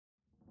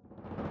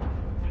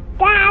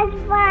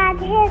Dad Bod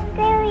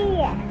History.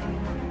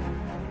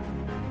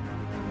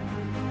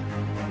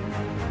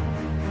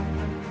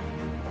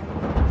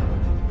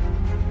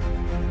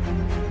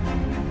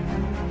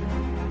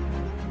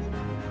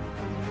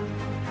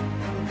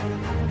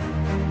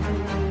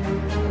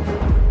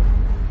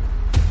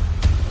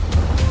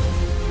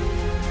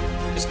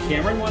 Does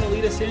Cameron want to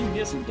lead us in? He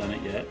hasn't done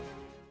it yet.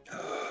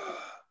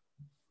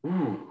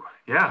 Ooh,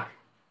 yeah.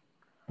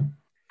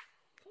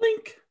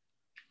 Clink.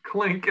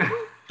 Clink.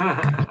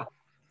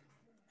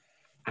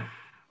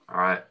 All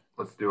right,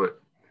 let's do it.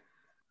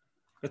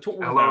 That's what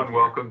we're Hello about and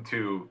here. welcome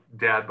to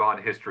Dad Bod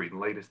History, the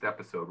latest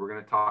episode. We're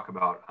going to talk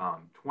about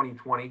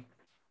 2020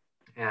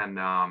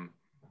 and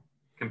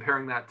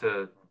comparing that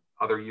to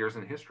other years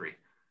in history.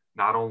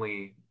 Not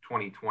only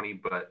 2020,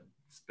 but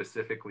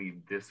specifically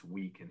this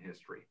week in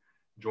history.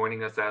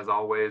 Joining us as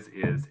always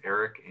is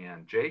Eric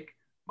and Jake.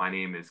 My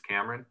name is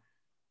Cameron.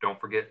 Don't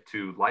forget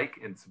to like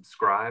and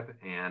subscribe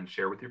and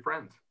share with your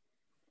friends.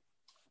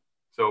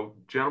 So,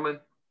 gentlemen,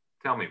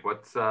 tell me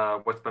what's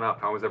been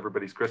up. How was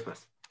everybody's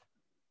Christmas?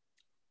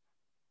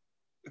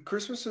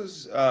 Christmas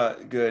was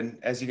good.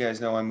 As you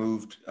guys know, I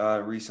moved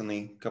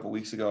recently, a couple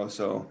weeks ago.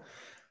 So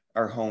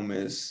our home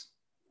is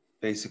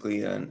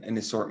basically an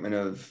assortment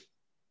of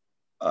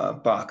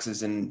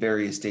boxes in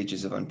various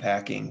stages of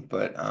unpacking.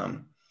 But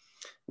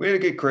we had a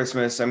good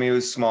Christmas. I mean, it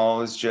was small.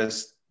 It was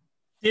just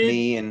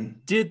me and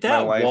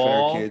my wife and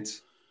our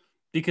kids.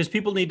 Because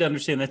people need to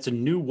understand that's a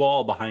new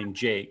wall behind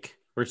Jake,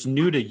 or it's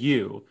new to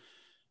you.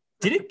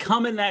 Did it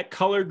come in that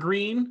color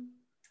green?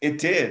 It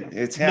did.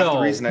 It's half the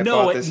reason I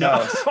bought this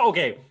house.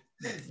 Okay,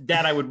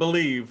 that I would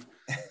believe.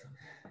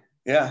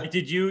 Yeah.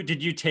 Did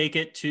you take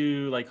it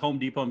to like Home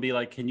Depot and be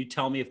like, can you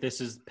tell me if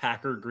this is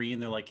Packer green?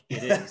 They're like,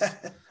 it is.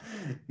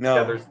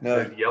 No,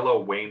 there's yellow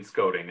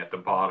wainscoting at the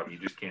bottom. You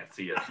just can't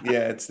see it.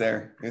 Yeah, it's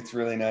there. It's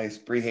really nice.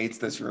 Bree hates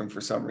this room for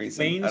some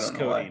reason.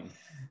 Wainscoting.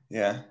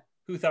 Yeah.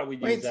 Who thought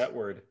we'd use that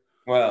word?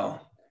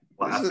 Well,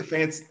 this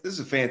is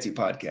a fancy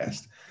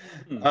podcast.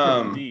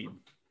 Indeed.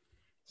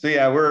 So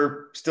yeah,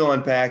 we're still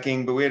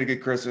unpacking, but we had a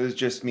good Christmas. It was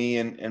just me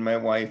and my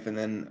wife, and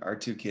then our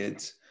two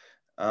kids.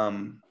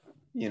 And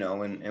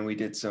we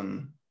did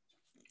some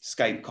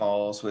Skype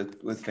calls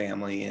with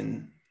family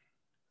and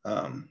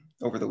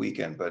over the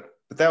weekend. But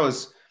that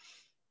was.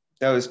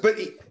 But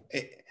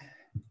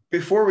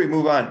before we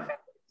move on,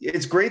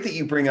 it's great that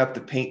you bring up the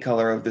paint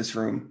color of this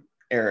room,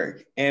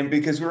 Eric, and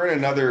because we're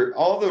in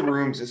all the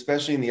rooms,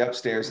 especially in the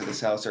upstairs of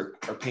this house, are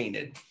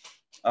painted,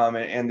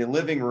 and the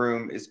living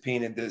room is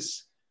painted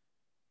this.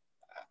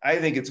 I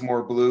think it's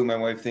more blue. My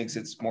wife thinks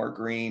it's more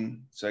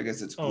green. So I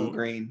guess it's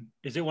blue-green.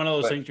 Is it one of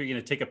those things where you're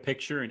going to take a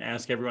picture and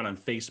ask everyone on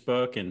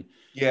Facebook? And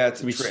yeah,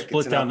 it's a we trick.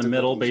 Split down the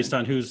middle based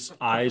on whose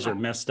eyes are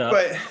messed up.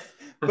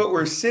 But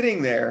we're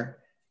sitting there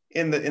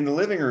in the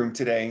living room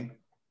today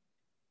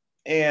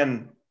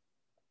and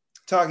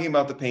talking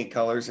about the paint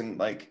colors and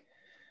like,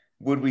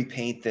 would we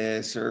paint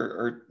this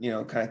or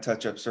kind of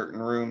touch up certain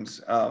rooms?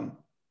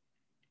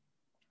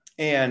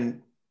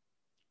 And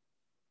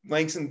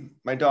Langston,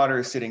 my daughter,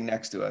 is sitting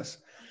next to us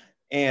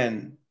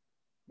and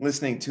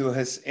listening to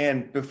us.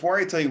 And before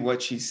I tell you what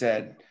she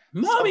said,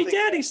 Mommy,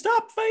 Daddy,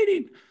 stop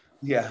fighting.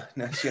 Yeah,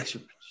 no, she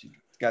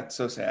got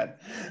so sad.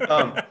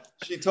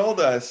 She told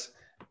us,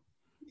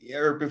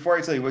 or before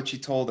I tell you what she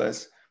told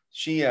us,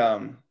 she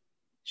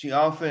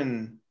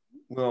often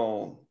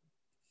will,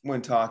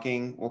 when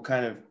talking, will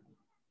kind of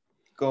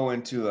go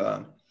into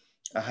a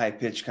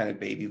high-pitched kind of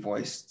baby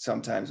voice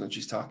sometimes when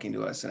she's talking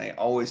to us. And I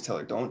always tell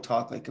her, don't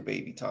talk like a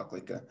baby, talk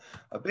like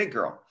a big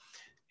girl.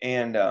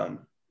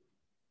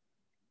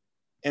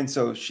 And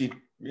so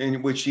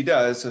which she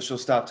does, so she'll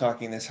stop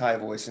talking this high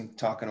voice and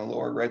talk in a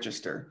lower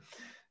register.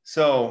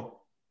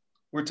 So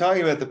we're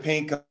talking about the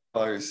paint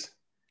colors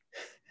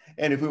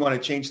and if we want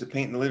to change the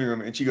paint in the living room,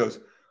 and she goes,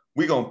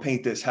 "We gonna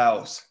paint this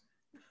house."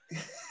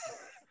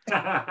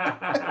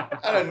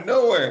 Out of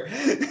nowhere.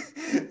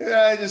 And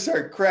I just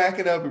start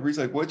cracking up and Bree's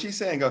like, "What'd she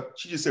say?" And go,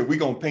 "She just said, we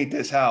gonna paint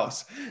this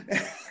house."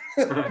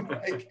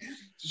 Like,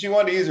 she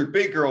wanted to use her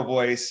big girl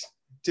voice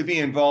to be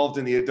involved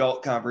in the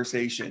adult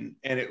conversation.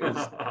 And it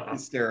was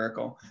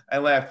hysterical. I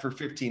laughed for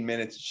 15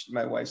 minutes.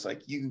 My wife's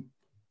like, "You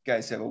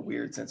guys have a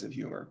weird sense of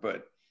humor,"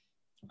 but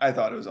I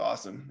thought it was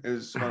awesome. It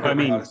was one of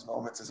the proudest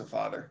moments as a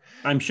father.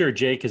 I'm sure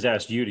Jake has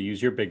asked you to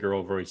use your big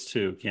girl voice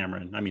too,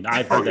 Cameron. I mean,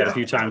 I've heard that a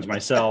few times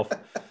myself.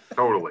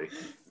 Totally.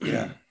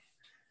 Yeah.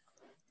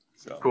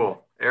 So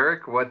cool.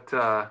 Eric,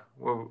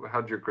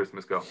 how'd your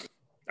Christmas go?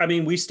 I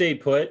mean, we stayed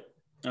put.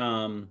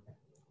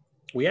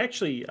 We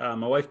actually,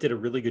 my wife did a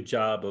really good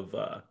job of,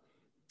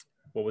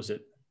 what was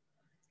it?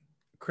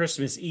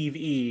 Christmas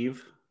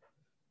Eve.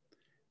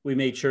 We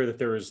made sure that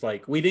there was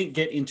we didn't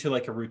get into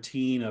like a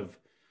routine of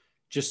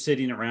just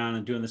sitting around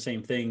and doing the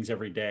same things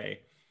every day.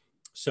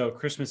 So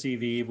Christmas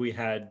Eve, we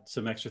had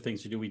some extra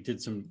things to do. We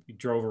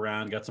drove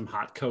around, got some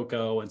hot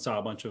cocoa and saw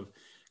a bunch of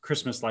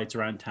Christmas lights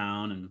around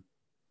town. And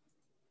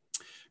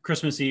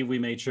Christmas Eve, we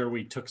made sure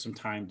we took some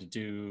time to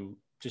do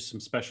just some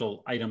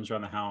special items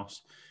around the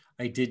house.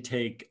 I did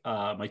take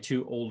my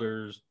two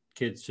older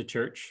kids to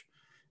church.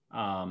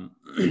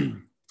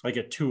 like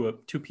a 2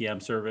 p.m.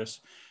 service.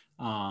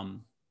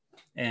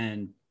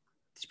 And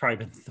it's probably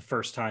been the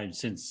first time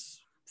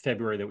since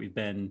February that we've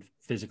been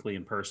physically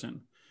in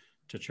person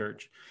to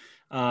church.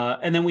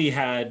 And then we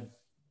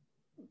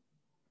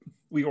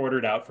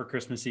ordered out for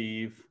Christmas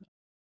Eve.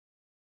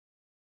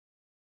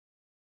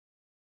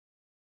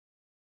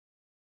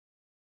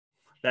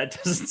 That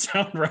doesn't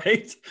sound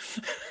right.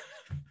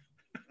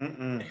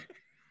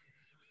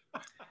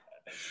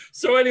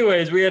 So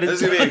anyways, we had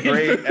this is going to be a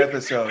great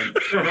episode.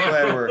 I'm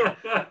glad we're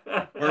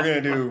going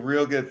to do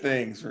real good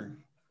things. We're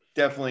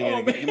definitely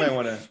going to you might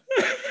want to,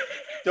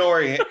 don't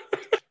worry,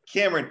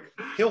 Cameron,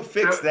 he'll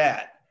fix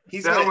that.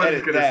 He's going to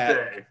edit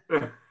that.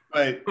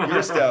 But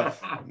your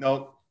stuff,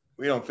 nope,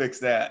 we don't fix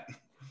that.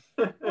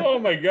 Oh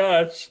my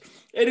gosh.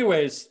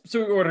 Anyways, so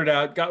we ordered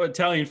out, got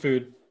Italian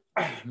food.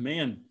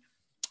 Man.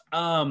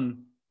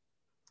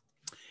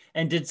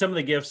 And did some of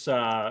the gifts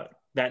that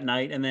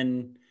night, and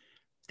then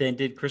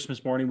did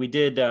Christmas morning. We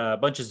did a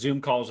bunch of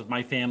Zoom calls with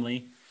my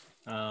family,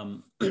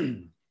 or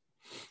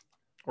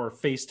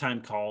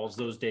FaceTime calls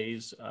those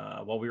days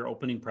while we were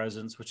opening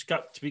presents, which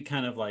got to be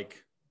kind of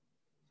like,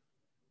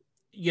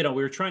 we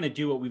were trying to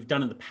do what we've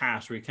done in the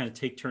past, where we kind of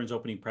take turns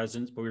opening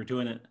presents, but we were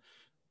doing it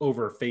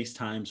over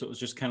FaceTime. So it was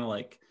just kind of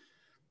like,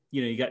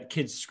 you got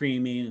kids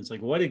screaming. And it's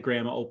like, what did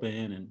grandma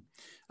open? And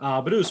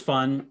but it was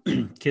fun.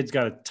 Kids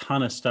got a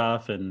ton of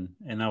stuff, and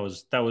that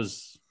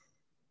was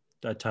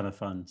a ton of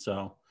fun.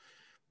 So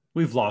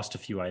we've lost a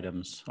few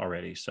items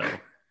already. So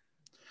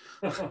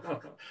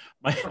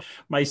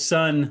my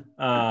son,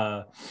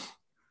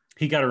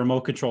 he got a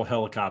remote control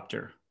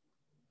helicopter.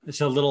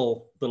 It's a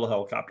little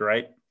helicopter,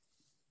 right?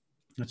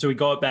 And so we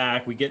go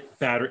back, we get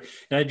battery,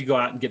 and I had to go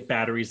out and get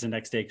batteries the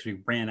next day because we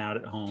ran out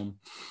at home.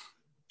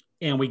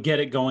 And we get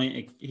it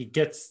going. He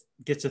gets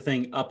a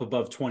thing up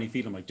above 20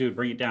 feet. I'm like, dude,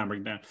 bring it down.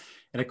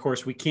 And of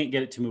course, we can't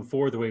get it to move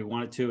forward the way we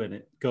want it to. And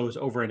it goes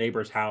over a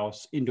neighbor's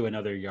house into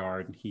another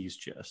yard. And he's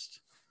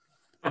just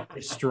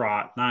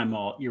distraught. And I'm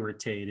all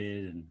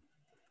irritated.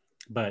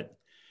 But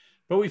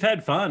we've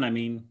had fun. I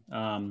mean,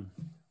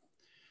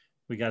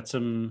 we got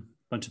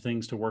bunch of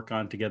things to work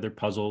on together,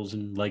 puzzles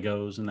and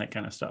Legos and that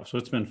kind of stuff. So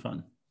it's been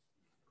fun.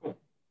 Cool.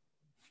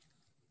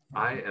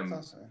 I am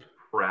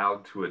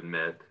proud to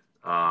admit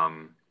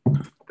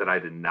that I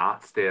did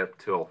not stay up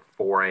till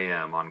 4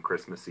 a.m. on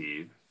Christmas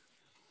Eve.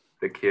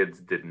 The kids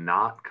did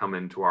not come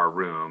into our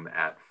room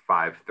at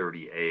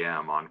 5:30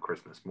 a.m. on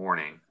Christmas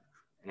morning,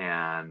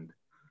 and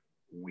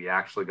we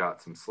actually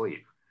got some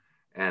sleep.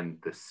 And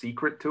the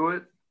secret to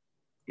it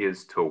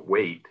is to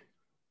wait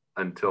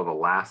until the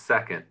last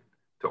second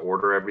to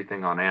order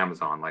everything on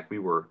Amazon. Like, we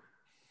were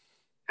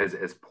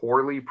as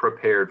poorly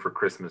prepared for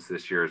Christmas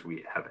this year as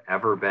we have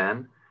ever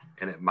been,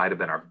 and it might have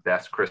been our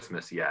best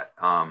Christmas yet.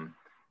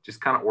 Just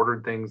kind of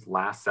ordered things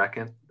last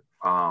second.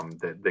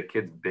 The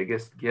kids'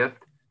 biggest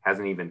gift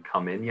hasn't even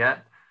come in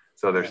yet.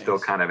 So they're still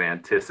kind of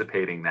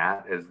anticipating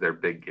that as their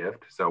big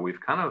gift. So we've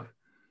kind of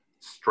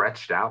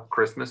stretched out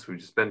Christmas. We've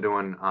just been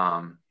doing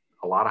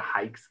a lot of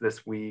hikes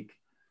this week.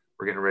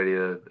 We're getting ready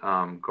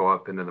to go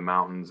up into the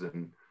mountains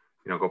and,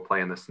 go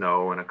play in the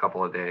snow in a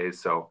couple of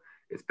days. So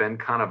it's been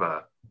kind of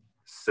a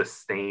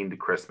sustained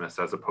Christmas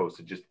as opposed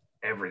to just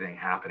everything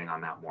happening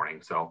on that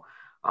morning. So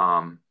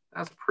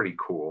that's pretty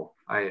cool.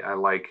 I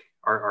like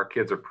our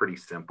kids are pretty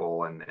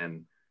simple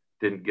and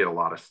didn't get a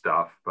lot of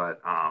stuff, but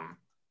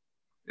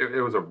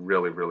it was a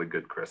really, really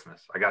good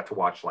Christmas. I got to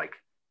watch like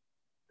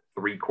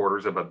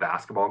 3/4 of a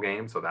basketball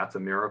game. So that's a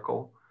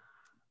miracle.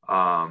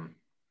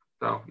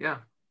 So yeah,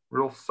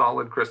 real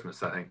solid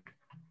Christmas, I think.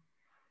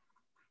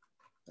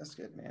 That's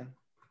good, man.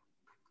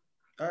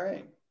 All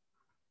right.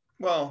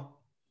 Well,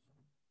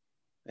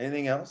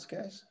 anything else,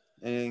 guys?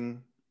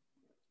 Anything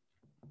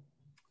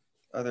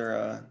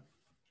other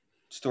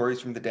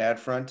stories from the dad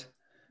front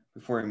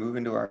before we move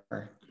into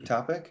our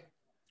topic?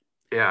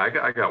 Yeah,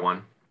 I got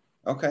one.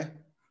 Okay.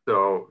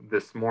 So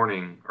this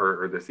morning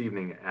or this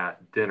evening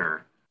at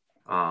dinner,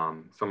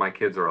 so my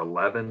kids are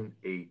 11,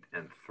 8,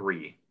 and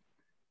 3.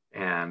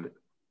 And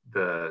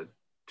the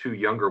 2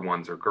 younger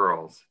ones are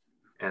girls,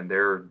 and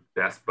they're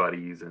best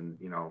buddies and,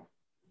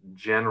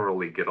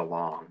 generally get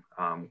along.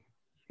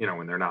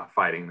 When they're not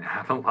fighting, they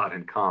have a lot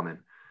in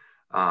common.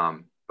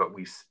 But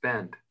we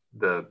spent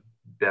the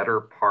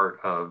better part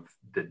of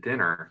the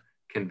dinner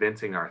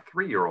convincing our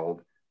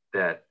 3-year-old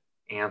that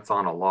ants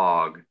on a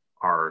log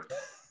are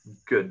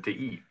good to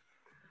eat.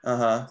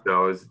 So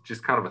it was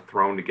just kind of a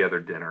thrown together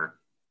dinner.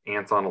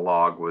 Ants on a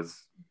log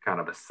was kind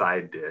of a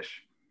side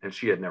dish, and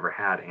she had never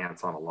had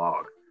ants on a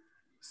log.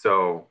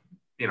 So,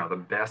 the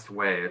best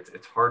way,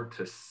 it's hard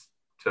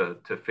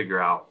to figure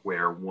out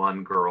where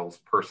one girl's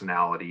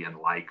personality and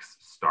likes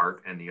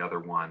start and the other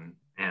one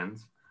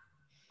ends.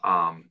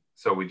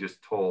 So we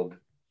just told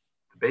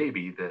the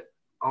baby that,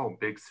 oh,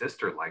 big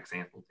sister likes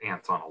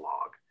ants on a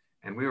log.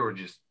 And we were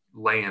just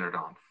laying it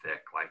on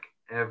thick, like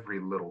every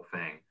little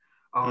thing.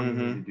 Oh, you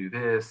need to do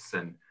this,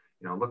 and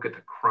look at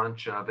the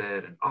crunch of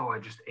it, and oh, I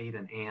just ate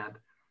an ant.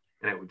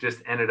 And it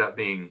just ended up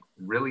being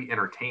really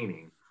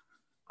entertaining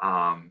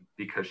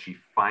because she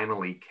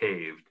finally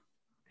caved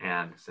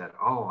and said,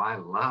 "Oh, I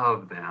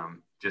love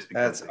them," just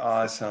because That's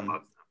awesome.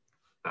 Loves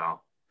them. So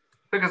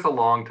took us a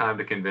long time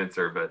to convince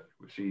her, but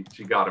she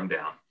got him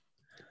down.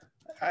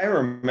 I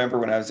remember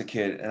when I was a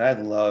kid, and I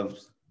loved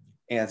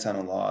ants on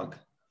a log.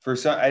 For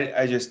some,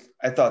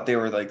 I thought they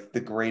were like the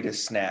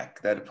greatest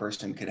snack that a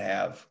person could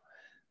have.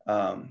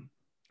 I've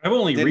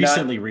only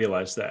recently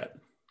realized that.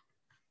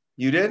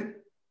 You did?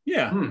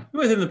 Yeah,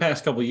 within the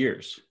past couple of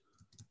years.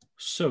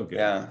 So good.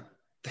 Yeah.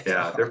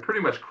 Yeah, they're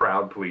pretty much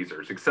crowd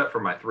pleasers, except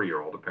for my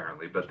 3-year-old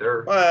apparently. But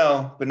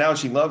but now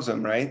she loves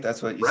them, right?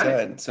 That's what you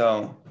said.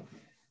 So,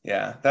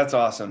 yeah, that's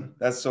awesome.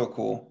 That's so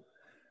cool.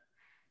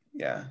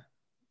 Yeah.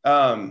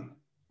 Oh,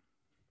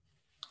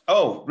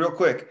 real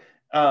quick.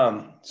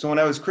 So when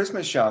I was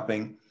Christmas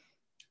shopping,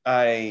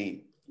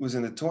 I was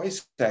in the toy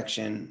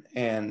section,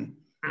 and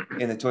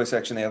in the toy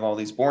section, they have all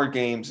these board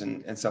games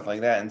and stuff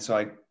like that. And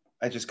so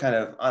I just kind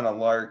of on a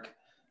lark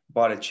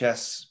bought a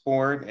chess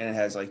board, and it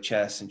has like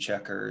chess and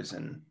checkers,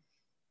 and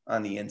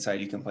on the inside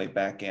you can play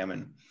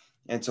backgammon.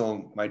 And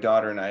so my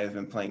daughter and I have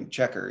been playing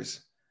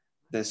checkers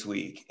this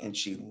week, and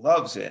she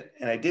loves it.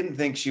 And I didn't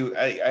think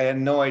I had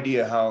no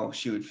idea how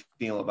she would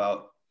feel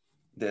about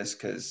this,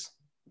 because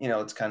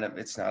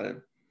it's not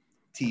a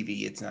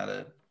TV, it's not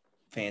a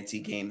fancy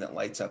game that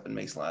lights up and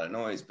makes a lot of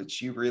noise, but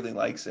she really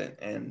likes it.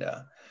 And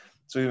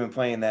so we've been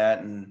playing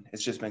that, and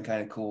it's just been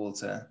kind of cool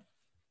to,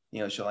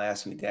 she'll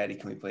ask me, "Daddy,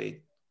 can we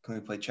play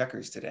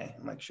checkers today?"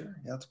 I'm like, "Sure,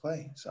 yeah, let's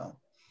play." So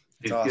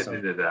it's awesome.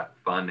 Getting into that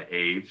fun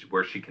age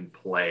where she can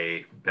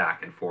play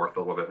back and forth a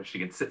little bit, but she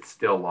can sit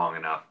still long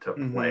enough to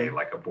play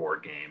like a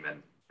board game,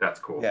 and that's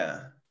cool.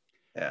 Yeah.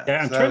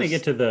 I'm trying to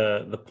get to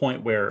the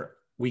point where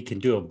we can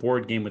do a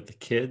board game with the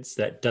kids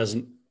that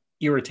doesn't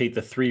irritate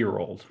the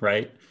 3-year-old,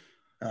 right?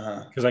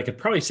 Because I could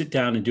probably sit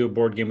down and do a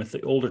board game with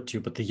the older two,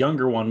 but the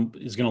younger one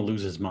is going to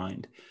lose his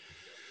mind.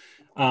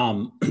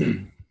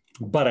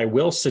 But I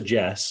will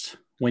suggest,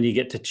 when you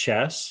get to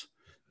chess,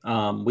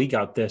 we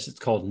got this. It's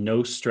called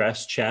No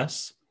Stress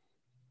Chess.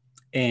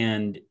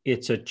 And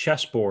it's a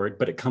chessboard,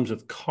 but it comes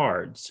with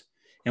cards.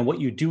 And what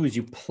you do is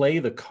you play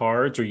the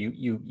cards, or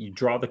you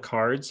draw the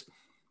cards.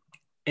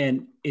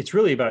 And it's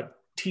really about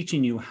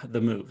teaching you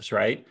the moves,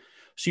 right?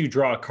 So you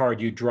draw a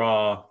card, you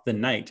draw the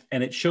knight,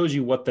 and it shows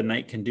you what the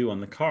knight can do on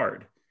the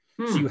card.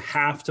 So you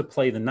have to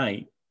play the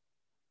knight,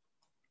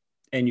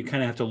 and you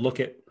kind of have to look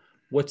at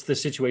what's the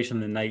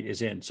situation the knight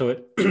is in. So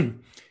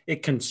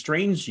it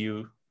constrains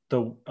you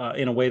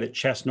in a way that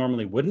chess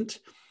normally wouldn't,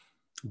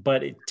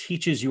 but it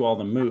teaches you all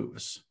the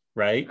moves,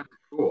 right?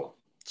 Cool.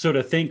 So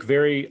to think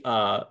very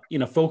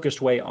in a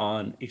focused way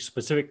on a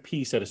specific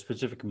piece at a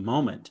specific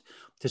moment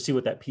to see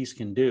what that piece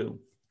can do.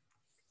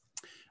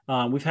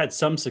 We've had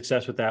some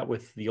success with that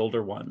with the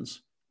older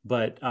ones,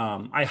 but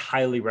I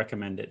highly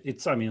recommend it.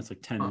 It's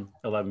like 10,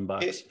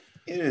 $11.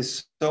 It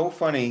is so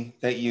funny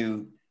that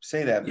you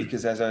say that,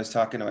 because as I was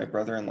talking to my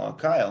brother-in-law,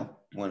 Kyle,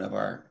 one of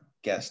our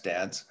guest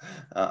dads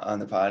on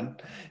the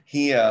pod,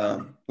 he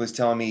was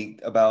telling me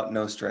about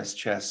No Stress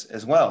Chess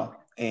as well.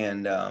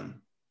 And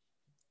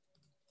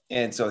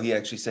so he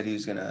actually said he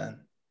was going to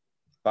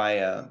buy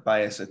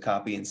us a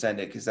copy and send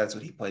it, because that's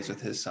what he plays with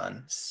his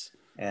son.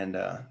 And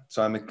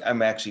so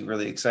I'm actually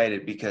really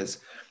excited, because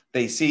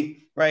they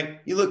see,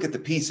 right, you look at the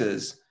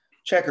pieces,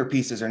 checker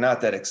pieces are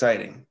not that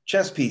exciting.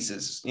 Chess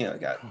pieces,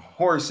 got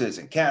horses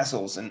and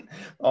castles and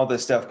all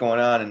this stuff going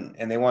on,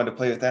 and they wanted to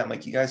play with that. I'm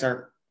like, you guys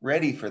aren't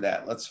ready for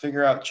that. Let's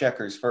figure out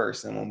checkers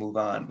first, and we'll move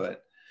on.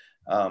 But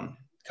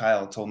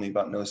Kyle told me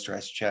about No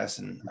Stress Chess,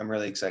 and I'm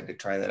really excited to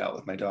try that out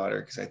with my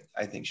daughter, because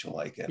I think she'll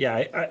like it.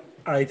 Yeah,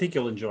 I think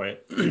you'll enjoy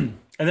it. And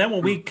then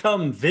when we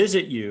come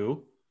visit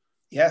you,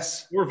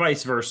 yes, or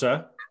vice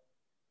versa,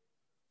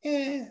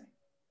 you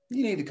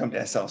need to come to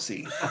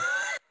SLC.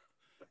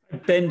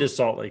 I've been to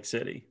Salt Lake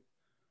City.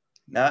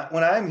 Not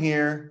when I'm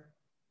here.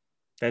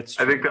 That's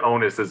true. I think the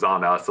onus is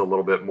on us a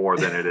little bit more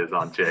than it is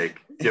on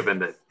Jake, given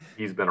that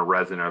he's been a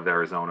resident of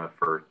Arizona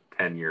for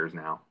 10 years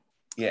now.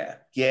 Yeah.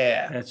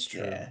 That's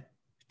true. Yeah.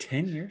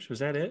 10 years? Was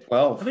that it?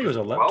 12. I think it was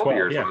 11, 12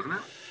 years, yeah. wasn't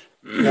it?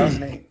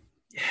 2008.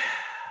 Yeah.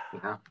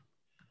 We're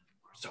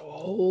so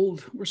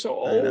old. We're so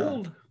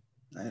old.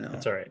 I know.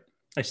 That's all right.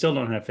 I still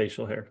don't have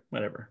facial hair.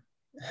 Whatever.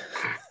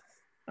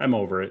 I'm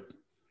over it.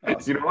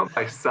 You know what?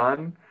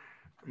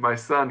 My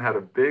son had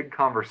a big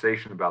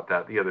conversation about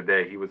that the other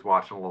day. He was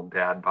watching a little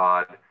dad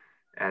bod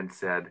and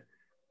said,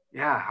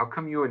 "Yeah, how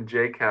come you and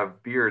Jake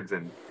have beards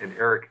and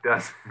Eric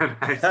doesn't?"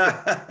 I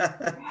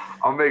said,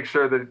 "I'll make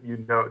sure that you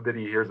know that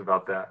he hears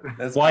about that."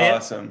 That's Wyatt,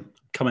 awesome.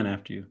 Coming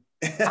after you.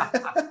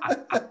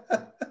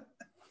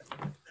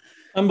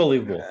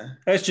 Unbelievable. Yeah.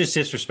 That's just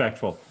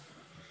disrespectful.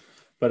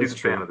 But He's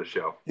it's a fan true. of the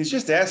show. He's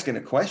just asking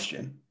a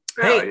question.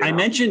 Hey, I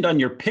mentioned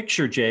on your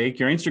picture, Jake,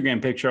 your Instagram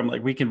picture, I'm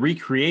like, we can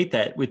recreate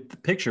that with the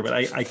picture, but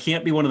I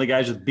can't be one of the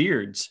guys with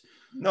beards.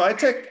 No, I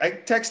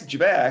texted you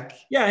back.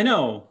 Yeah, I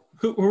know.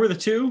 Who were the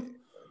two?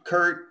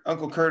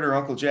 Uncle Kurt or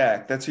Uncle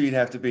Jack. That's who you'd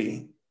have to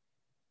be.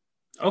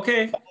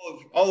 Okay.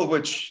 All of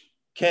which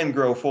can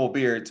grow full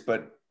beards,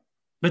 but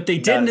they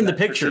didn't in the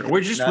picture.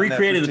 We're just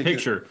recreating the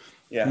picture.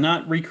 Yeah.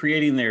 Not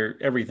recreating their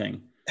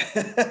everything.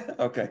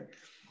 Okay.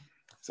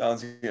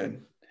 Sounds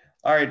good.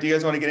 All right. Do you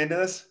guys want to get into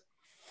this?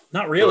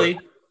 Not really,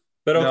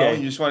 but okay. No,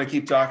 you just want to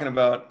keep talking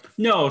about.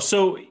 No.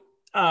 So,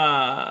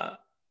 I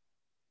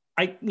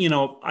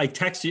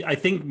text you, I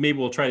think maybe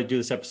we'll try to do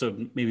this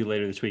episode maybe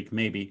later this week,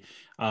 maybe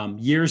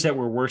years that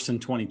were worse than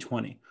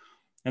 2020.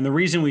 And the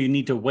reason we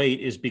need to wait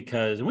is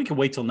because, and we can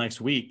wait till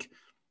next week,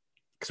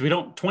 because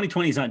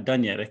 2020 is not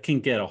done yet. It can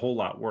get a whole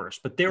lot worse,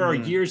 but there are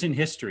years in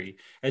history,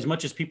 as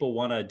much as people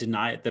want to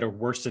deny it, that are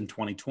worse than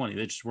 2020.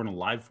 They just weren't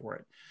alive for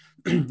it.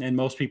 And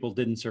most people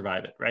didn't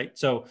survive it. Right.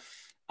 So,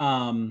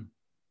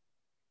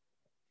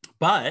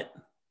 but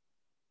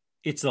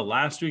it's the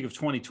last week of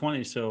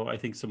 2020. So I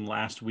think some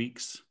last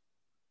weeks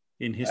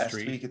in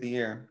history, last week of the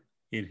year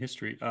in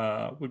history,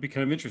 would be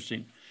kind of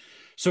interesting.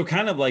 So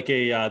kind of like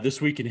a,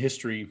 this week in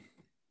history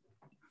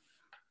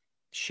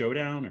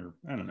showdown, or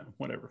I don't know,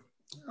 whatever.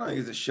 I don't think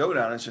it's a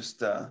showdown. It's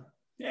just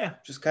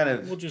just kind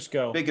of we'll just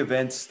go big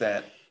events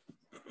that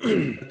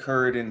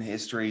occurred in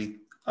history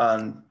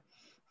on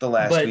the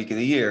last week of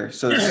the year.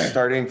 So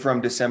starting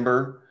from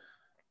December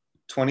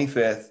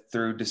 25th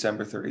through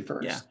December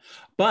 31st. Yeah.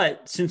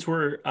 But since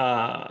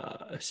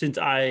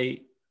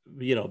I,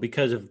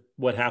 because of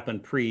what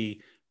happened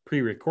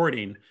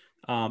pre-recording,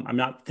 I'm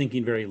not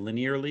thinking very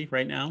linearly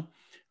right now.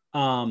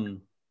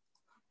 I'm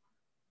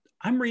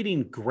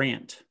reading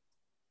Grant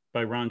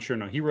by Ron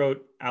Chernow. He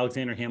wrote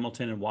Alexander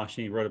Hamilton and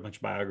Washington. He wrote a bunch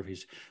of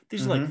biographies.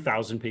 These are like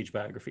 1,000-page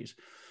biographies.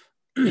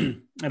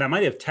 And I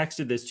might have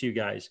texted this to you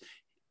guys.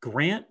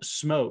 Grant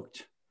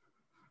smoked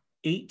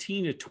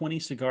 18 to 20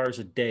 cigars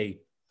a day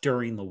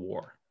during the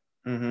war.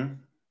 Mm-hmm.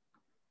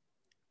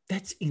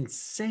 That's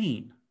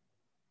insane.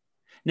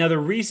 Now, the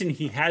reason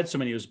he had so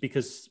many was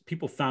because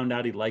people found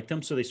out he liked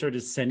them. So they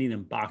started sending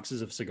him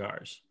boxes of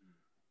cigars.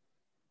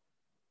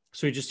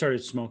 So he just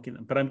started smoking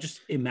them. But I'm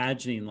just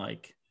imagining,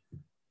 like,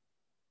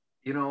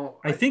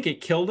 I think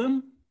it killed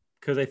him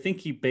because I think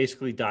he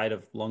basically died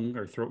of lung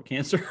or throat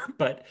cancer.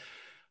 But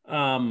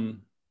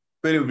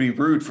it would be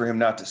rude for him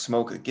not to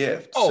smoke a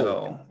gift.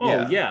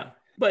 Yeah.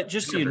 But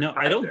just so you know,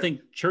 I don't think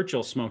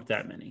Churchill smoked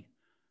that many.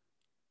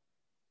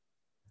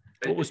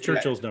 What was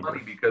Churchill's number?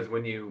 Funny because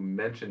when you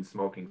mention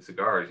smoking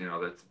cigars,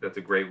 that's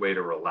a great way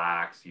to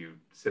relax. You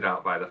sit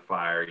out by the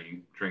fire,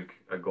 you drink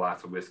a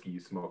glass of whiskey, you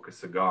smoke a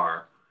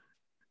cigar,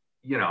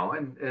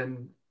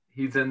 and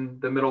he's in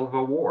the middle of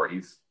a war.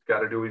 He's got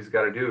to do what he's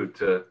got to do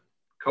to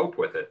cope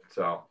with it.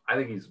 So I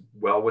think he's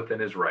well within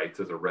his rights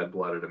as a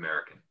red-blooded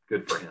American.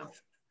 Good for him.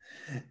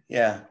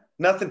 Yeah.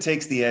 Nothing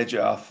takes the edge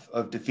off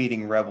of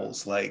defeating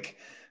rebels like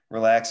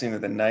relaxing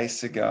with a nice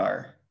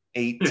cigar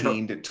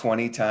 18 to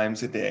 20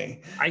 times a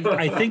day.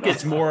 I think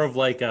it's more of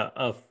like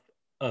a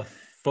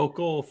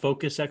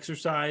focus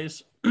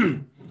exercise.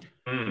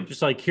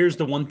 Just like, here's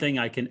the one thing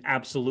I can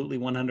absolutely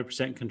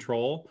 100%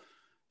 control,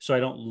 so I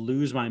don't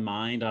lose my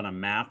mind on a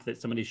map that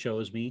somebody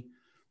shows me.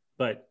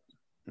 But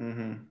I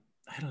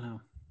don't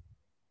know.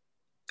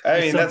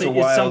 I mean, that's a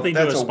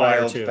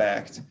wild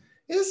fact.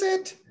 Is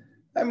it?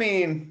 I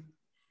mean,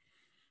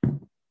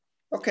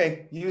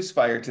 okay, you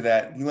aspire to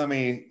that. You let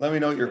me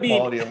know what your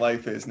quality of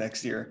life is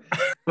next year.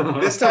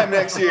 This time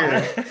next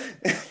year,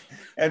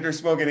 after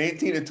smoking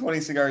 18 to 20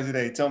 cigars a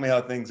day, tell me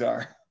how things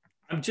are.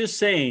 I'm just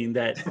saying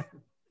that.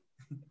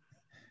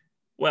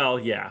 Well,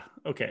 yeah,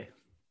 okay.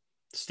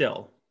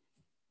 Still,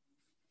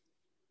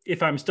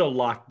 if I'm still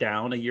locked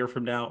down a year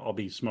from now, I'll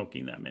be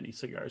smoking that many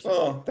cigars.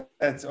 Oh,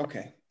 that's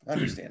okay.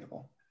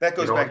 Understandable. That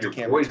goes back to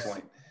Cameron's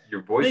point.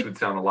 Your voice would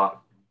sound a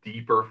lot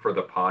deeper for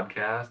the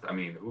podcast. I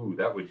mean,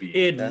 that would be.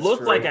 It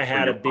looked like I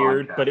had a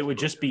beard, but it would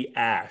just be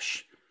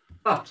ash.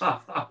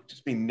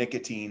 Just be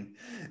nicotine.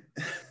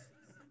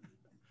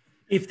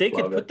 If they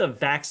could put the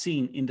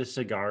vaccine into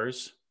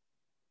cigars,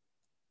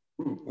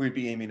 we'd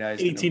be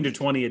immunized 18 to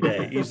 20 a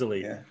day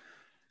easily. Yeah.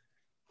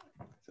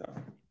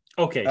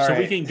 Okay, so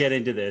we can get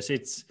into this.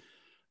 It's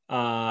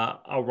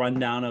a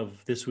rundown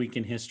of this week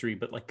in history,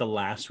 but like the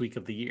last week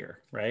of the year,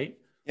 right?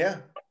 Yeah.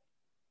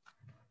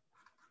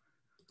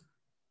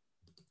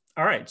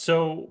 All right.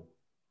 So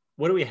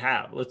what do we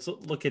have? Let's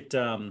look at,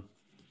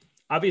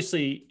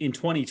 obviously in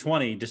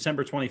 2020,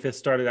 December 25th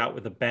started out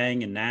with a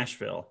bang in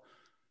Nashville,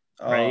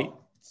 right?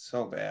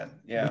 So bad.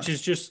 Yeah. Which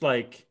is just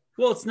like,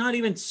 well, it's not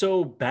even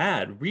so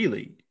bad,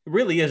 really. It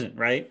really isn't,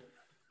 right?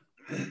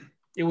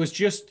 It was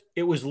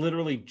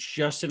literally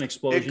just an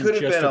explosion. It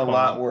could have been a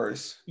lot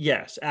worse.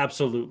 Yes,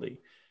 absolutely.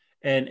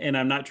 And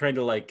I'm not trying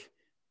to like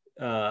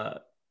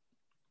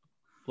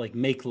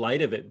make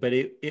light of it, but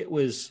it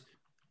was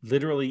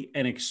literally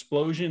an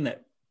explosion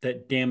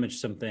that damaged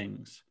some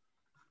things.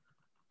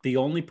 The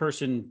only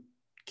person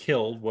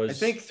killed was, I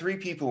think 3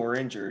 people were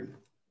injured.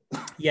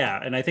 Yeah,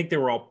 and I think they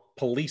were all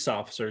police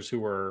officers who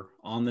were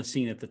on the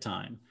scene at the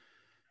time.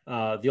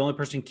 The only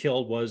person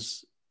killed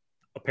was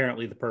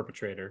apparently the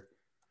perpetrator.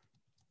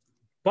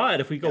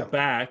 But if we go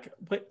back,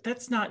 but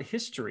that's not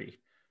history.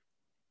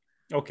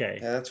 Okay.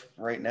 Yeah, that's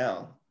right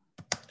now.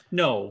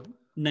 No,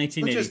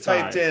 1985. We just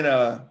typed in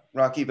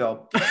Rocky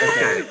Bell.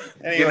 Okay.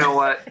 Anyway. You know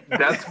what?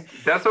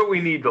 That's what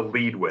we need to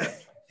lead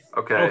with.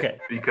 Okay.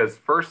 Because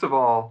first of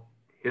all,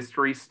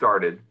 history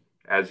started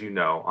as you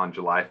know, on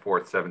July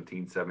 4th,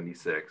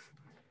 1776.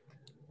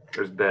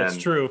 That's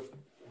true.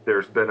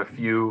 There's been a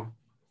few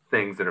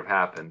things that have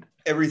happened.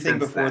 Everything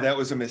since before then. that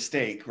was a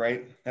mistake,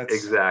 right? That's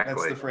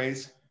Exactly. the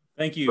phrase.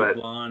 Thank you, But-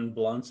 Lon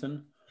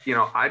Blunson. You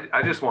know,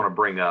 I just want to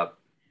bring up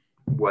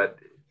what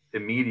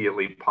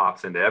immediately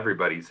pops into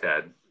everybody's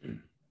head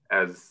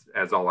as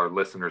all our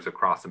listeners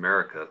across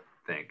America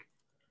think.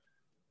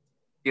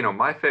 You know,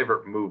 my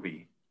favorite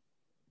movie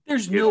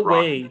There's is no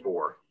Rocky way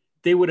IV.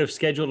 they would have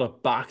scheduled a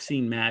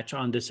boxing match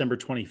on December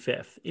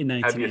 25th in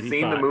 1985. Have you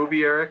seen the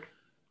movie, Eric?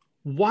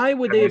 Why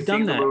would they you have done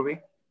seen that? the movie?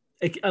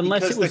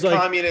 Unless Because it was the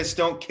like, communists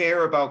don't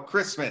care about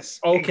Christmas.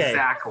 okay,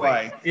 Exactly.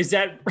 Why? is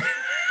that?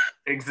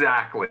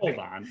 Exactly. Hold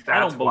on, That's I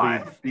don't why.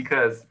 believe.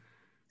 Because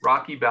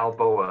Rocky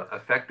Balboa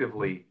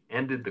effectively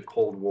ended the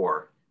Cold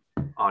War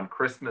on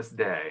Christmas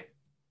Day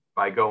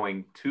by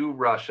going to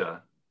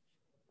Russia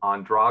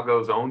on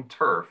Drago's own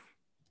turf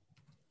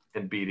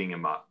and beating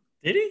him up.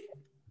 Did he?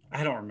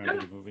 I don't remember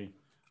the movie.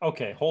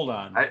 Okay, hold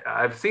on.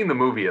 I've seen the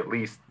movie at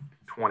least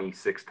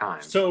 26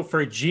 times. So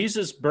for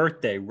Jesus'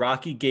 birthday,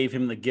 Rocky gave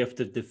him the gift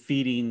of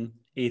defeating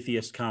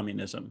atheist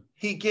communism.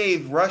 He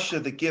gave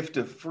Russia the gift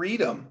of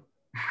freedom.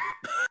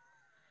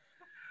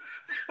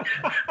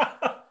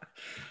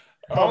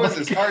 How is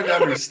this hard to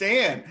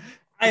understand?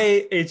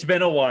 It's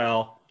been a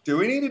while. Do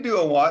we need to do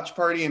a watch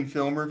party and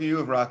film review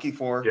of Rocky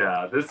IV?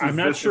 Yeah, I'm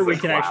not sure we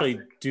can actually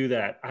classic. do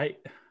that.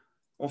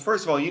 Well,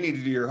 first of all, you need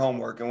to do your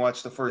homework and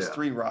watch the first Yeah.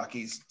 3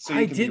 Rockies so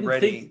I you can be didn't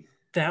ready. think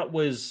that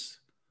was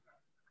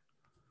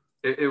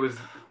It was,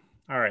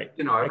 all right.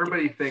 you know,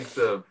 everybody thinks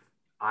of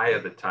Eye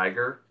of the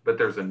Tiger, but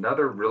there's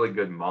another really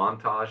good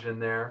montage in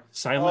there.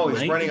 Silent Oh,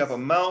 he's Night? running up a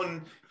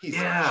mountain. He's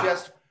Yeah.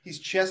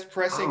 chest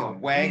pressing Oh, a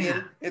wagon.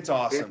 man. It's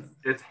awesome.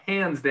 It's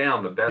hands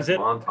down the best Is it-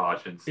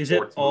 montage in sports Is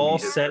it all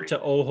movie set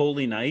to Oh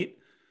Holy Night?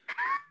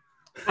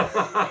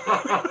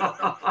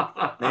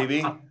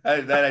 Maybe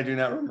that I do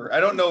not remember. I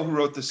don't know who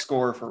wrote the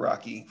score for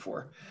Rocky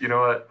IV. You know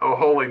what? Oh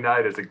Holy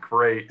Night is a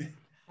great.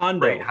 Hondo.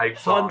 Great hype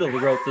song. Hondo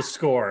wrote the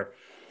score.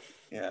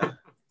 Yeah,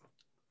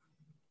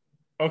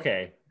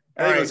 Okay.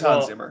 I think it was Hans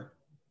well- Zimmer.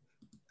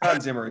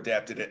 Hans Zimmer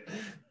adapted it.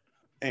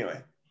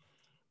 Anyway,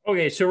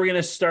 Okay, so we're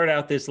gonna start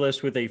out this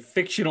list with a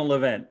fictional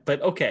event,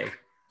 but okay.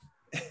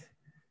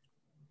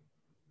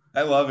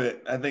 I love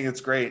it. I think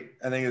it's great.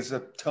 I think it's a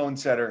tone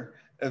setter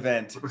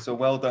event. So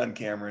well done,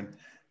 Cameron.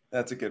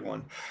 That's a good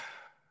one.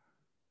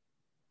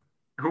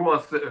 Who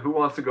wants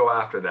to go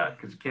after that?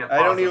 Because you can't. I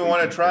don't even possibly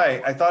want to beat try.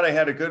 that. I thought I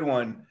had a good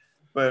one,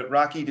 but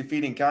Rocky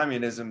defeating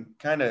communism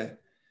kind of,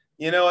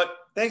 you know what?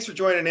 Thanks for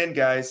joining in,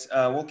 guys.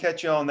 We'll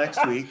catch you all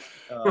next week.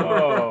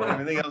 Oh.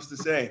 Anything else to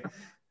say?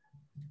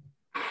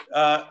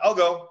 I'll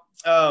go.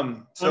 I'm gonna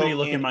be So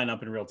looking in, mine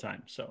up in real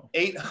time. So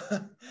in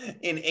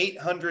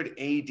 800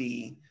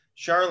 AD,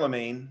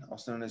 Charlemagne,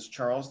 also known as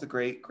Charles the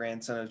Great,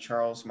 grandson of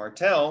Charles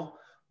Martel,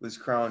 was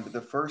crowned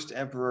the first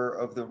emperor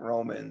of the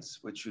Romans,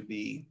 which would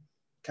be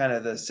kind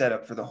of the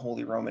setup for the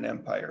Holy Roman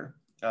Empire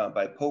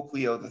by Pope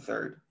Leo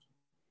III.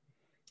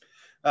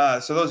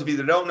 So those of you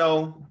that don't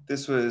know,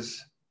 this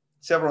was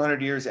several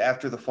hundred years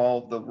after the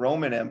fall of the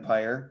Roman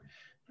Empire.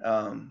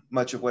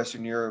 Much of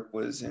Western Europe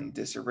was in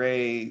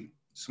disarray,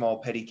 small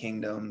petty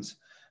kingdoms,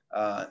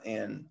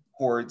 and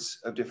hordes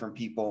of different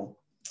people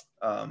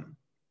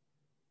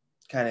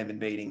kind of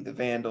invading the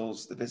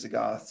Vandals, the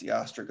Visigoths, the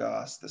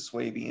Ostrogoths, the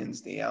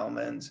Swabians, the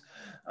Almans.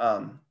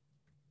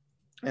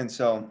 And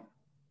so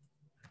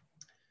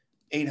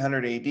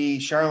 800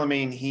 AD,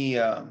 Charlemagne, he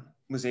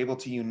was able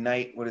to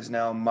unite what is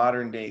now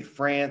modern day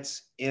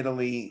France,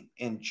 Italy,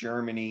 and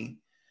Germany,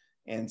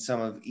 and some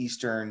of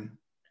Eastern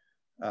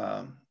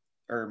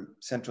or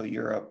Central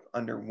Europe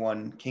under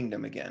one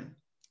kingdom again.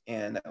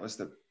 And that was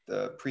the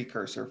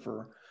precursor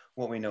for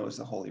what we know as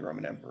the Holy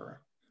Roman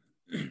Emperor.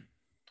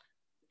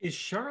 is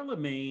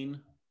Charlemagne,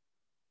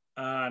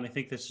 and I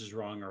think this is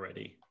wrong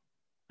already.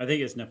 I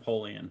think it's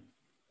Napoleon.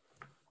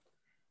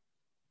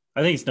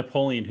 I think it's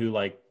Napoleon who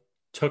like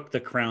took the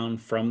crown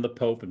from the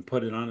Pope and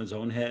put it on his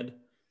own head.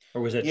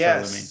 Or was it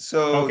Yes.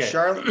 Charlemagne?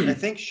 So Okay. I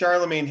think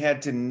Charlemagne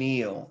had to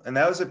kneel, and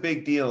that was a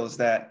big deal. Is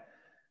that,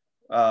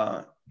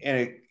 and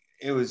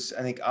it was,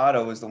 I think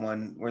Otto was the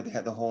one where they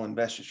had the whole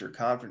investiture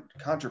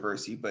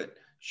controversy, but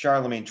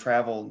Charlemagne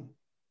traveled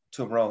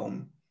to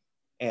Rome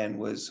and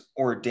was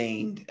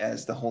ordained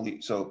as the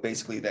holy. So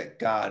basically, that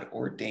God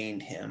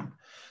ordained him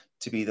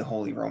to be the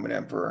Holy Roman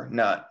Emperor,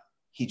 not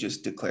he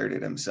just declared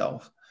it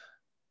himself.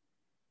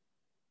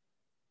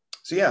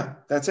 So yeah,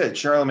 that's it,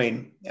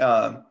 Charlemagne.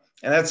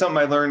 And that's something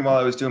I learned while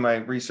I was doing my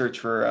research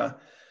for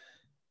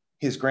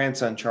his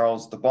grandson,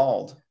 Charles the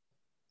Bald,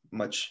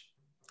 much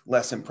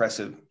less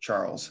impressive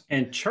Charles,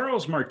 And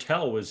Charles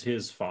Martel was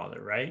his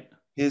father, right?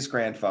 his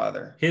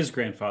grandfather. His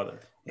grandfather.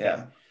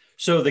 Yeah.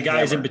 So the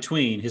guys in Hammer.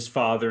 between, his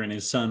father and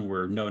his son,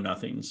 were know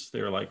nothings.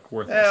 They were like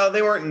worthless. Well,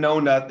 they weren't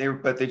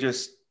but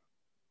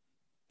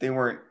they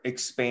weren't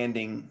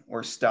expanding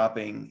or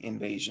stopping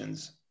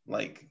invasions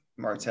like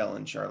Martel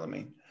and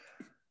Charlemagne.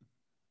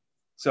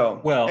 So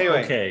Well,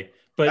 anyway, okay. I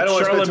But don't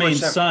wanna spend too much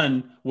Charlemagne's time-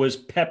 son was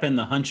Pepin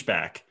the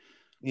Hunchback.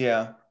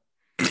 yeah,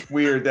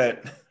 weird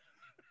that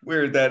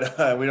Weird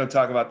that we don't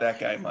talk about that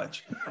guy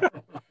much. I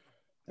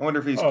wonder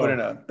if he's put in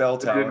a bell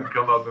It tower. didn't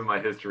come up in my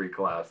history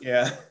class.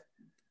 Yeah.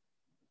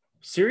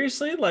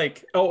 Seriously?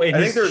 Like, oh, and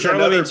I think there's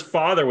Charlemagne's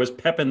father was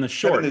Pepin the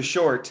Short. Pepin the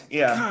Short,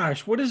 yeah.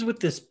 Gosh, what is with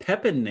this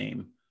Pepin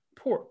name?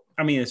 Poor.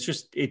 I mean, it's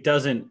just, it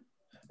doesn't.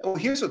 Well,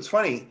 here's what's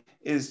funny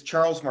is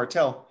Charles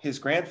Martel, his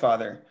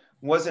grandfather,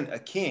 wasn't a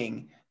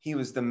king. He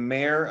was the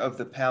mayor of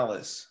the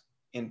palace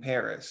in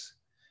Paris.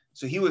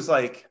 So he was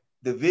like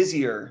the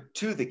vizier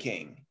to the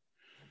king.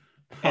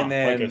 And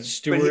then like a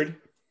steward.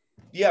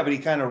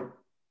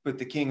 But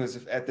the king was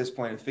at this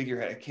point a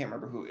figurehead. I can't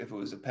remember who, if it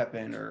was a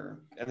Pepin or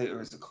I think it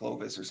was a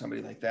Clovis or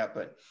somebody like that.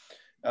 But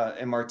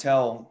and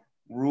Martel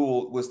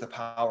was the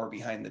power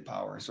behind the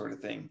power sort of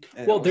thing.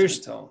 And well, there's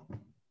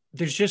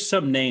just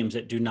some names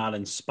that do not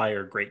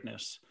inspire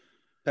greatness.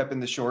 Pepin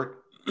the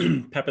Short.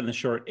 Pepin the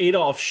Short.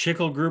 Adolf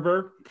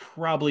Schicklgruber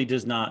probably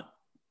does not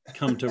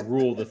come to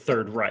rule the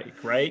Third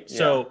Reich, right? Yeah.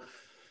 So,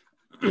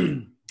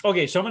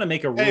 okay, so I'm going to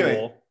make a rule.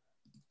 Anyway,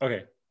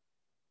 okay.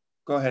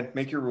 Go ahead,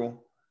 make your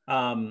rule.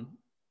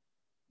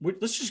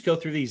 Let's just go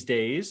through these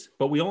days,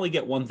 but we only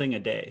get one thing a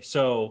day.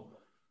 So,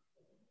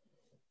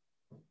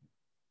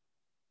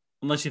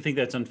 unless you think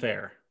that's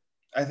unfair.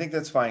 I think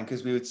that's fine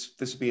because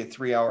this would be a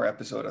 3-hour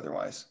episode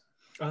otherwise.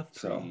 A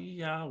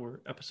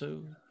 3-hour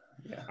episode.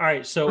 Yeah. All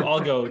right, so I'll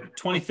go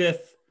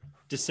 25th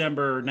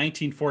December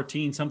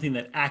 1914, something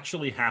that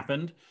actually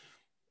happened.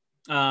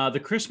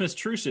 The Christmas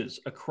truces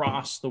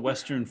across the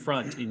Western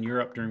Front in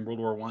Europe during World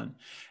War I.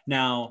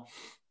 Now,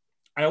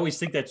 I always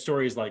think that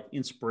story is like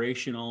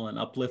inspirational and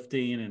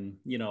uplifting. And,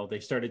 you know,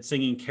 they started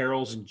singing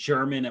carols in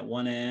German at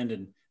one end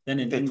and then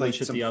in English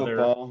at the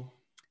other.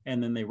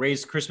 And then they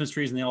raised Christmas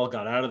trees and they all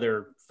got out of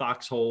their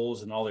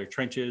foxholes and all their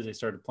trenches. They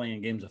started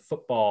playing games of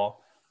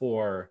football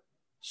or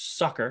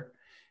soccer.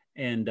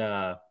 And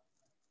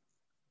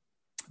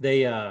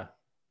they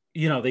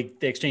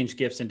exchanged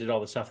gifts and did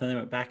all this stuff. And then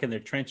they went back in their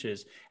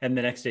trenches and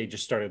the next day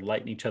just started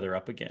lighting each other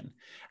up again.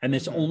 And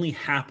this only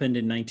happened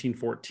in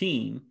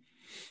 1914.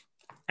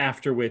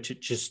 After which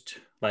it just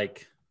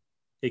like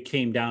it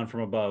came down from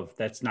above.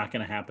 That's not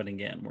going to happen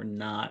again. We're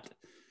not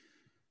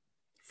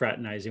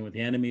fraternizing with the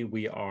enemy.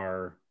 We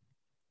are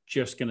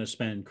just going to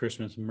spend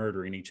Christmas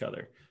murdering each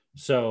other.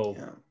 So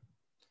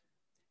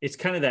it's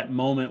kind of that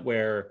moment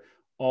where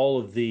all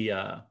of the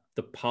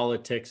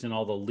politics and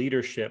all the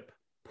leadership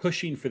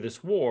pushing for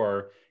this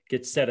war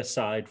gets set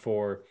aside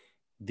for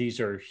these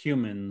are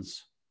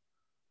humans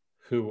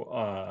who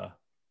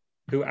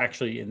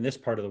actually in this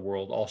part of the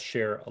world all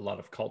share a lot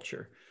of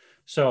culture.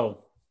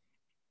 So,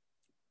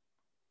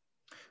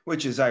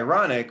 which is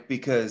ironic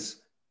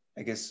because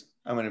I guess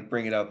I'm going to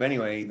bring it up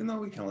anyway, even though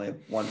we can only have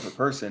one per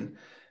person.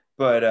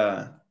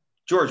 But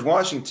George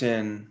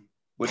Washington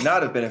would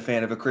not have been a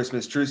fan of a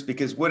Christmas truce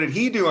because what did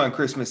he do on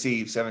Christmas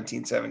Eve,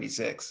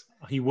 1776?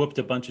 He whooped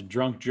a bunch of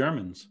drunk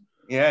Germans.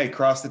 Yeah, he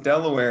crossed the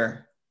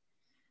Delaware.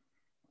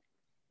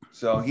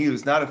 So he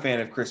was not a fan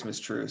of Christmas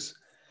truce.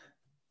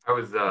 I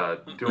was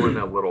doing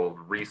a little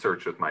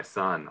research with my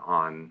son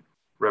on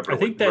I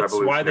think that's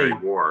why they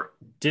War.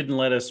 Didn't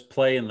let us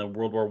play in the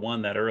World War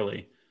I that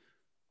early.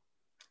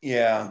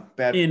 Yeah,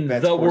 bad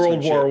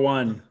World War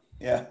I.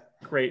 Yeah,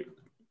 great.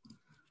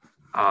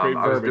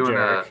 I was doing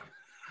a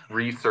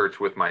research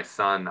with my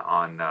son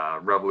on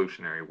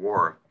Revolutionary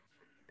War,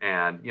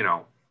 and you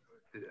know,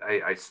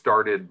 I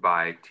started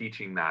by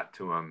teaching that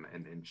to him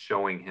and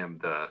showing him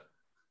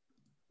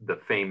the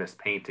famous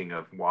painting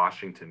of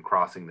Washington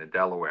crossing the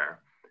Delaware.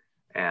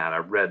 And I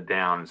read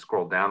down and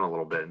scrolled down a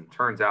little bit, and it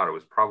turns out it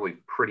was probably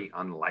pretty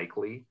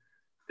unlikely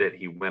that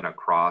he went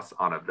across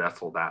on a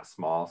vessel that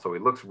small. So he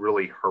looks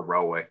really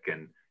heroic,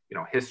 and you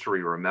know,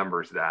 history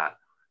remembers that,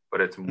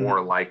 but it's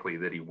more likely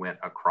that he went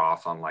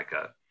across on like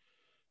a,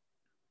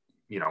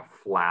 you know,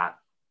 flat,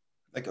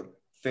 like a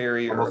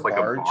ferry or almost a like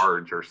barge. A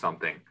barge or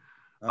something.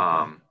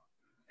 Okay.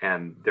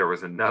 And there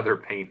was another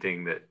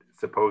painting that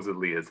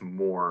supposedly is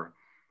more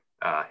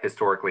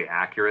historically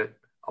accurate,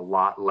 a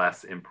lot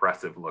less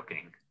impressive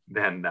looking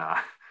than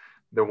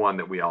the one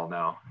that we all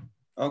know.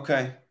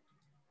 Okay.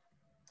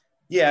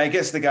 Yeah, I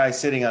guess the guy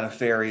sitting on a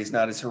ferry is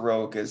not as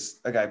heroic as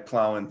a guy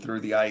plowing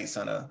through the ice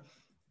on a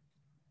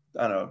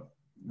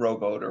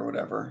rowboat or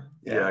whatever.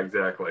 Yeah,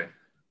 exactly.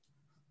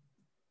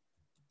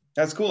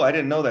 That's cool. I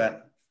didn't know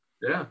that.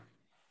 Yeah.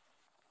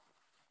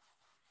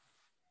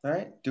 All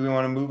right. Do we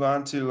want to move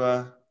on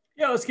to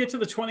let's get to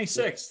the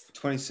 26th.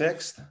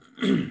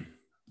 26th.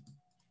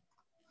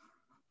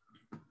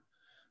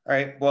 All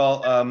right.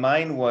 Well,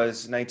 mine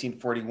was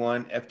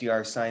 1941.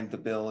 FDR signed the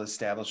bill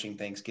establishing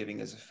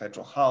Thanksgiving as a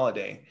federal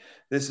holiday.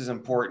 This is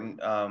important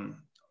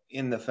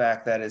in the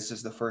fact that this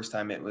is the first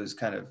time it was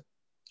kind of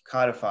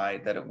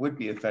codified that it would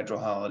be a federal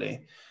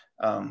holiday.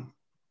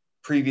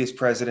 Previous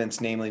presidents,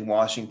 namely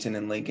Washington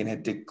and Lincoln,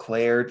 had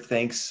declared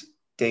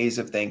days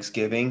of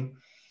Thanksgiving,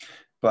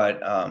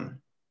 but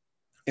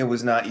it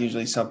was not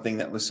usually something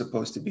that was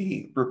supposed to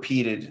be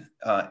repeated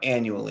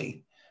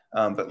annually.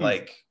 But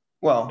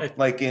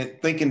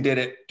Lincoln did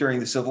it during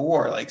the Civil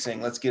War, like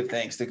saying, let's give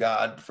thanks to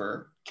God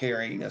for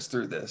carrying us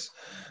through this.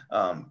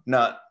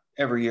 Not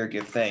every year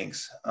give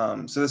thanks.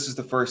 So this is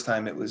the first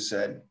time it was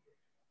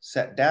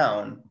set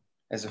down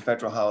as a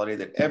federal holiday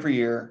that every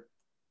year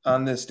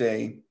on this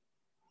day,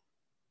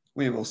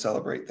 we will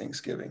celebrate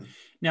Thanksgiving.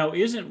 Now,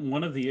 isn't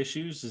one of the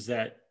issues is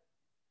that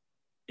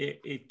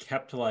it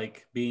kept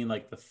like being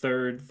like the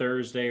third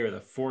Thursday or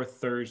the fourth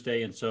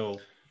Thursday. And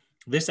so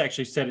this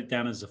actually set it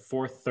down as the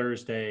fourth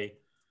Thursday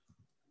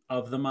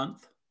of the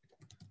month.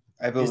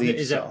 I believe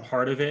is so. that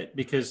part of it?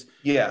 Because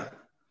yeah,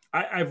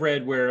 I've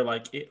read where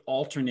like it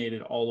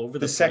alternated all over the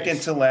place.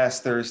 second to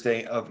last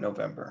Thursday of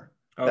November.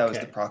 Okay. That was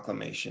the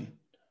proclamation.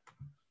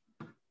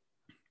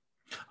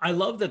 I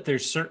love that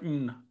there's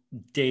certain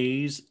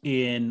days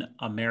in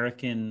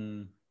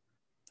American,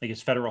 I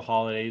guess, federal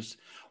holidays.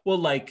 Well,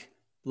 like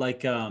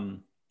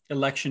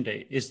Election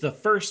Day is the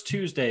first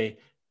Tuesday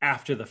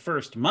after the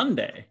first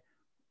Monday.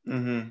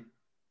 Mm-hmm.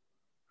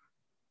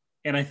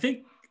 And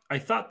I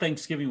thought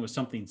Thanksgiving was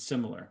something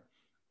similar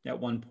at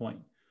one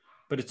point,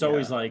 but it's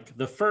always like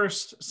the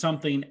first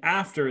something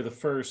after the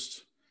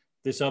first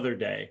this other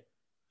day.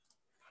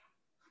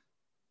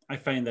 I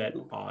find that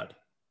odd.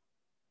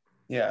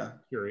 Yeah.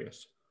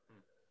 Curious.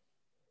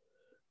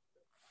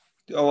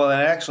 Oh, well,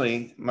 and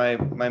actually my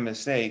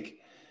mistake,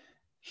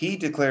 he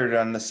declared it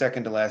on the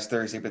second to last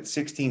Thursday, but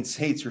 16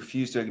 states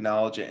refused to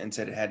acknowledge it and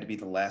said it had to be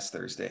the last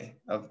Thursday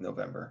of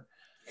November.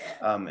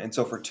 And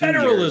so for 2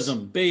 Federalism,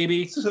 years,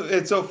 baby. So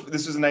this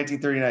was in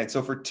 1939.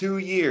 So for 2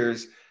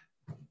 years,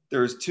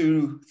 there was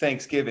 2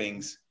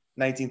 Thanksgivings,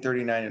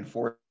 1939 and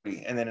 40.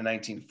 And then in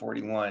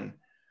 1941,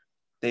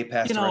 they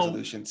passed a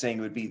resolution saying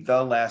it would be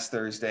the last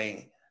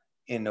Thursday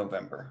in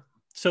November.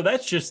 So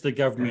that's just the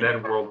government.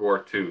 And then World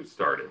War II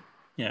started.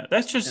 Yeah,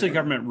 that's just the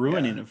government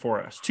ruining it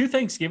for us. 2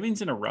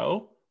 Thanksgivings in a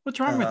row? What's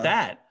wrong with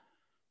that?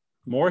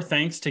 More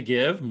thanks to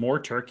give, more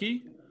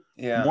turkey,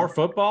 more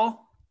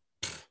football.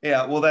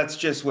 Yeah, well, that's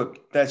just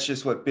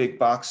what Big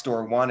Box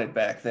Store wanted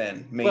back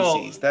then. Macy's.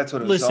 Well, that's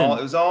what it was all.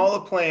 It was all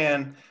a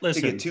plan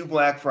to get 2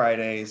 Black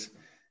Fridays.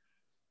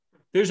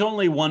 There's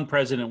only one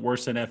president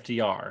worse than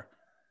FDR.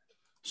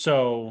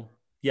 So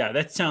yeah,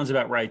 that sounds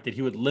about right. That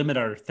he would limit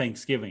our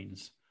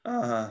Thanksgivings.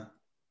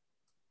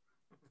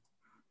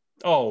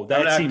 Oh,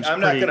 I'm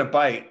not going to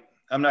bite.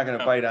 I'm not going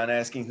to bite on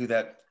asking who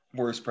that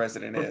worst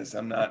president is.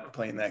 I'm not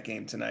playing that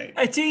game tonight.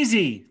 It's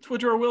easy. It's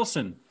Woodrow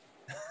Wilson.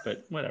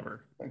 But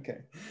whatever. Okay.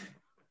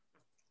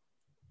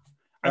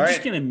 I'm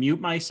just going to mute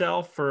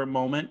myself for a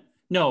moment.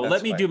 No,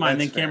 let me do mine.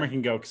 Then Cameron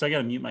can go because I got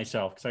to mute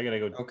myself because I got to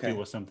go deal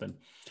with something.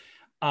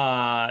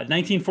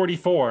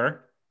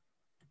 1944.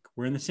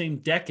 We're in the same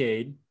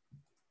decade.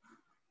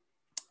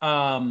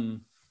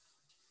 General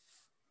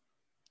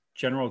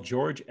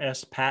George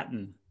S.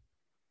 Patton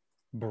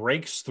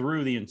breaks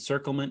through the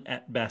encirclement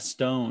at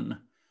Bastogne.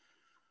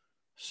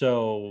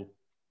 So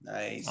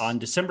nice. On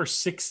December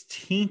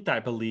 16th, I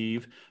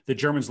believe, the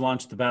Germans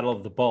launched the Battle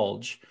of the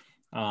Bulge.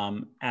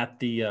 At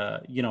the,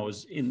 it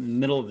was in the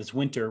middle of this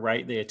winter,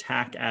 right? They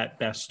attack at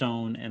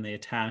Bastogne and they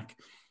attack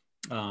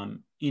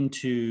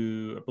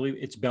into, I believe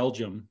it's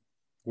Belgium,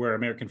 where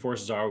American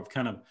forces are. We've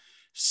kind of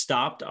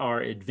stopped our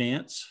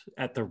advance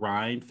at the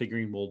Rhine,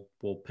 figuring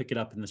we'll pick it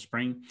up in the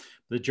spring.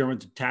 The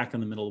Germans attack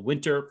in the middle of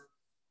winter.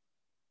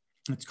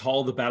 It's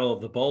called the Battle of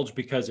the Bulge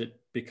because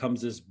it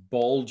becomes this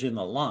bulge in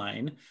the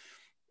line,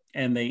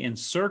 and they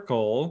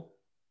encircle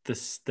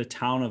the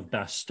town of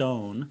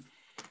Bastogne.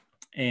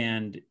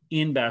 And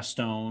in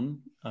Bastogne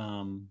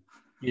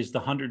is the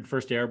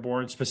 101st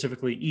Airborne,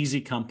 specifically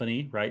Easy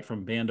Company, right,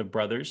 from Band of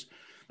Brothers,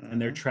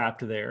 and they're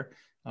trapped there.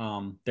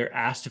 They're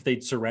asked if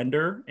they'd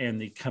surrender, and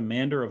the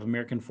commander of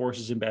American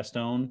forces in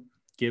Bastogne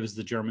gives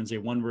the Germans a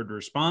one-word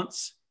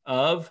response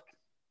of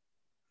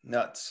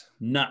nuts.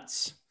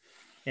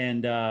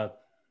 And then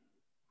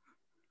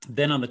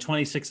on the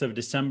 26th of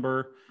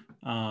December,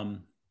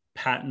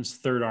 Patton's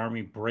Third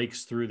Army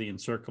breaks through the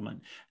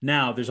encirclement.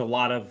 Now, there's a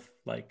lot of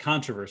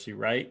controversy,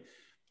 right?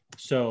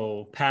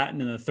 So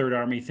Patton and the Third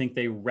Army think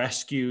they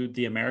rescued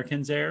the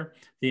Americans there.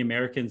 The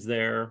Americans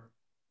there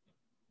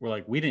were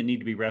like, we didn't need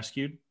to be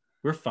rescued.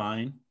 We're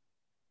fine.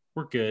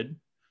 We're good.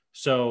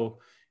 So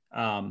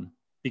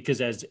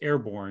because as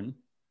airborne,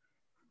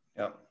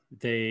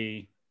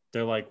 they're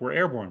like, we're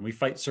airborne. We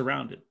fight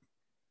surrounded.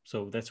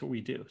 So that's what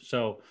we do.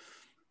 So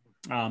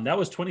that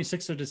was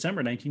 26th of December,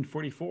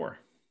 1944.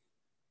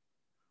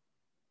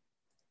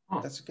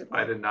 That's a good one.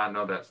 I did not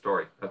know that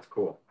story. That's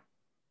cool.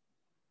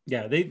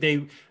 Yeah,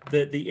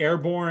 the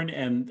airborne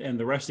and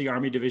the rest of the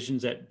Army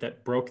divisions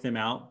that broke them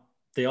out,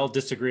 they all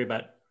disagree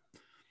about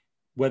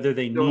whether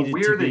they needed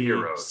to be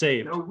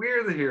saved. No,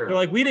 we're the heroes. They're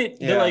like, we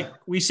didn't. Yeah. They're like,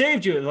 we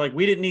saved you. They're like,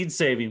 we didn't need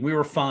saving. We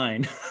were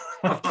fine.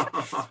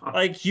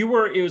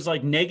 It was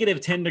like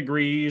negative 10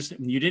 degrees.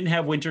 And you didn't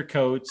have winter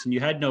coats and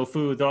you had no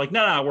food. They're like,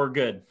 no, we're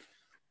good.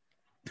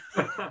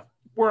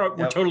 we're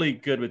totally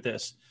good with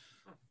this.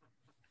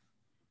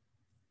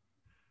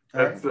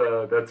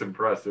 That's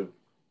impressive.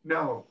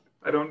 No,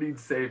 I don't need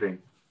saving.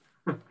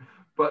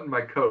 Button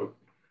my coat.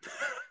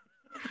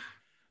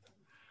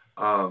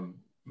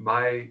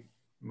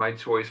 My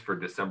choice for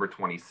December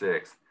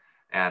 26th,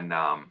 and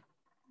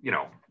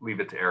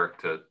leave it to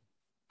Eric to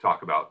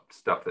talk about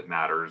stuff that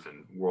matters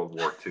and World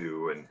War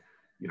II and,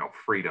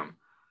 freedom.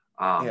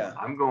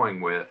 I'm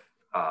going with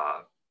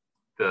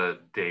the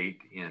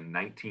date in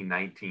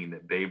 1919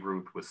 that Babe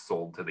Ruth was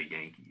sold to the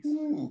Yankees.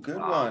 Ooh, good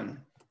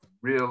one.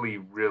 Really,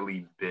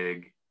 really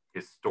big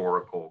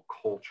historical,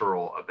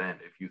 cultural event.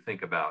 If you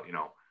think about,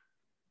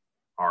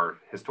 our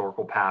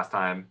historical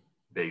pastime,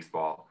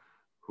 baseball,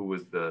 who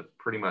was the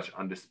pretty much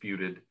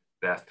undisputed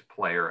best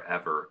player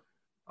ever,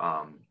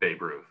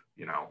 Babe Ruth,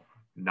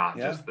 not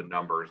just the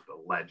numbers, the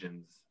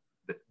legends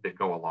that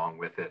go along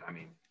with it. I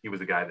mean, he was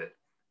a guy that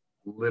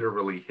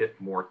literally hit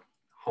more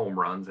home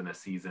runs in a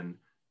season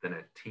than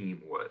a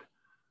team would.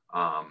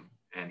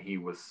 And he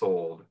was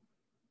sold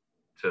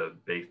to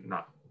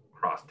not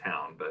cross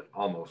town, but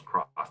almost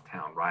cross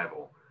town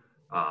rival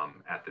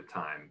at the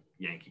time,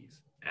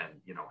 Yankees.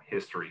 And,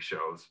 history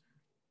shows,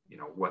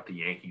 what the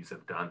Yankees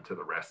have done to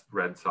the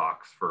Red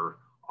Sox for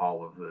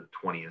all of the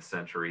 20th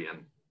century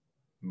and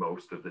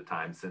most of the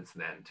time since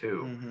then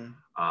too.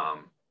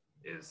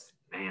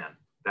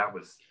 That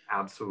was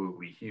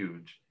absolutely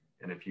huge.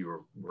 And if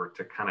you were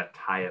to kind of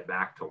tie it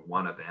back to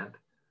one event,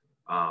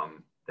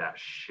 that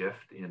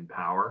shift in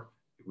power,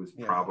 it was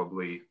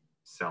probably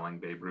selling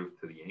Babe Ruth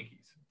to the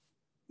Yankees.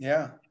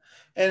 Yeah.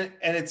 And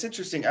it's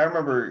interesting. I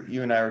remember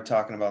you and I were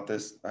talking about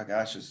this, my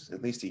gosh, it was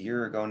at least a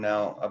year ago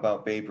now,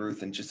 about Babe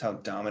Ruth and just how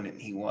dominant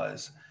he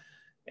was.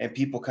 And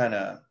people kind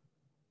of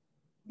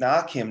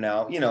knock him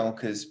now,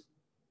 because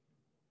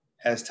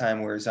as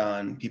time wears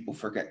on, people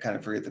forget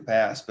the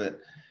past, but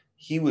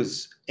he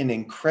was an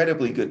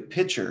incredibly good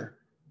pitcher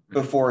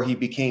before he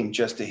became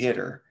just a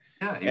hitter.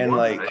 Yeah,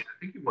 I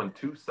think he won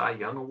 2 Cy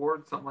Young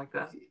Awards, something like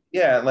that.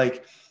 Yeah,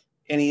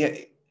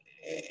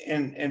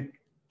 and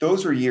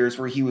those were years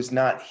where he was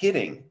not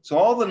hitting. So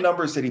all the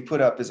numbers that he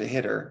put up as a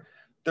hitter,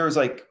 there was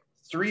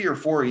 3 or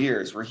 4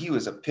 years where he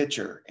was a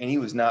pitcher and he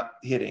was not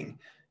hitting.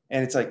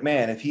 And it's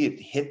man, if he had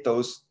hit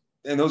those,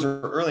 and those are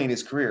early in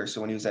his career,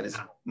 so when he was at his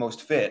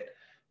most fit,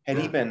 had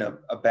he been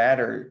a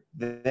batter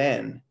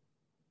then,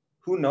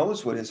 who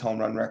knows what his home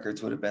run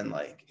records would have been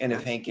like, and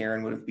if Hank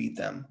Aaron would have beat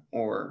them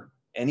or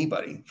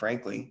anybody,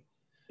 frankly.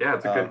 Yeah,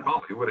 it's a good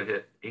call. He would have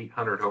hit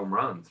 800 home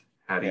runs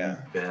had he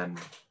been,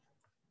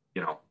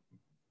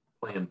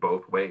 playing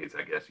both ways,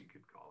 I guess you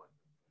could call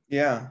it.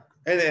 Yeah,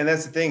 and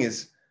that's the thing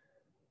is,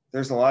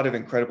 there's a lot of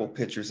incredible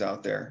pitchers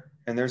out there,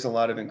 and there's a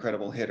lot of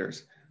incredible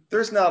hitters.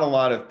 There's not a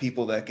lot of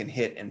people that can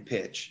hit and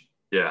pitch.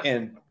 Yeah.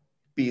 And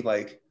be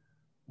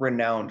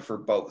renowned for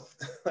both.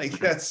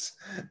 That's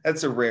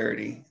a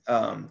rarity.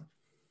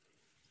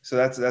 So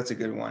that's a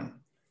good one.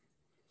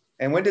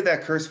 And when did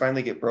that curse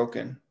finally get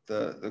broken?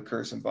 The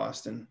curse in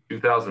Boston?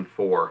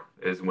 2004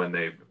 is when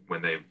they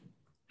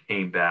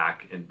came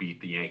back and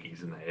beat the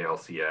Yankees in the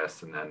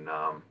ALCS, and then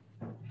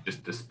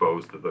just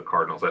disposed of the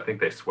Cardinals. I think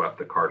they swept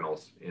the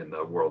Cardinals in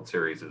the World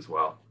Series as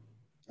well.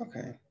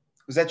 Okay.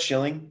 Was that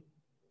Schilling?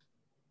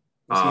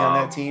 Was he on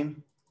that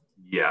team?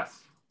 Yes.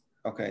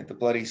 Okay, the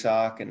bloody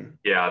sock and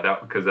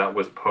because that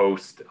was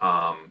post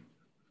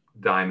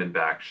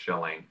Diamondback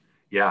Schilling.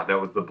 Yeah, that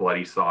was the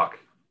bloody sock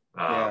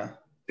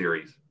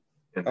series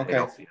in the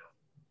ALCS.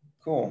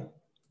 Cool.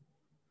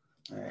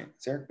 All right,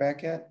 is Eric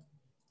back yet?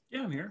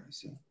 Yeah, I'm here.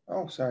 See.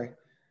 Oh, sorry.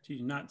 Do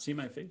you not see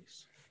my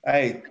face?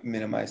 I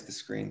minimized the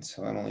screen,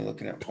 so I'm only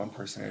looking at one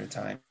person at a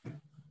time.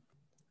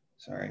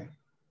 Sorry.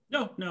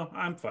 No,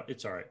 I'm fine.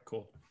 It's all right.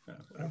 Cool.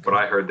 Okay. What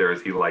I heard there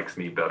is he likes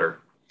me better.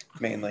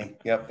 Mainly.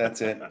 Yep,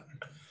 that's it.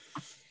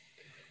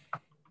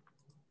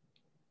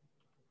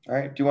 All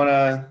right. Do you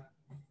want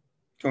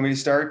me to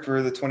start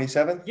for the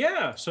 27th?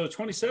 Yeah. So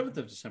 27th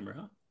of December,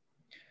 huh?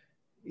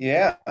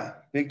 Yeah.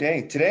 Big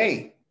day.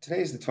 Today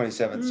is the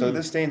 27th. So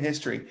this day in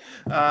history.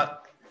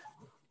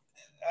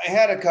 I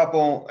had a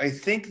couple. I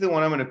think the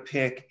one I'm going to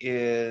pick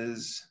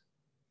is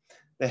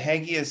the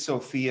Hagia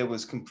Sophia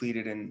was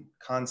completed in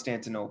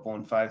Constantinople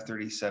in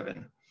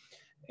 537.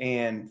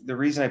 And the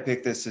reason I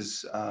picked this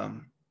is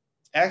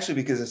actually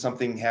because of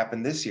something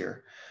happened this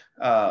year.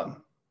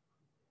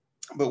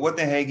 But what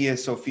the Hagia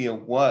Sophia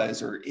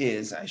was, or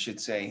is, I should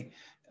say,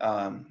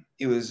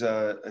 it was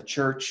a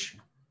church,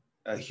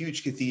 a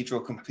huge cathedral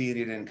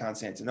completed in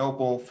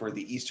Constantinople for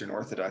the Eastern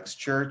Orthodox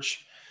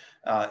Church.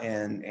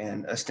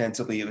 And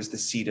ostensibly it was the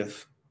seat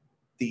of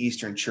the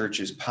Eastern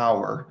Church's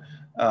power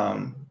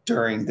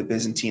during the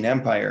Byzantine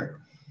Empire.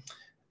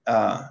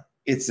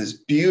 It's this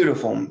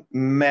beautiful,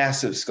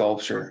 massive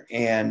sculpture.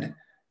 And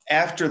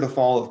after the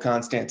fall of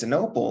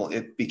Constantinople,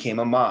 it became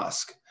a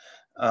mosque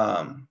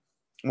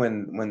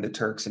when the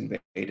Turks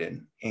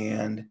invaded.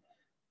 And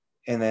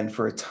then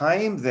for a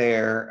time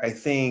there, I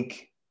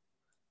think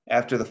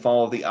after the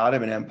fall of the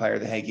Ottoman Empire,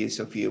 the Hagia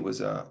Sophia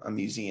was a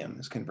museum. It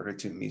was converted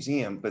to a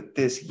museum. But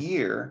this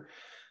year,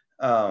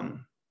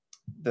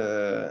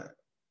 the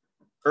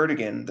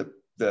Erdogan,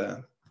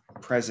 the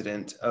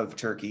president of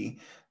Turkey,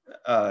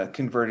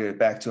 converted it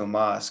back to a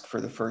mosque for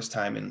the first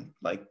time in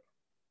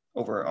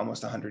over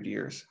almost 100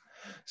 years.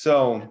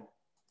 So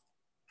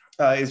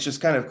it's just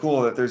kind of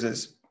cool that there's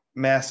this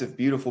massive,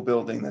 beautiful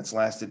building that's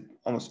lasted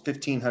almost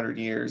 1,500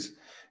 years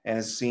and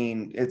has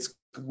seen its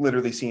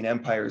literally seen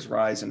empires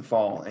rise and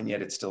fall, and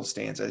yet it still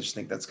stands. I just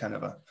think that's kind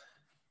of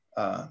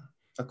a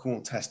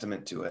cool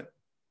testament to it.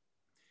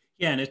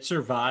 Yeah, and it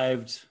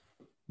survived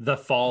the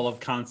fall of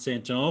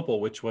Constantinople,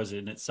 which was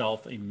in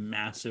itself a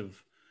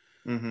massive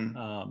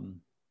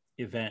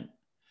event.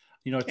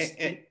 You know,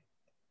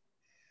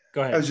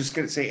 go ahead. I was just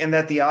going to say, and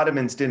that the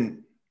Ottomans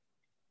didn't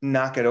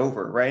knock it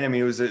over, right? I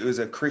mean, it was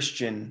a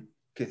Christian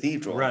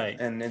cathedral, right?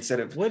 And instead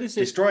of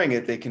destroying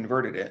it, they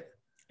converted it.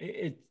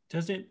 It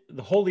doesn't,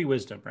 the holy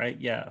wisdom, right?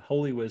 Yeah,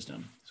 holy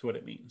wisdom is what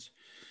it means.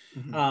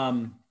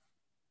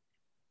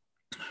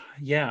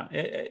 Yeah,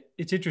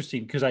 it's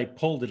interesting because I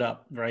pulled it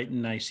up, right,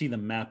 and I see the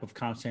map of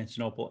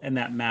Constantinople, and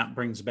that map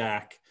brings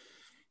back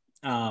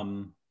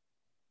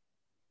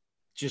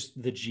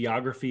just the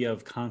geography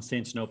of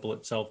Constantinople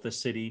itself, the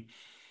city,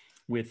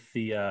 with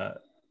the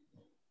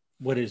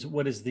what is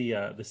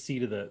the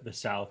seat of the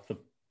south,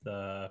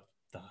 the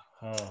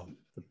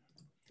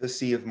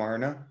Sea of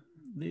Marna.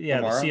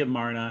 Yeah, the Sea of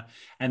Marna,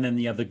 and then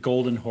you have the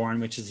Golden Horn,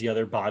 which is the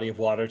other body of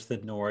water to the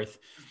north.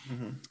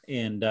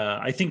 And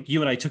I think you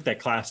and I took that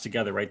class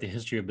together, right? The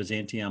history of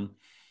Byzantium,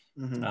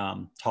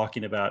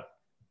 talking about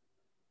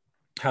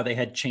how they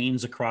had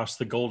chains across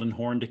the Golden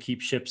Horn to keep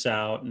ships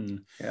out,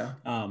 and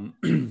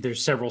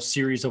there's several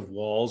series of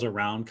walls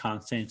around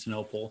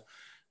Constantinople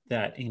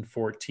that in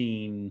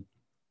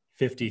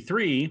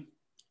 1453,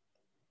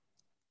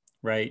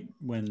 right,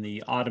 when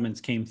the Ottomans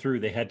came through,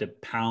 they had to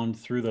pound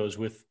through those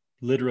with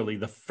literally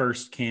the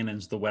first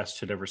cannons the West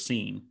had ever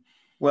seen.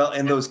 Well,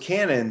 and those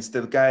cannons,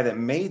 the guy that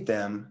made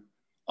them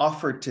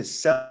offered to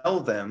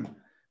sell them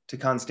to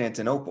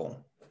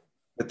Constantinople,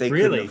 but they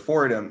couldn't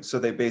afford them. So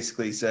they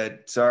basically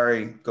said,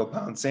 sorry, go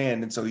pound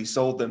sand. And so he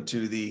sold them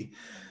to the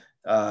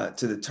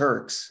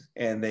Turks,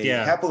 and they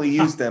happily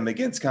used them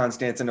against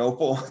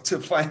Constantinople to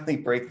finally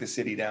break the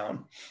city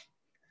down.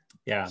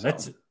 Yeah,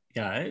 it's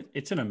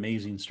an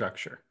amazing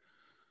structure.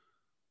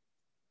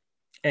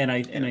 And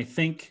I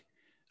think,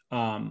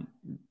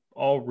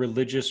 all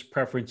religious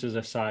preferences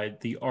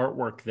aside, the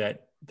artwork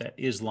that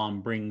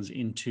Islam brings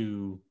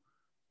into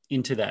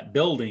that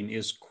building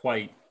is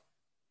quite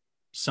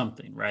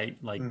something, right?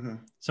 Like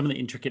some of the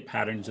intricate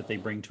patterns that they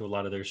bring to a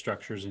lot of their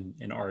structures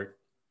in art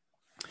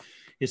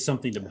is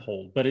something to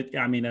behold. But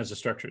as a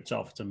structure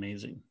itself, it's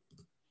amazing.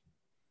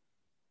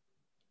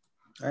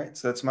 All right,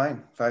 so that's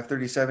mine.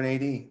 537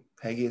 AD,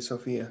 Hagia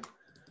Sophia.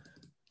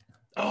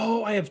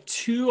 Oh, I have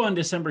two on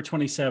December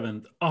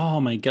 27th. Oh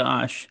my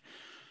gosh.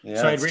 Yeah,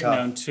 so I'd written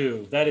down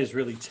two. That is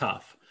really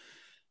tough.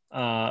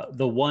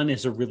 The one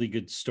is a really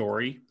good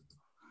story,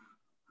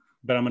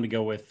 but I'm going to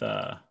go with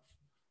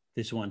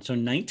this one. So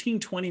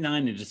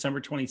 1929 and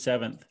December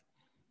 27th,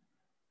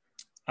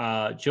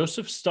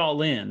 Joseph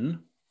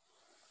Stalin,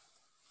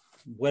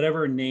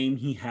 whatever name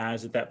he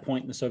has at that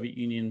point in the Soviet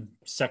Union,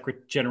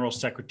 general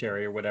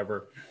secretary or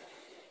whatever,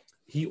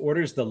 he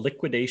orders the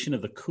liquidation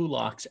of the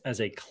kulaks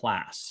as a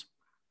class.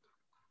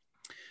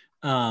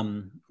 Who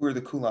are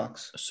the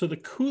kulaks? So the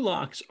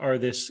kulaks are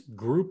this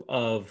group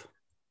of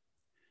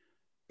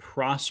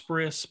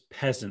prosperous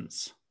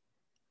peasants,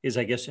 is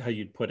I guess how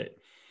you'd put it.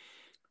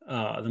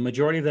 The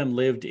majority of them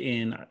lived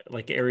in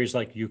areas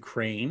like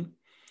Ukraine,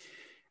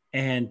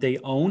 and they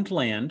owned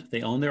land.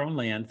 They owned their own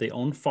land. They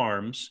owned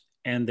farms,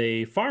 and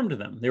they farmed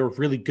them. They were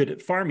really good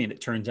at farming, it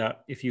turns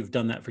out, if you've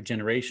done that for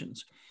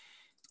generations,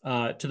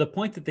 to the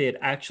point that they had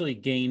actually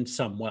gained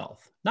some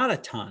wealth. Not a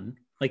ton.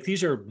 Like,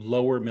 these are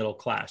lower middle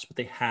class, but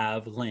they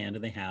have land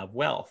and they have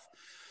wealth.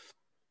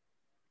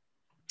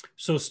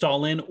 So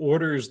Stalin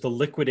orders the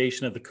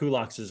liquidation of the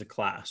kulaks as a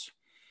class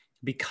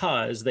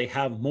because they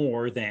have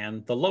more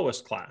than the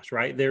lowest class,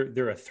 right?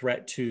 They're a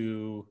threat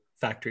to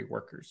factory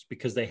workers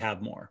because they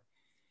have more.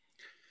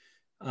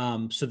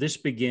 So this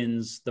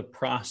begins the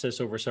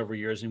process over several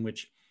years in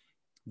which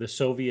the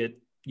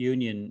Soviet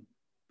Union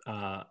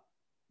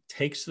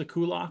takes the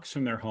kulaks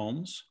from their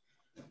homes,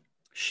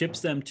 ships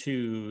them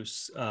to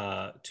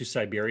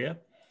Siberia,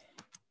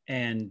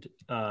 and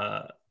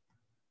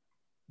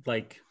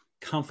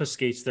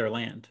confiscates their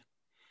land.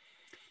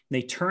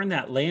 They turn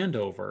that land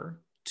over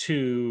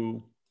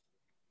to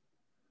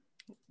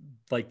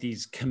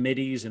these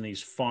committees and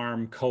these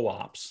farm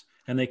co-ops,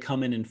 and they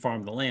come in and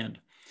farm the land.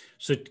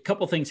 So a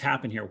couple things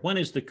happen here. One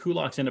is the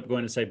kulaks end up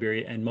going to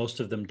Siberia, and most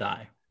of them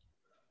die.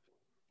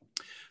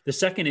 The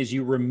second is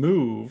you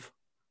remove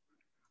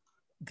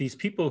these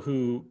people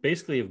who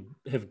basically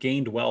have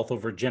gained wealth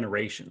over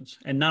generations,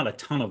 and not a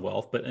ton of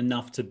wealth, but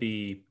enough to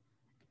be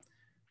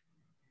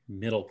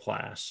middle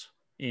class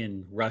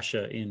in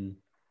Russia in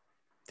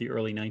the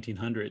early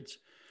 1900s.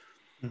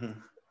 Mm-hmm.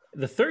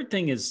 The third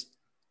thing is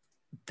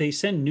they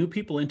send new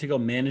people in to go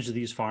manage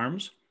these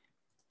farms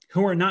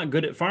who are not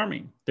good at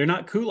farming. They're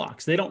not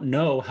kulaks. They don't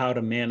know how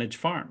to manage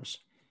farms.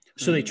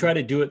 So they try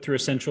to do it through a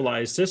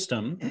centralized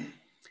system.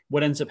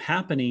 What ends up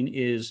happening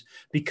is,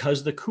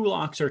 because the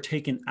kulaks are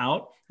taken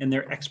out and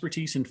their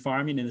expertise in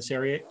farming in this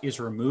area is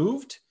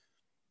removed,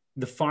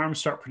 the farms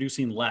start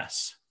producing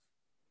less.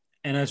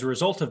 And as a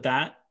result of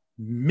that,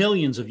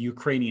 millions of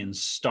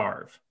Ukrainians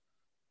starve.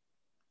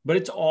 But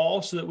it's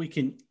all so that we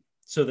can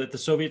so that the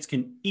Soviets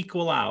can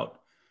equal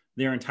out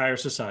their entire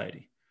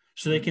society,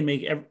 so they can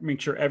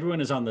make sure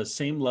everyone is on the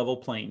same level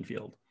playing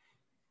field.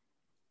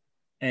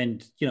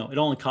 And, you know, it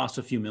only costs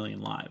a few million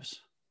lives,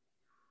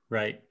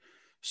 right?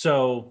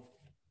 So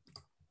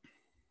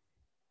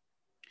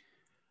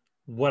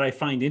what I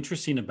find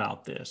interesting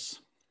about this,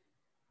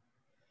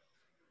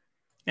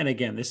 and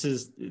again, this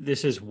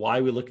is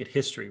why we look at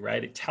history,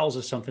 right? It tells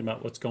us something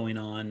about what's going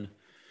on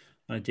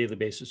a daily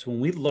basis. When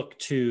we look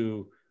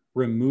to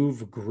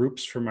remove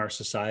groups from our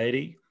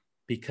society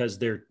because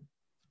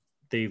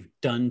they've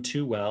done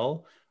too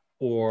well,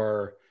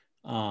 or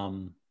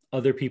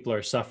other people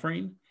are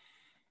suffering,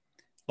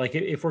 like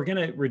if we're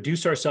going to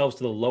reduce ourselves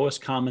to the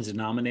lowest common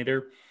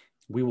denominator,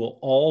 we will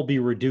all be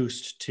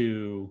reduced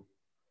to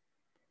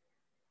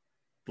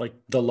like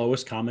the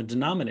lowest common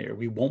denominator.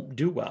 We won't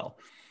do well.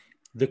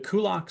 The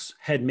kulaks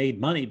had made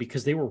money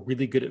because they were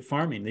really good at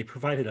farming. They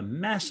provided a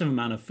massive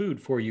amount of food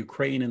for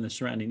Ukraine and the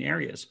surrounding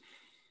areas.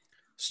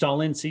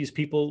 Stalin sees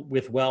people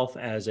with wealth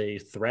as a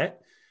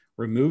threat,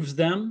 removes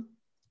them,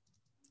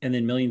 and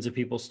then millions of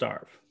people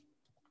starve.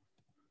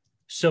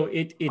 So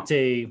it's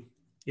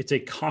a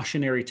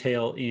cautionary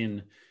tale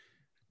in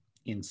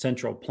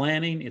central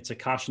planning. It's a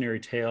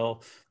cautionary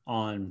tale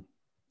on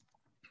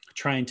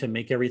trying to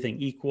make everything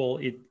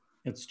equal.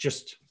 It's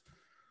just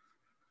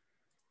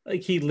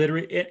like he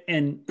literally,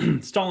 and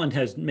Stalin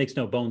makes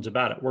no bones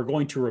about it. We're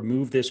going to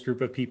remove this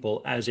group of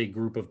people as a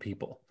group of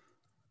people.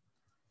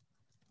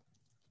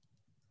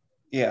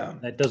 Yeah.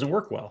 That doesn't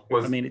work well.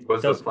 Was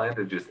the plan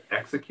to just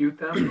execute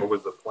them, or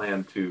was the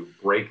plan to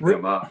break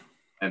them up?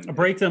 And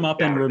break them up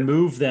and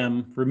remove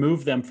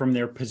them from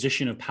their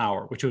position of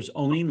power, which was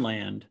owning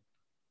land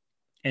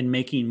and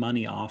making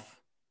money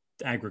off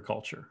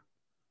agriculture.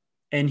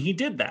 And he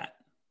did that.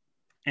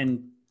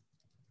 And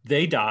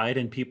they died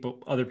and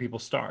other people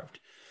starved.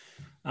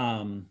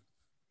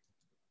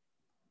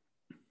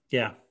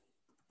 Yeah.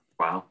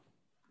 Wow.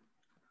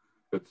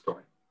 Good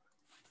story.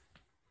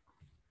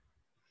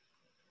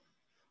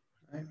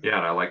 Yeah,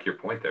 and I like your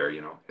point there.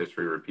 You know,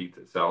 history repeats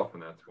itself,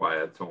 and that's why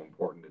it's so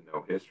important to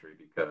know history,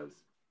 because,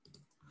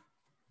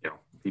 you know,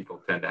 people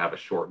tend to have a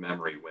short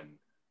memory when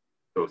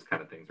those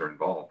kind of things are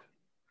involved.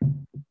 I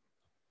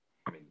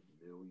mean,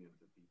 millions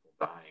of people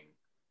dying,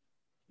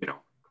 you know,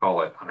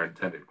 call it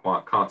unintended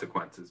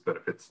consequences, but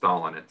if it's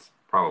Stalin, it's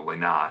probably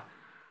not.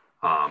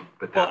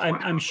 But well,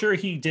 I'm sure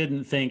he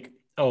didn't think,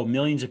 oh,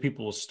 millions of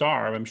people will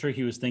starve. I'm sure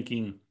he was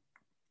thinking,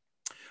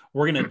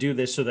 we're going to do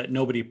this so that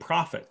nobody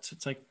profits.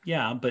 It's like,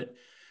 yeah, but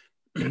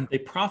they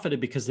profited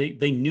because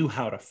they knew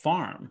how to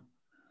farm.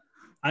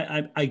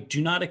 I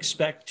do not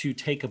expect to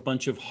take a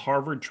bunch of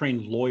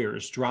Harvard-trained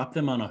lawyers, drop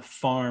them on a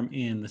farm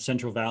in the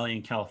Central Valley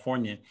in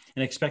California,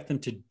 and expect them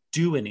to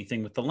do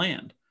anything with the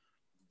land,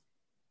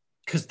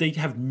 because they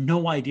have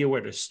no idea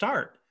where to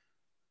start.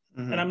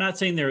 Mm-hmm. And I'm not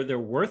saying they're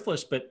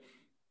worthless, but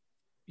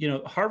you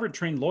know,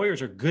 Harvard-trained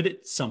lawyers are good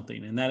at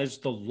something, and that is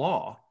the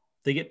law.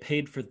 They get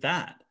paid for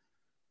that.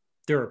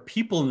 There are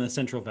people in the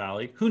Central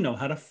Valley who know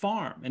how to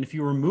farm. And if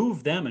you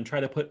remove them and try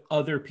to put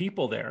other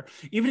people there,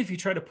 even if you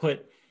try to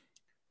put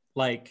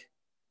like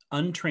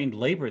untrained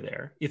labor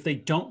there, if they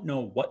don't know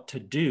what to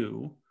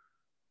do,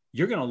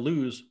 you're going to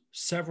lose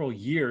several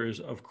years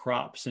of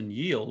crops and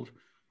yield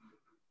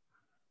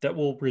that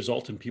will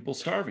result in people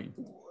starving.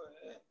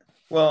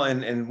 Well,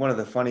 and one of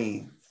the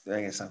funny,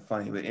 I guess not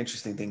funny, but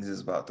interesting things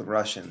is about the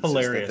Russians.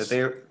 Hilarious. Is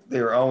that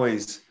they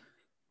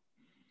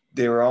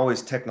were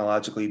always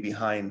technologically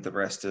behind the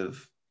rest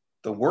of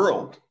the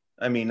world.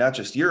 I mean, not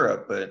just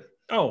Europe, but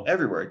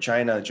everywhere.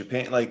 China,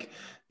 Japan, like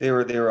they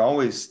were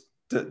always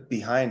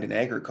behind in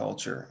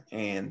agriculture,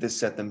 and this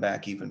set them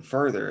back even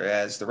further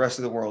as the rest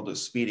of the world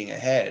was speeding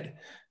ahead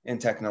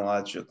and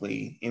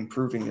technologically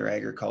improving their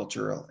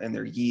agriculture and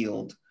their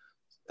yield.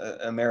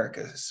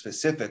 America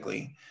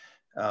specifically,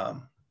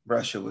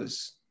 Russia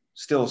was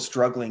still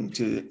struggling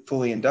to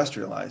fully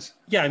industrialize.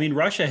 Yeah, I mean,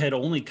 Russia had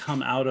only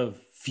come out of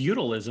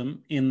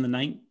feudalism in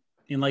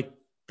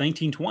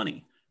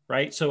 1920,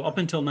 right? So up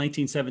until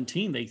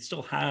 1917, they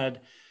still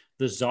had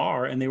the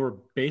Tsar, and they were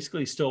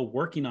basically still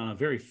working on a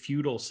very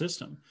feudal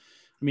system.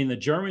 I mean, the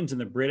Germans and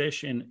the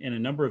British and a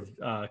number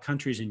of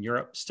countries in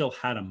Europe still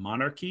had a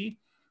monarchy,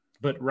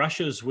 but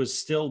Russia's was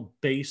still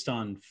based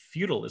on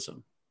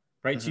feudalism,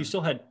 right? Mm-hmm. So you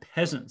still had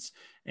peasants,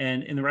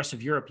 and in the rest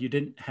of Europe, you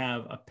didn't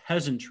have a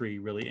peasantry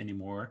really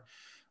anymore,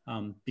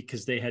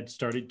 because they had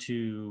started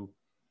to,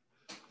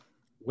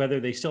 whether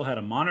they still had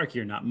a monarchy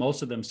or not,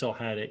 most of them still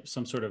had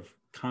some sort of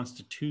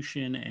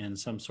constitution and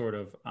some sort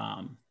of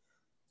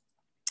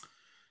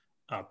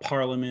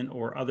parliament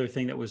or other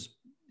thing that was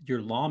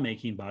your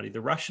lawmaking body.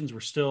 The Russians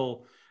were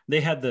still,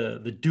 they had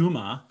the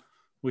Duma,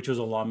 which was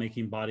a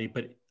lawmaking body,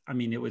 but I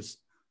mean,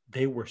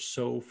 they were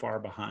so far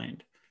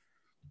behind.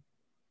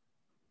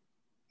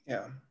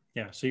 Yeah.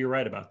 Yeah. So you're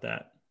right about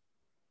that.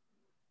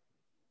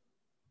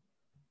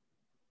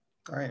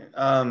 All right.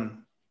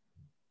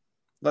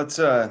 Let's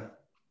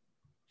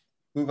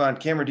move on.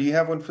 Cameron, do you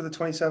have one for the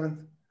 27th?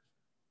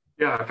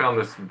 Yeah, I found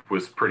this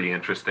was pretty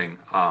interesting.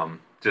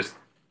 Just,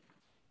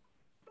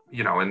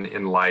 you know,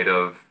 in light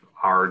of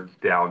our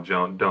Dow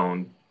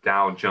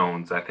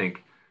Jones, I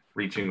think,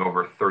 reaching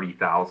over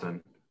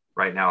 30,000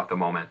 right now at the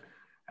moment.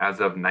 As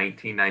of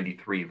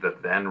 1993, the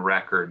then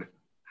record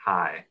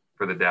high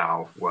for the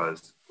Dow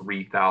was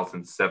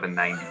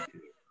 3,792.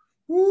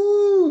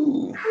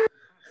 Woo!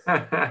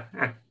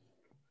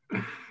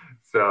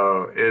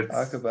 So it's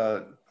Talk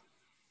about.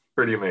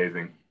 pretty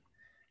amazing.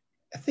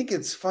 I think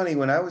it's funny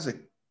when I was a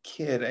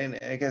kid, and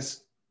I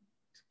guess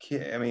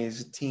kid, I mean,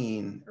 as a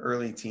teen,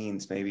 early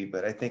teens maybe,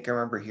 but I think I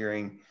remember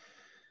hearing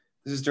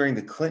this is during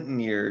the Clinton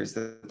years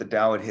that the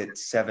Dow had hit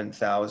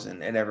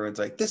 7,000, and everyone's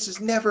like, this has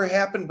never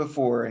happened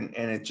before. And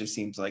it just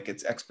seems like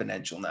it's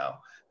exponential now,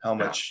 how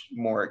much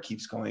more it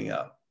keeps going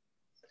up.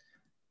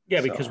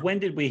 Yeah, because when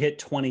did we hit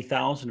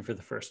 20,000 for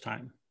the first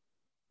time?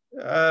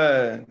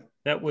 That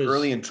was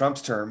early in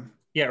Trump's term.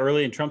 Yeah,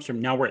 early in Trump's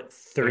term. Now we're at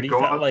 30.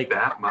 Like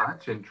that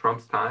much in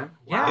Trump's time?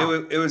 Wow.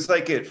 Yeah, it was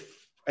like I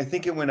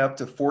think it went up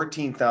to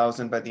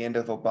 14,000 by the end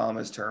of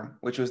Obama's term,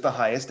 which was the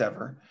highest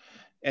ever.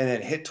 And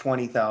it hit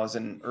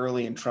 20,000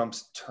 early in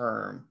Trump's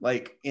term,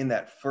 like in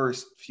that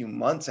first few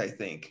months, I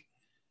think.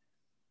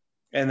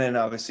 And then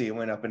obviously it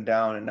went up and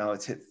down, and now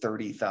it's hit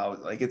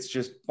 30,000. Like, it's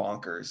just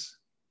bonkers.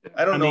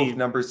 I don't know if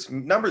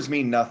numbers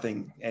mean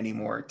nothing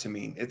anymore to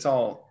me. It's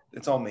all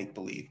make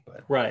believe,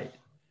 but right.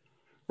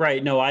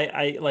 No,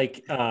 I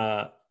like,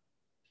 Bitcoin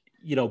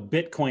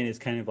is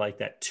kind of like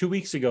that. 2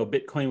 weeks ago,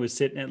 Bitcoin was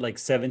sitting at like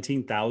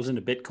 17,000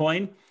 a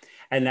Bitcoin,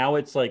 and now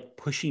it's like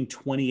pushing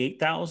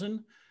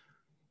 28,000.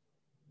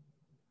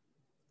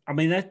 I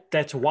mean,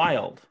 that's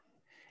wild.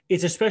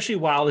 It's especially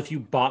wild if you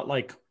bought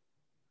like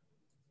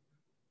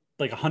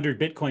 100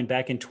 Bitcoin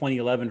back in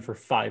 2011 for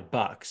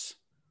 $5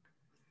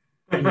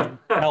 and you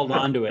held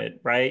onto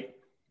it, right?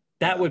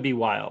 That would be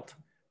wild.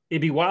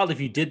 It'd be wild if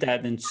you did that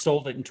and then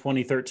sold it in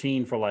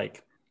 2013 for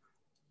like,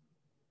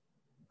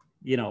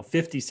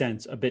 50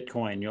 cents a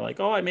Bitcoin. You're like,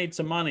 oh, I made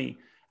some money.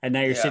 And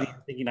now you're sitting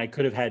here thinking I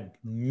could have had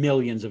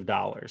millions of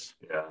dollars.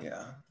 Yeah.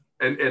 Yeah.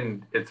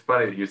 And it's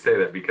funny that you say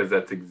that, because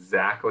that's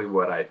exactly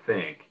what I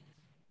think.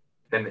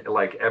 And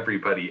like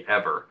everybody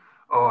ever,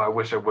 oh, I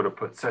wish I would have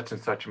put such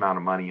and such amount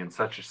of money in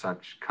such and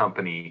such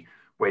company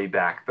way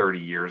back 30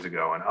 years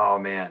ago. And oh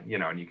man,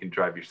 and you can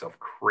drive yourself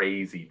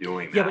crazy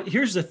doing that. Yeah, but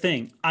here's the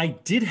thing. I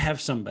did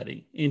have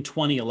somebody in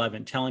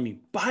 2011 telling me,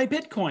 buy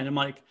Bitcoin. I'm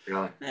like,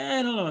 I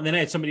don't know. And then I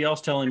had somebody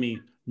else telling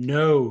me,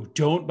 no,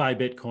 don't buy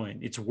Bitcoin.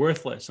 It's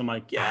worthless. I'm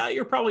like, yeah,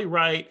 you're probably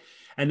right.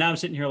 And now I'm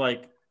sitting here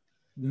like,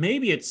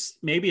 maybe it's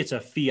a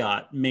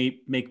fiat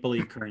make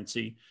believe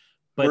currency,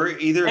 but were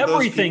either of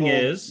everything those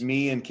people is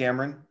me and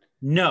Cameron.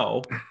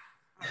 No,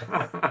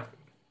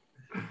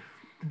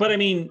 but I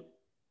mean,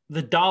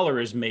 the dollar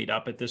is made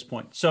up at this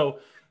point. So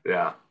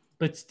yeah,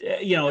 but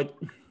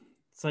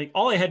it's like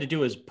all I had to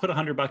do is put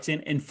 $100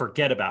 in and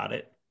forget about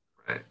it.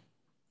 Right.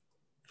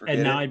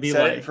 And now I'd be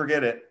Set like, it and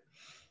forget it.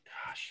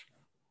 Gosh,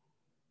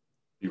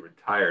 be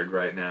retired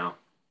right now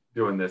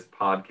doing this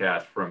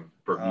podcast from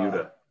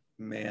Bermuda.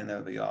 Man, that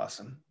would be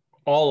awesome.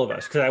 All of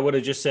us, because I would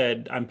have just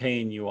said, I'm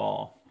paying you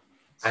all.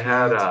 I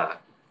had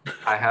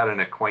an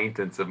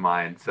acquaintance of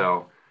mine.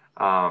 So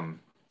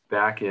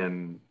back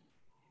in,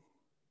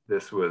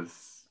 this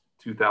was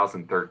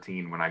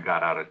 2013 when I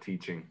got out of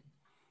teaching,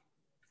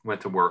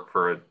 went to work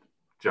for a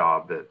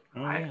job that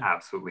I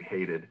absolutely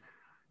hated.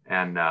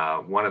 And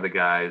one of the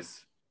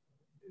guys,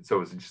 so it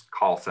was just a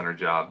call center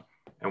job.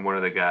 And one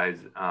of the guys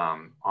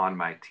on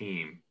my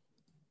team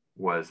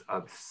was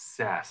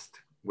obsessed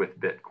with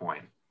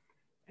Bitcoin.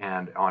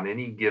 And on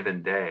any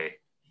given day,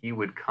 he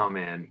would come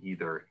in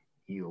either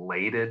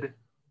elated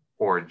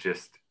or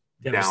just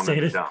down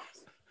in the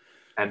dumps.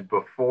 And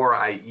before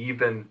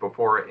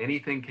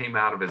anything came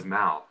out of his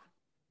mouth,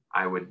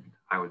 I would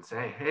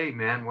say, hey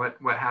man, what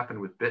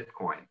happened with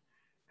Bitcoin?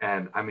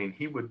 And I mean,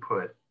 he would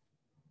put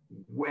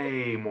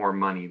way more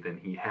money than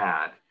he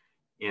had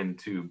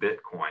into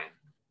Bitcoin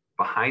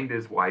behind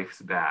his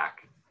wife's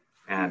back.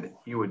 And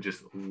he would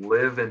just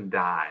live and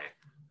die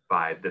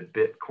by the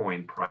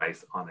Bitcoin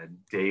price on a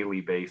daily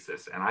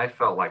basis. And I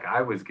felt like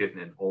I was getting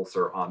an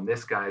ulcer on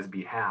this guy's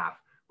behalf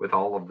with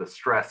all of the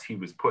stress he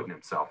was putting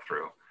himself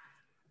through.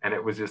 And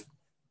it was just,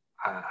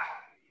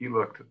 he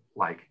looked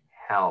like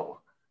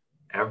hell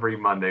every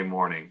Monday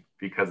morning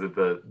because of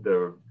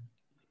the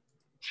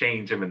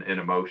change in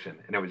emotion.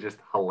 And it was just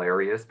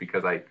hilarious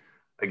because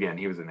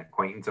he was an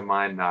acquaintance of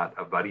mine, not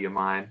a buddy of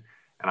mine.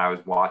 And I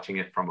was watching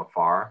it from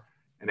afar,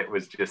 and it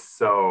was just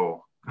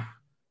so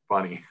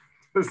funny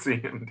to see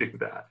him do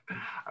that.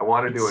 I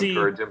wanted to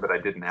encourage him, but I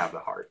didn't have the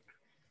heart.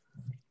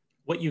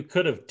 What you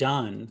could have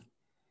done,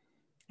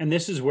 and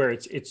this is where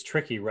it's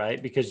tricky,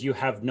 right? Because you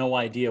have no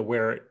idea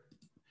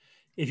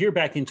if you're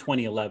back in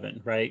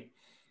 2011, right?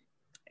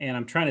 And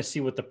I'm trying to see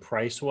what the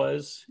price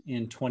was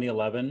in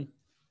 2011.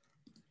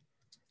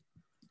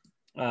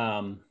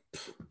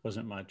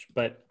 Wasn't much,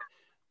 but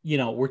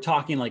we're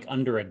talking like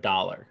under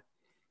 $1.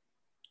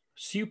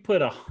 So you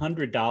put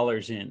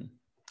 $100 in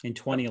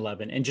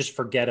 2011 and just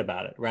forget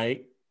about it,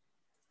 right?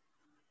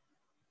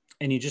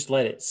 And you just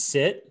let it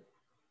sit.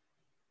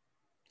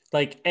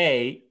 Like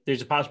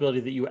there's a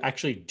possibility that you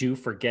actually do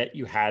forget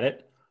you had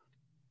it,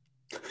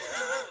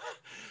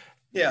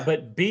 Yeah.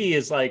 But B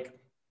is like,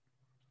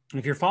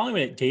 if you're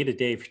following it day to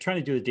day, if you're trying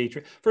to do the day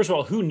trade, first of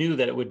all, who knew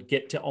that it would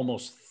get to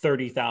almost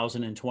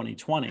 30,000 in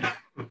 2020?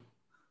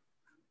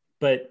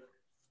 But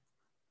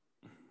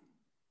It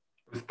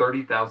was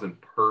 30,000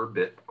 per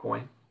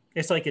Bitcoin.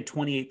 it's like at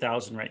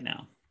 28,000 right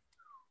now.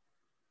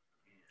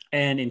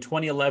 And in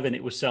 2011,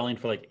 it was selling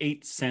for like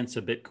 8 cents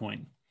a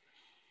Bitcoin.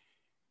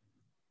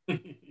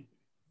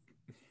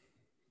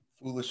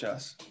 Foolish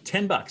us.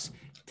 $10.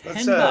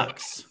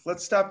 $10.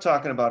 Let's stop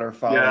talking about our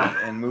folly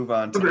and move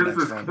on to the This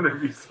next is one. going to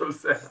be so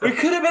sad. We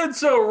could have been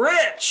so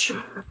rich.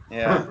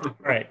 Yeah.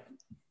 Right.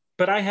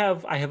 But I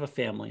have a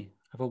family.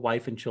 I have a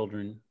wife and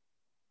children.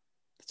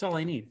 That's all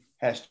I need.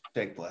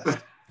 Hashtag blessed.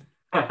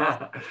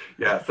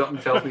 Yeah, something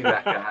tells me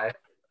that guy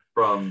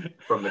from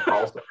the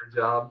call center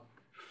job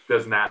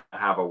does not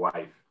have a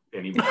wife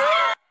anymore.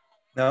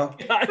 No?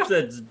 Gosh,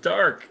 that's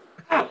dark.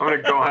 I'm going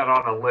to go out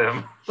on a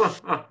limb.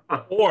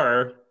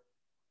 Or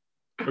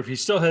if he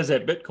still has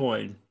that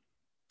Bitcoin,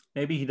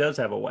 maybe he does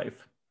have a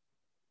wife.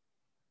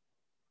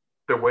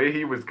 The way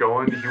he was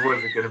going, he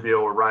wasn't going to be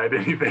able to ride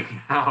anything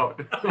out.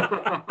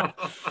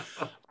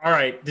 All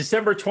right,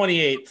 December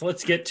 28th.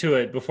 Let's get to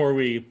it before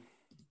we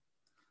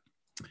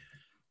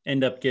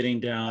end up getting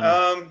down.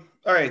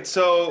 All right,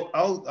 so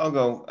I'll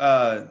go.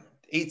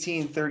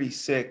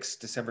 1836,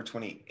 December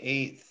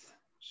 28th.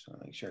 Just want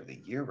to make sure I have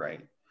the year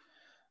right.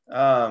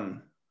 Yeah,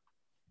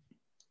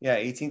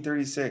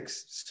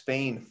 1836.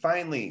 Spain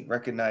finally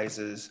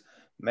recognizes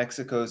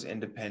Mexico's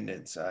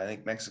independence. I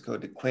think Mexico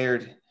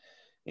declared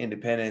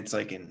independence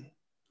like in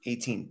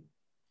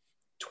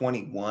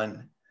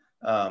 1821,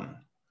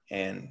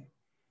 and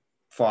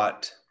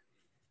fought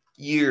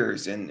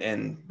years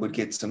and would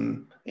get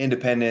some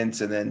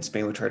independence, and then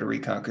Spain would try to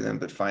reconquer them.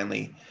 But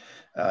finally,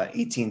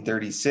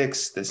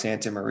 1836, the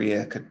Santa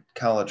Maria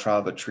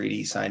Calatrava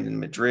Treaty signed in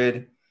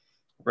Madrid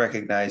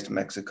recognized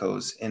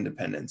Mexico's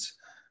independence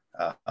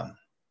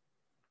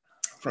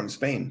from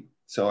Spain.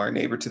 So our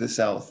neighbor to the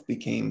south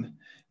became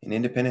an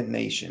independent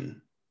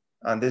nation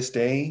on this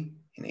day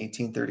in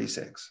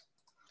 1836.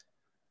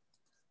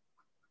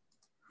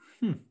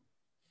 Yeah,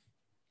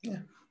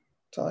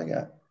 that's all I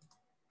got.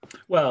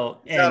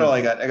 Well, and, Not all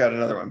I got. I got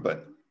another one,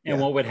 but and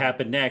yeah. what would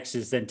happen next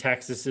is then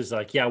Texas is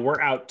like, yeah,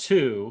 we're out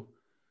too.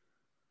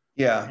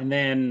 Yeah. And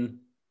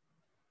then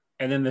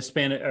the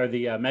Spanish or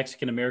the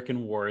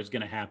Mexican-American War is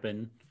going to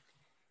happen.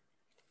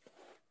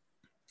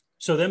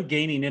 So them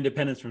gaining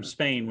independence from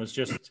Spain was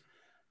just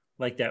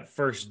like that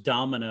first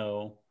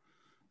domino.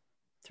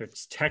 So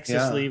it's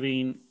Texas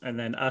leaving, and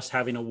then us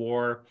having a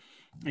war.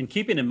 And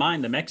keeping in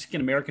mind the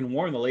Mexican-American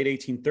War in the late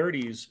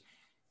 1830s,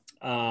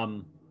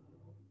 a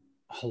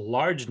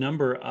large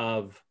number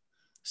of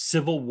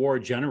Civil War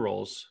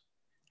generals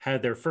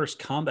had their first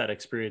combat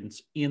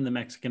experience in the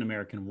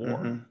Mexican-American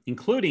War,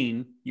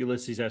 including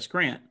Ulysses S.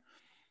 Grant.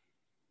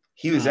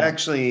 He was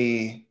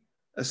actually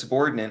a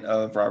subordinate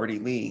of Robert E.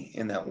 Lee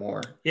in that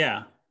war.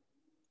 Yeah.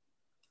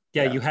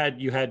 You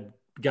had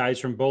guys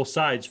from both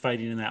sides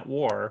fighting in that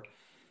war,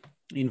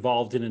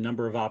 involved in a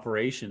number of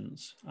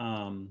operations.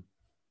 It's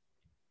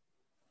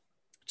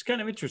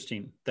kind of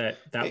interesting that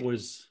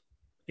was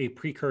a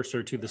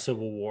precursor to the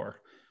Civil War.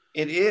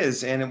 It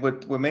is, and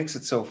what makes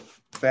it so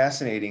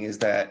fascinating is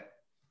that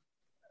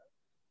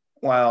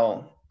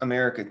while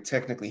America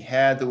technically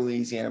had the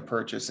Louisiana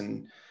Purchase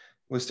and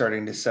was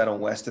starting to settle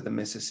west of the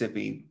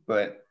Mississippi,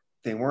 but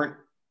they weren't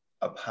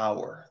a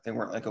power. They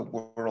weren't like a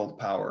world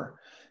power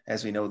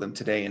as we know them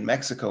today. And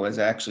Mexico is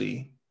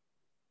actually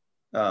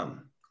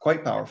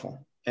quite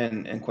powerful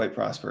and quite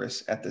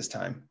prosperous at this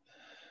time.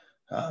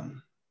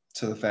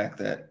 So the fact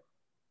that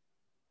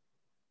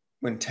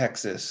when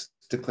Texas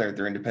declared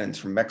their independence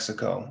from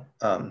Mexico,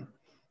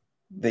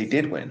 they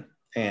did win.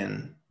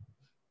 And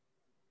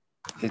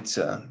it's,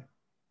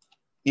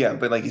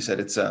 but like you said,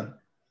 it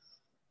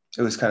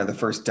was kind of the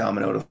first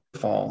domino to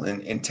fall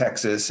in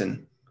Texas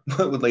and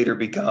what would later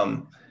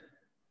become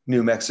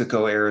New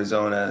Mexico,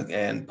 Arizona,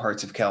 and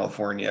parts of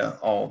California,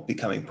 all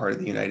becoming part of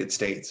the United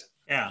States.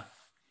 Yeah.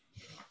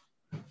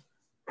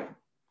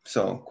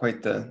 So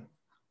quite the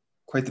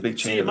big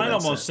change. You might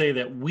almost say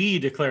that we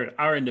declared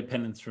our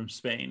independence from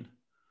Spain.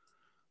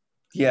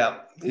 Yeah,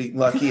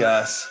 lucky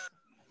us.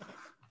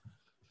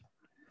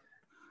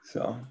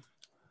 So, all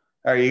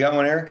right, you got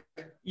one, Eric?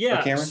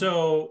 Yeah.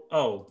 So,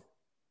 I'll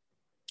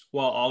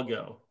go.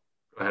 Go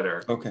ahead,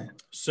 Eric. Okay.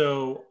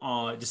 So,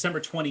 December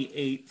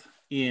 28th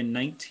in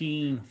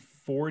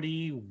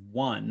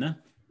 1941,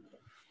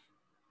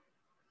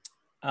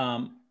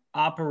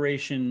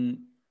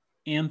 Operation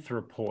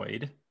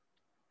Anthropoid.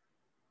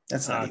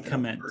 That's not even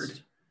commenced. a word.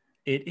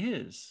 It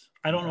is.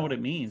 I don't know what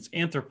it means.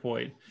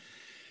 Anthropoid.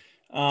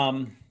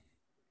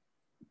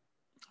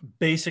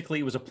 Basically,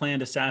 it was a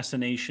planned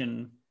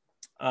assassination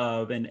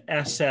of an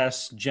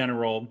SS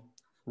general,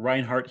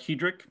 Reinhard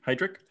Heydrich,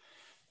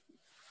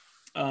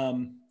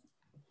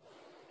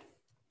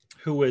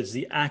 who was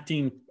the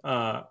acting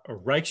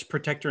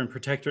Reichsprotector and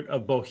protectorate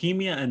of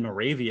Bohemia and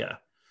Moravia.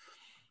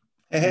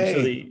 Hey. And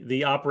so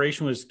the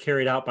operation was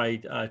carried out by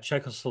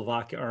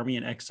Czechoslovak army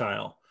in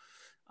exile.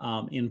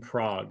 in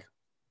Prague.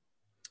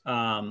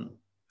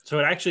 So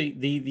it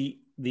actually,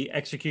 the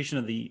execution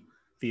of the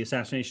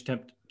assassination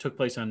attempt took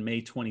place on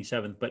May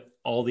 27th, but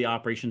all the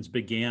operations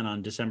began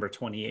on December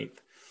 28th,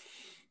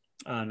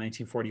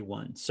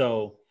 1941.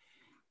 So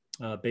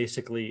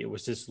basically, it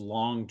was this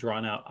long,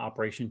 drawn-out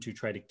operation to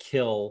try to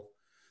kill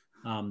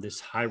this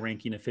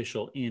high-ranking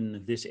official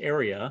in this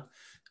area.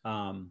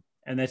 And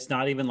that's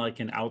not even like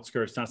an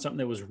outskirts, not something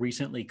that was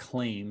recently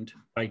claimed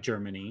by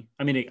Germany.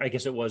 I mean, I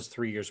guess it was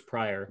 3 years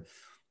prior.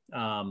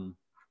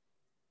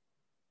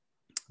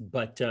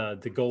 But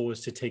the goal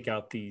was to take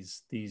out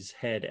these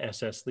head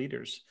SS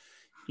leaders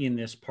in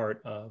this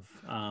part of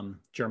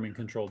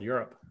German-controlled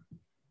Europe.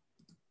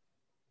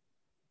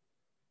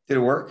 Did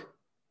it work?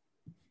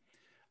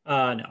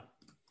 No,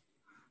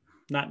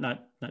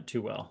 not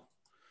too well.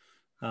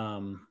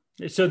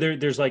 So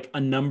there's like a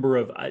number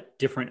of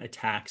different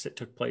attacks that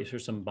took place, or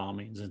some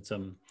bombings and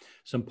some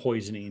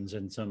poisonings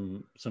and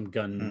some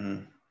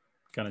gun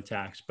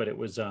attacks. But it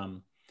was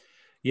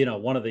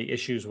one of the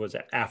issues was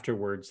that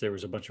afterwards there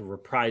was a bunch of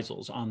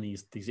reprisals on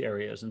these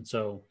areas, and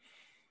so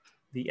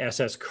the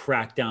SS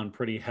cracked down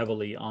pretty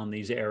heavily on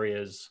these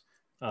areas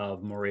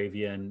of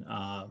Moravia and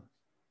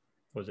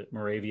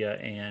Moravia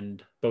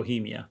and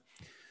Bohemia.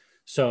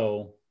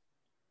 So,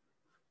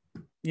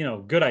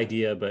 good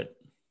idea, but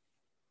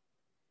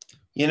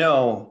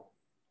none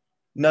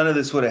of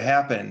this would have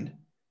happened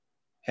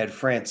had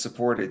France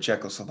supported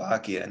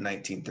Czechoslovakia in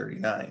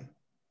 1939.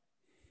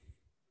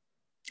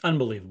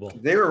 Unbelievable.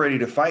 They were ready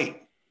to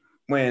fight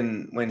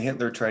when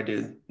Hitler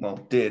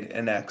did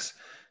annex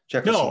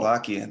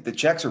Czechoslovakia. No. The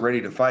Czechs are ready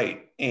to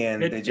fight,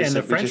 and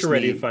the French are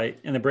ready to fight,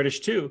 and the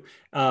British too.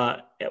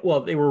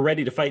 They were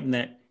ready to fight in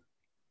that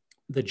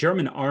the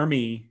German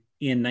army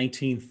in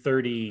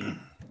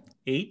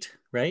 1938,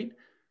 right?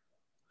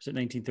 Was it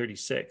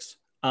 1936?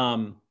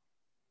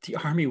 The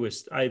army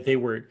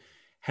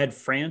had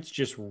France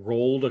just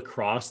rolled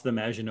across the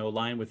Maginot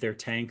Line with their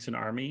tanks and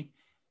army,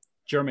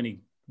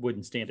 Germany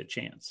wouldn't stand a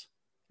chance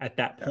at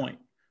that point.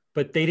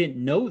 But they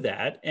didn't know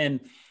that,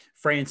 and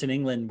France and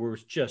England were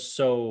just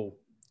so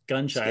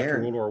gun shy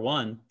after World War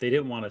I, they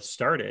didn't want to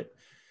start it.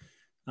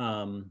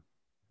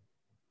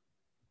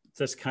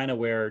 That's kind of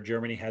where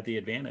Germany had the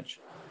advantage.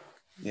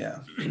 Yeah.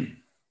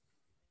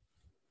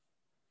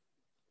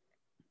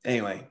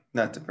 Anyway,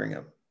 not to bring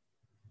up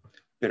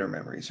bitter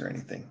memories or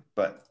anything,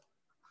 but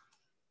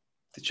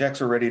the Czechs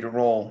were ready to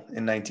roll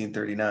in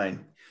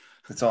 1939.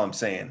 That's all I'm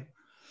saying.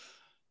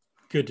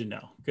 Good to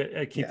know.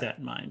 Good. Keep that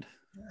in mind.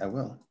 I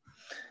will.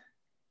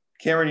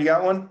 Cameron, you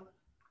got one?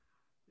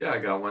 Yeah, I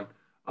got one.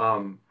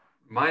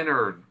 Mine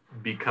are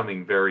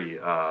becoming very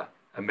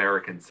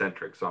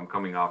American-centric, so I'm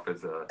coming off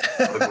as a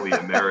ugly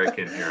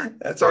American here.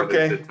 That's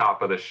okay. At the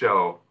top of the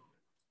show,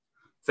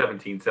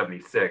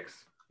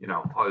 1776,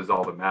 is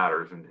all that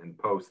matters, and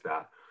post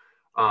that.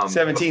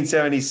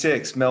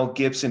 1776, Mel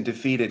Gibson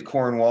defeated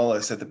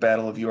Cornwallis at the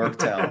Battle of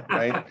Yorktown,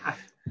 right?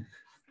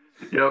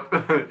 Yep,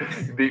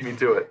 you beat me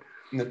to it.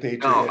 The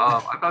Patriot. No,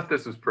 I thought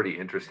this was pretty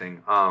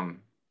interesting.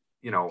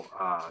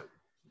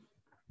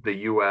 The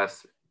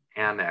U.S.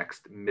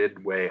 annexed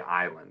Midway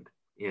Island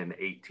in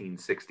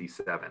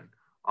 1867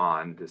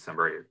 on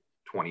December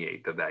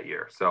 28th of that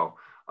year. So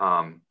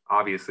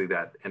obviously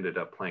that ended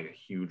up playing a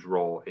huge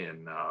role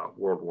in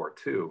World War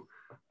II.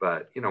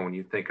 But, when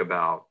you think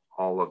about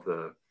all of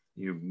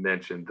you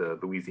mentioned the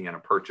Louisiana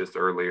Purchase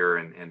earlier,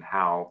 and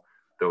how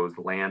those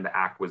land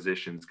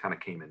acquisitions kind of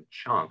came in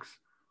chunks,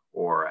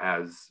 or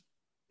as,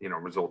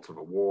 results of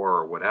a war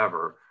or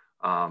whatever.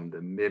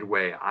 The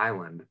Midway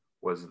Island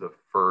was the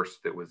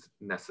first that was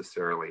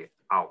necessarily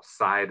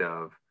outside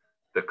of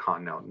the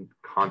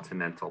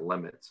continental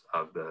limits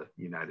of the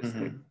United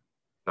States.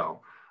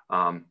 So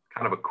kind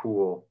of a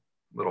cool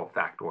little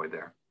factoid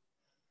there.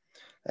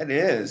 That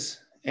is.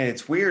 And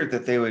it's weird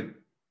that they would,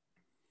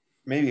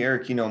 maybe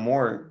Eric,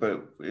 more,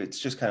 but it's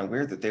just kind of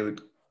weird that they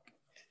would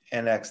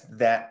annex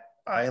that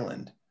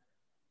island,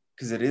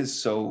 because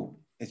it's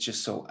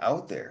just so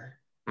out there.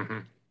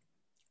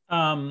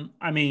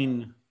 I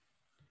mean,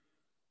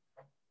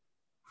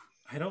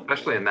 I don't,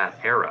 especially in that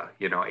era,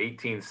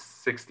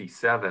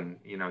 1867,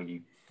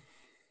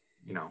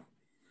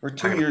 we're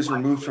 2 years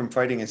removed from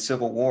fighting a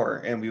civil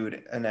war, and we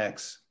would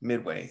annex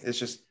Midway. It's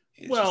just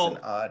an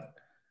odd.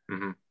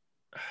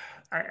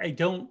 I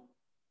don't,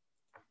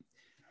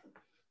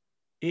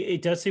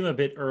 it does seem a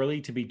bit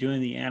early to be doing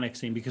the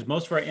annexing, because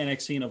most of our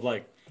annexing of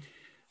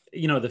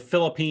the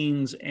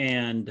Philippines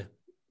and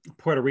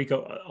Puerto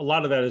Rico, a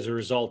lot of that is a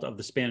result of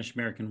the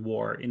Spanish-American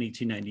War in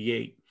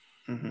 1898.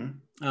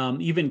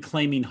 Even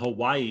claiming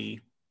Hawaii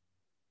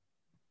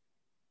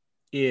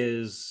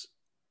it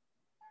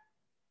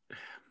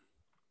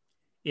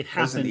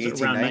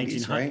happens around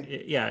 1900.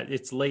 Right? Yeah,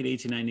 it's late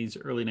 1890s,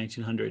 early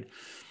 1900.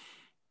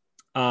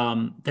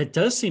 That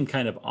does seem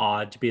kind of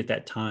odd to be at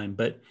that time,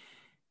 but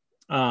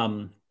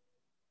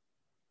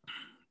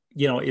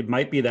it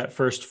might be that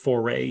first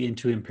foray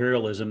into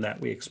imperialism that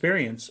we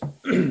experience.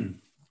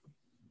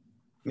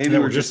 Maybe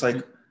we're just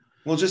like,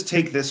 we'll just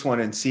take this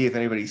one and see if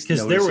anybody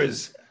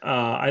notices.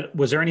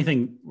 Were there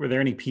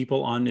any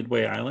people on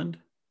Midway Island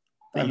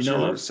that I'm you sure know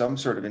there of? was some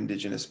sort of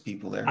indigenous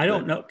people there. I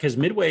don't know, because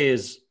Midway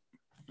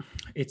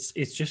it's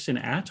just an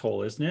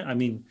atoll, isn't it? I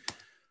mean,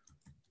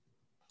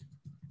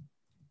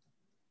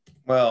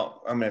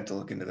 well, I'm gonna have to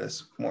look into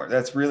this more.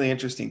 That's really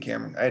interesting,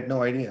 Cameron. I had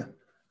no idea.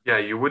 Yeah,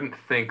 you wouldn't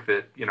think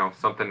that,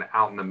 something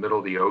out in the middle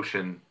of the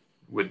ocean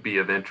would be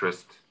of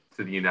interest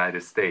to the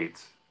United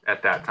States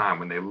at that time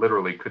when they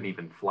literally couldn't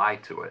even fly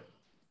to it.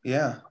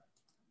 Yeah.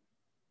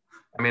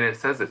 I mean, it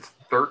says it's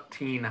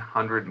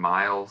 1,300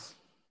 miles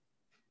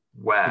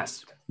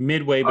west. it's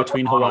midway of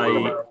between Hawaii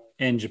Honolulu.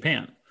 and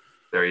Japan.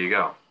 There you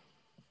go.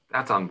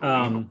 That's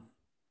unbelievable.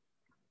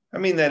 I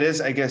mean, that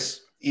is, I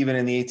guess, even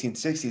in the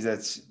 1860s,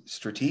 that's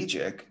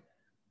strategic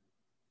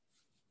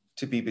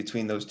to be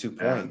between those 2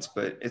 points,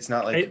 but it's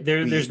not like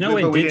there's no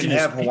but we didn't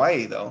indigenous have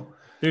Hawaii though.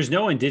 There's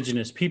no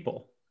indigenous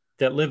people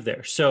that live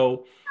there.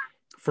 So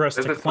for us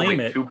to claim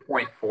it,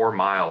 2.4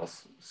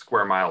 miles,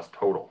 square miles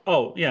total.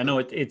 Oh yeah, no,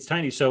 it's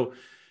tiny. So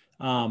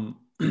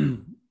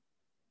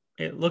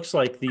it looks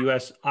like the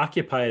U.S.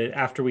 occupied it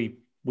after we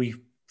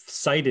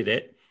sighted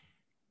it,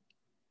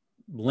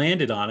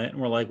 landed on it, and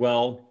we're like,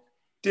 well,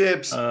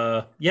 Dibs.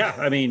 yeah,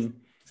 I mean,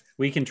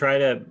 we can try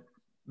to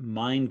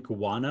mine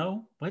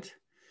guano. What?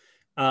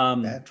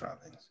 Bad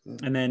droppings.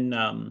 And then,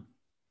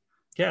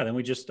 yeah, then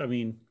we just, I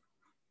mean,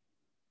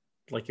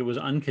 like it was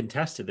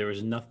uncontested. There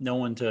was no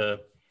one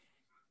to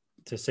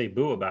say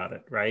boo about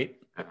it, right?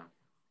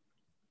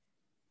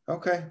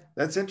 Okay,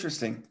 that's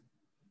interesting.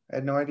 I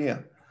had no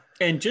idea.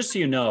 And just so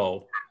you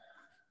know,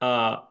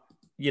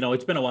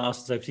 it's been a while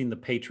since I've seen The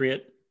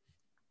Patriot,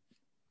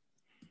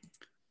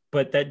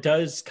 but that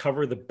does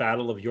cover the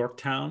Battle of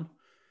Yorktown.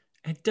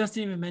 It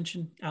doesn't even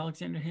mention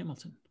Alexander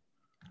Hamilton.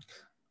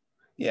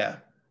 Yeah.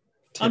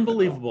 Typical.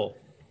 Unbelievable.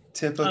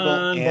 Typical.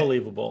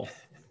 Unbelievable.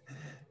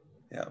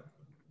 Yeah.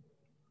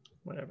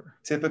 Whatever.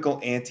 Typical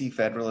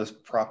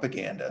anti-federalist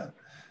propaganda.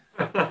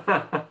 All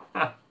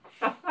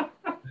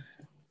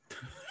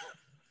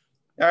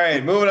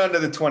right, moving on to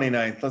the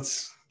 29th.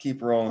 Let's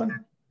keep rolling.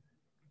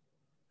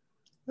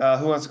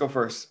 Who wants to go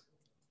first?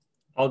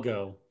 I'll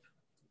go.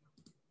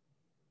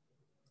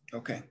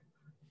 Okay.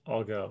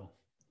 I'll go.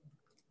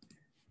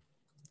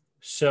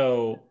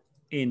 So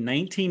in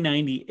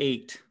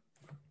 1998,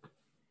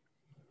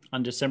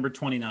 on December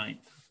 29th,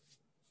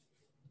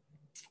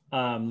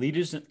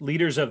 leaders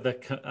of the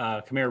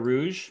Khmer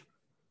Rouge,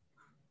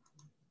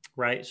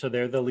 right? So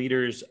they're the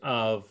leaders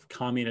of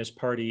Communist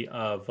Party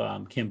of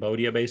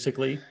Cambodia,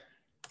 basically.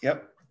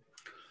 Yep.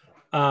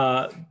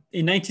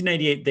 In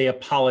 1998, they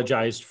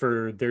apologized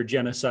for their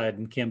genocide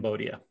in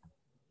Cambodia.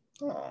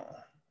 Oh,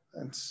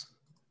 that's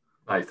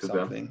nice of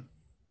something. them.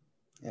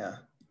 Yeah.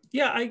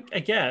 Yeah, I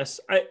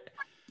guess.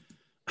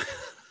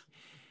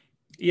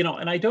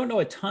 And I don't know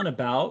a ton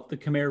about the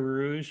Khmer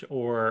Rouge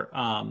or,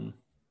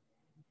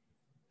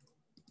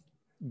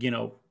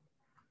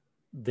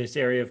 this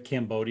area of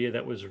Cambodia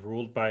that was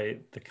ruled by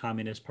the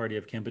Communist Party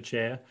of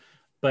Kampuchea.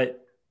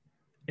 But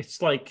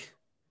it's like,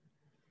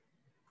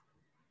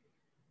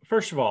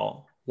 first of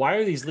all, why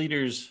are these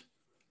leaders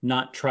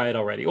not tried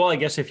already? Well, I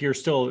guess if you're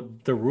still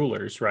the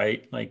rulers,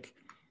 right? Like,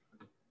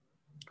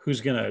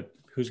 who's gonna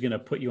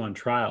put you on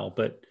trial?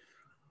 But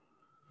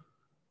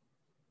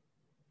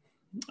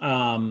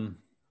yeah,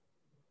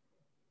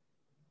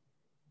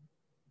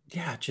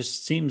 it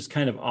just seems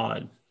kind of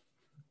odd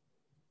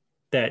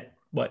that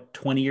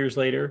 20 years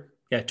later?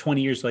 Yeah,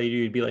 20 years later,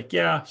 you'd be like,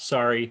 yeah,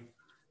 sorry,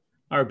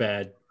 our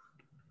bad.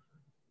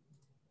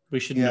 We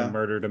shouldn't have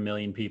murdered 1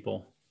 million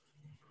people.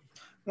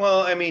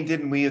 Well, I mean,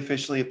 didn't we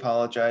officially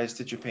apologize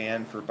to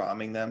Japan for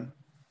bombing them?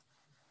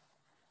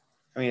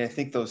 I mean, I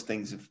think those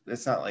things,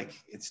 it's not like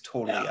it's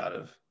totally out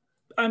of.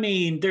 I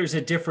mean, there's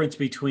a difference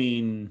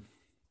between.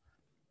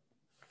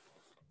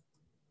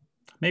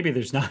 Maybe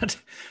there's not.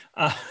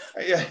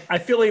 Yeah. I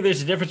feel like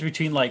there's a difference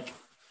between like.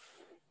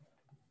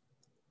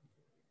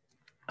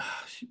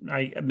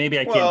 I can't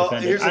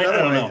defend here's it. I another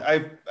don't one.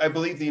 know. I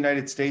believe the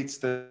United States,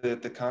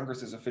 the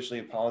Congress has officially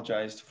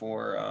apologized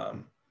for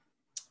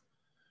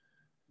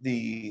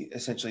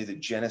essentially the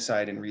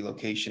genocide and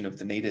relocation of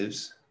the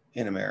natives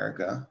in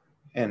America,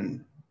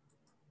 and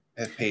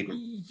have paid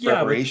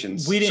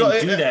reparations. We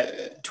didn't do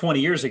that 20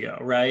 years ago,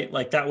 right?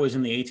 Like that was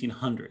in the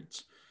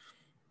 1800s.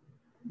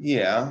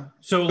 Yeah.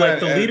 So like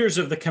the leaders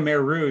of the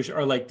Khmer Rouge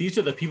are like, these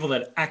are the people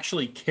that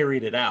actually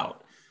carried it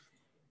out.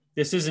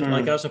 This isn't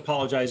like us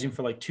apologizing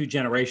for like 2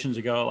 generations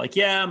ago. Like,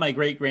 yeah, my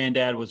great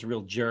granddad was a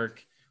real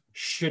jerk.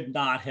 Should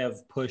not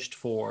have pushed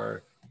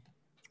for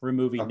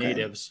removing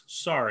natives.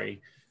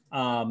 Sorry.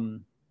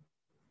 Well,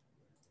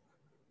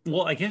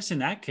 I guess in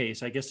that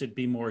case, it'd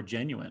be more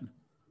genuine.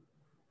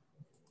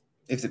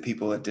 If the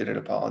people that did it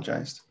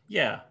apologized.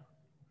 Yeah.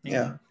 Maybe.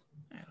 Yeah.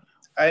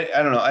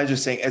 I don't know. I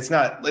just think it's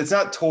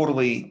not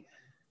totally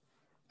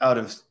out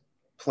of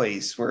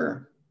place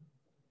where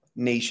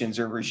nations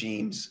or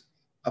regimes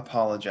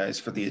apologize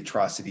for the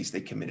atrocities they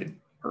committed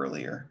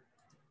earlier.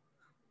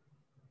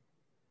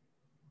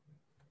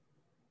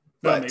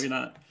 No, But maybe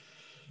not.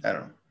 I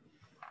don't know.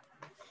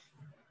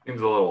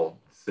 Seems a little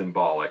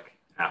symbolic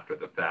after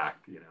the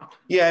fact,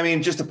 Yeah, I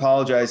mean, just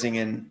apologizing,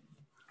 and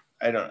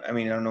I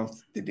don't know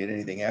if they did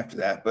anything after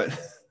that, but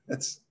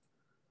it's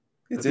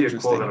the interesting.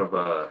 equivalent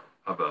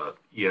of a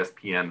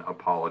ESPN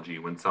apology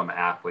when some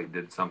athlete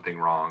did something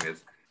wrong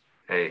is,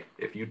 hey,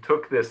 if you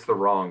took this the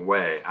wrong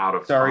way out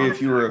of Sorry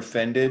context, if you were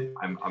offended.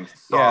 I'm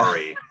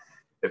sorry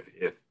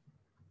if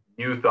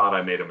you thought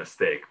I made a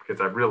mistake,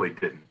 because I really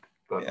didn't.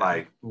 But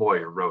my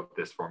lawyer wrote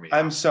this for me.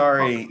 I'm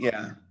sorry.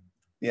 Yeah.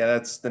 Yeah,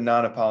 that's the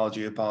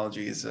non-apology.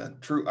 Apology is a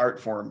true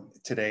art form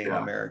today in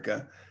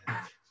America.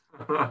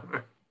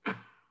 Talk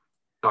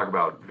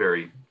about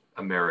very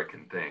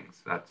American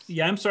things.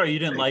 I'm sorry you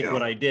didn't like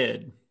what I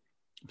did.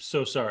 I'm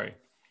so sorry.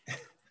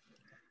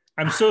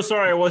 I'm so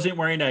sorry I wasn't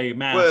wearing a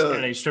mask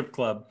at a strip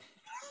club.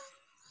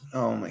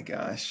 Oh my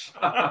gosh.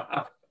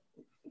 That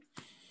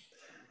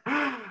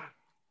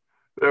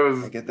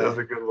was a good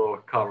little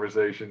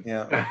conversation.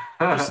 Yeah.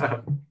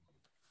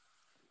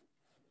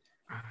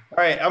 All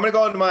right, I'm gonna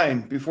go into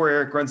mine before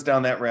Eric runs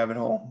down that rabbit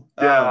hole.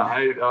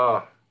 I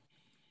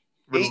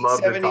would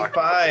love to talk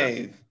about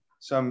 875.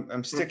 So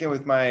I'm sticking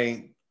with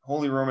my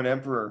Holy Roman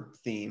Emperor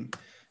theme.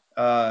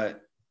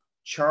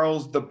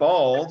 Charles the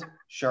Bald,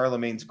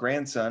 Charlemagne's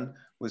grandson,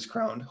 was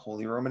crowned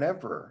Holy Roman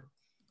Emperor.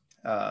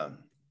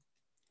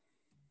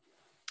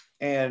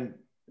 And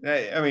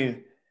I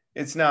mean,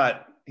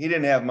 he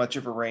didn't have much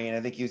of a reign. I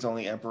think he was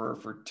only emperor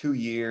for 2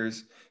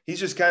 years. He's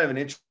just kind of an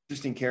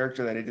interesting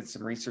character that I did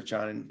some research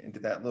on and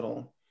did that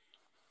little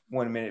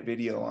 1-minute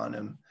video on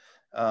him.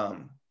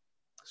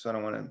 So I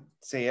don't want to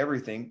say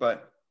everything,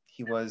 but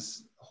he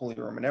was Holy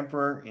Roman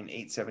Emperor in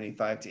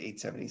 875 to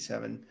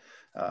 877,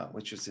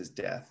 which was his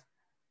death.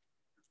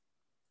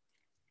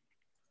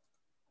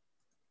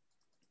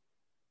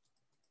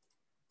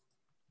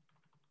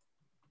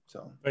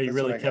 So you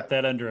really kept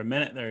that under a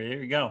minute there.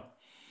 Here you go.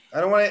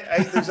 I don't want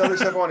to, there's other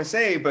stuff I want to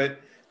say, but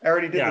I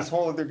already did this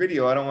whole other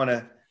video. I don't want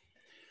to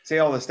say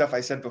all the stuff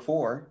I said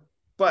before,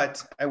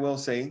 but I will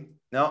say,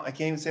 no, I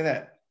can't even say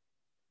that.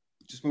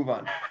 Just move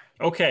on.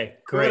 Okay,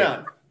 great.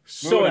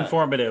 So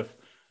informative.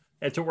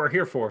 That's what we're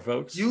here for,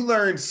 folks. You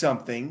learned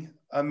something.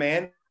 A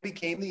man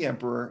became the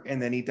emperor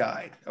and then he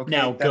died. Okay,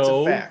 now that's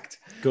a fact.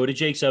 Go to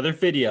Jake's other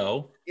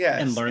video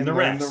and learn the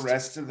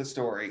rest of the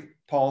story.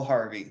 Paul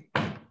Harvey.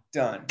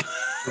 Done.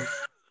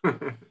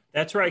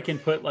 That's where I can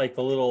put like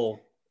the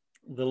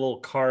little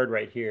card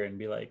right here and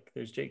be like,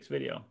 there's Jake's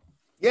video.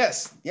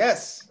 Yes.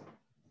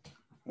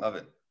 Love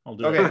it. I'll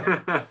do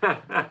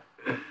it.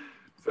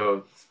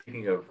 So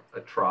speaking of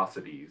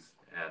atrocities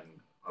and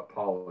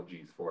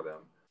apologies for them.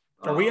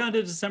 Are we on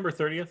to December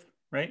 30th,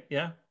 right?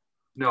 Yeah.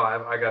 No,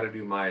 I got to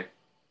do my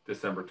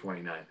December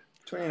 29th.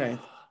 29th.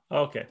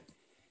 Okay.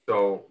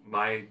 So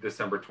my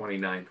December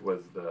 29th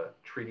was the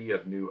Treaty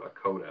of New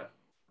Echota,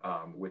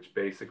 which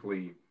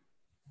basically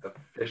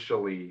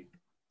officially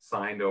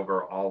signed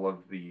over all of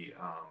the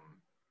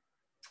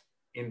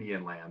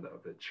Indian land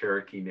of the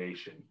Cherokee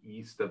Nation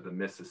east of the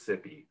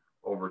Mississippi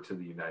over to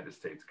the United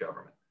States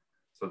government.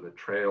 So the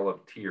Trail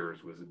of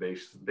Tears was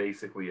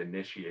basically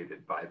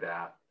initiated by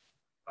that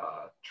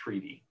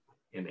treaty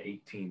in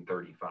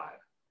 1835,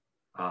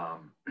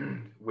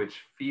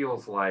 which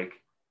feels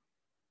like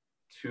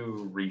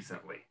too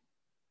recently.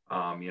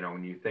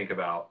 When you think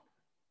about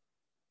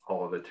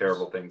all of the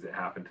terrible things that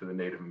happened to the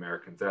Native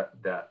Americans,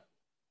 that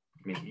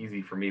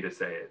easy for me to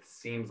say. It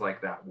seems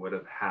like that would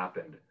have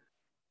happened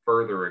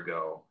further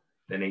ago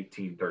than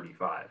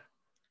 1835.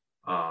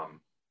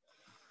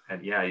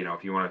 And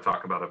if you want to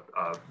talk about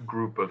a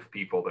group of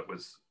people that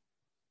was,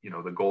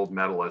 the gold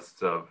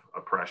medalists of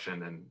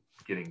oppression and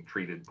getting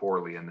treated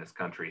poorly in this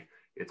country,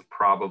 it's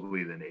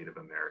probably the Native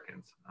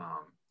Americans.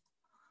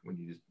 When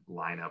you just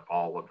line up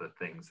all of the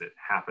things that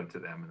happened to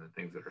them and the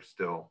things that are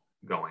still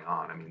going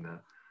on.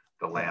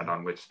 The land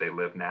on which they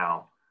live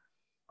now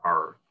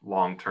are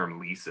long-term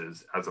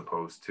leases as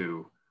opposed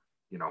to,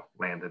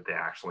 land that they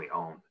actually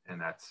own.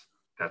 And that's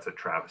a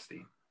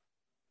travesty.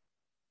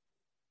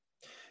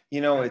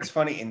 It's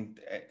funny, and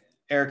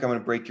Eric, I'm going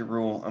to break your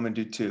rule. I'm going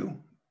to do 2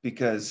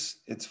 because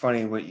it's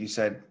funny what you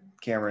said,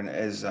 Cameron,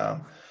 is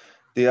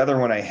the other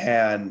one I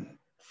had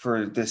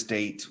for this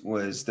date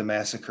was the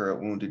massacre at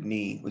Wounded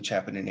Knee, which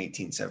happened in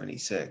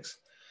 1876.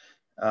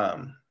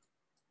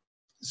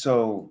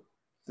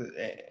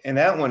 And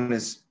that one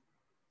is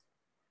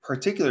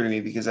particular to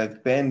me because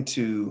I've been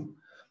to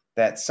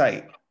that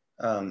site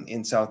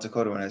in South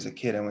Dakota when I was a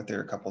kid. I went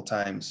there a couple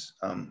times.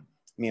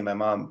 Me and my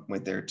mom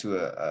went there to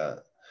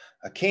a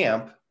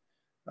camp,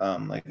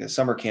 like a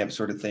summer camp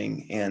sort of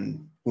thing.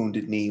 And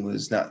Wounded Knee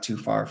was not too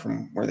far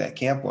from where that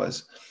camp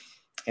was.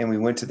 And we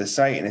went to the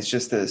site, and it's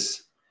just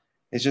this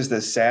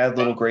sad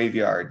little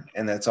graveyard.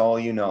 And that's all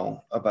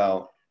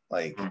about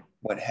like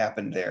what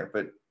happened there.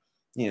 But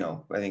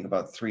I think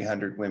about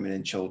 300 women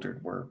and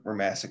children were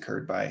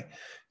massacred by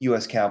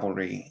U.S.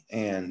 cavalry.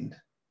 And,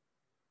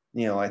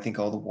 I think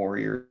all the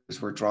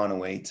warriors were drawn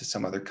away to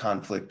some other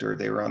conflict, or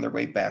they were on their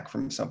way back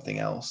from something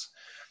else.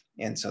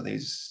 And so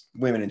these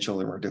women and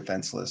children were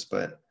defenseless.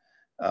 But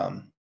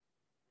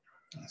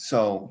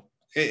so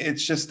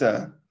it's just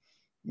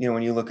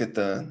when you look at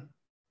the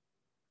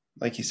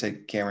like you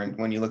said, Cameron,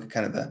 when you look at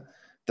kind of the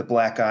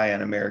black eye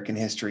on American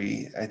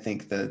history, I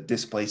think the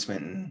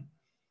displacement and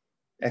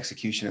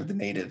execution of the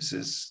natives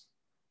is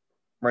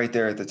right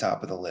there at the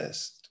top of the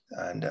list.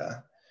 And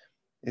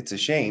it's a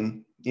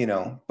shame,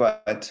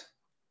 but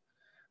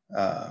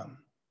all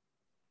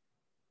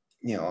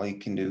you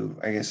can do,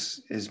 I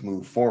guess, is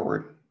move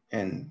forward.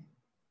 And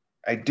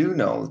I do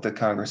know that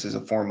Congress has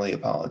formally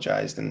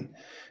apologized and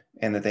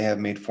that they have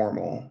made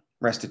formal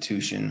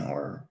restitution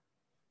or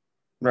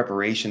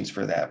reparations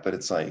for that. But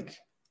it's like,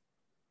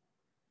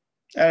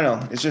 I don't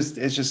know. It's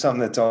just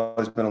something that's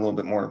always been a little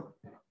bit more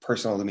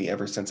personal to me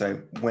ever since I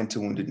went to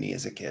Wounded Knee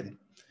as a kid.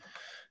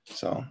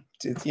 So,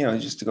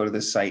 just to go to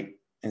this site,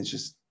 and it's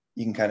just,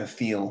 you can kind of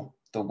feel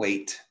the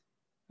weight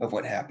of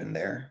what happened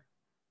there.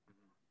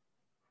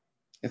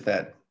 If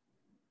that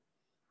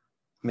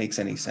makes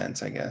any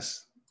sense, I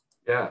guess.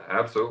 Yeah,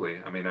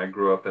 absolutely. I mean, I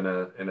grew up in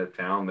a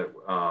town that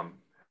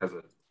has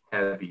a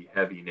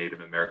heavy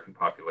Native American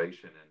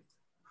population,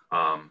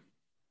 and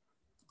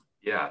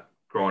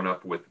growing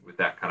up with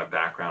that kind of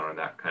background and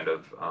that kind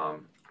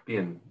of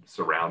being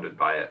surrounded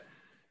by it,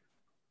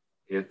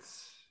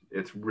 it's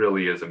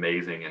really is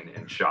amazing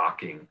and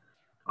shocking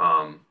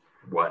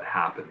what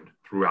happened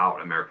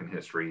throughout American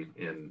history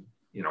in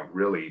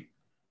really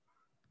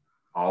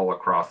all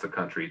across the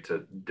country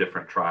to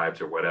different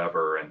tribes or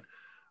whatever. And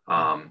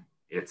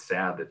it's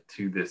sad that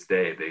to this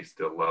day, they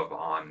still live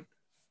on,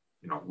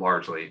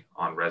 largely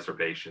on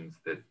reservations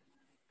that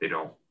they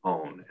don't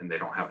own and they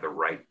don't have the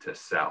right to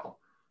sell.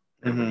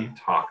 And when you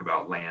talk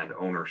about land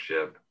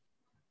ownership,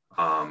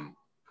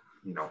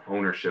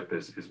 ownership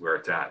is where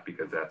it's at,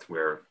 because that's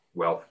where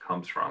wealth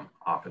comes from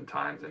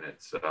oftentimes. And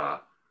it's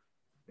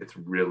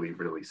really,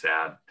 really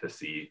sad to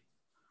see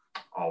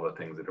all the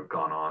things that have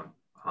gone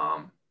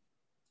on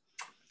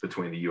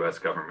between the U.S.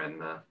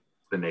 government and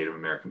the Native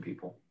American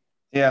people.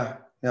 Yeah,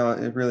 no,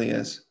 it really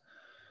is.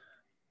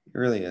 It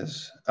really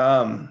is.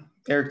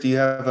 Eric, do you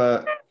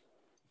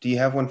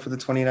have one for the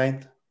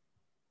 29th?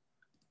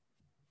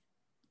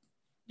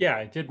 Yeah,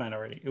 I did mine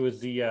already. It was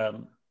the yeah,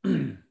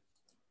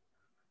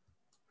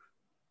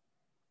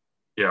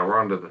 we're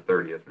on to the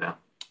 30th now.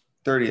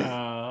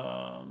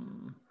 30th.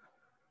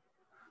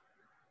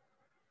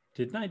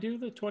 Didn't I do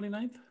the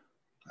 29th?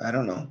 I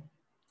don't know.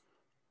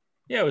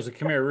 Yeah, it was the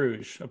Khmer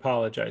Rouge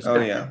apologizing. Oh,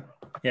 yeah.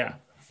 Yeah.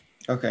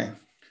 Okay.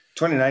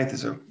 29th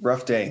is a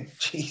rough day.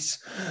 Jeez.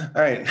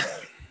 All right.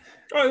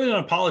 Oh, an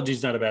apology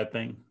is not a bad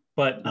thing.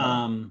 But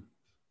the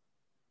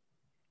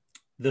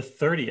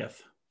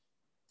 30th,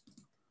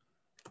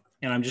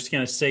 and I'm just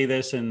going to say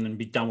this and then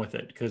be done with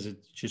it, because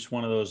it's just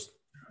one of those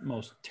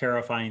most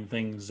terrifying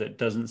things that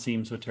doesn't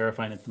seem so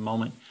terrifying at the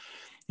moment.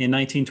 In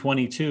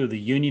 1922, the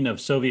Union of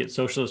Soviet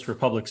Socialist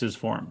Republics is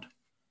formed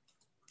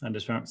on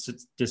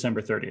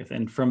December 30th.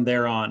 And from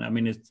there on, I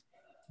mean,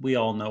 we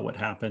all know what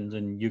happens,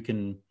 and you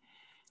can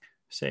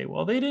say,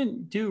 well, they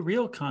didn't do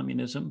real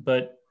communism,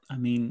 but I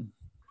mean,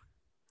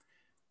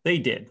 they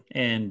did.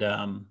 And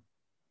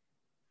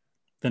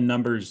the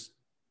numbers,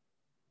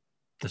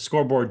 the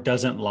scoreboard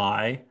doesn't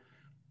lie.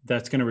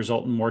 That's going to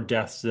result in more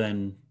deaths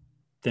than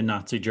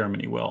Nazi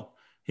Germany will,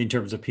 in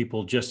terms of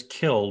people just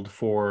killed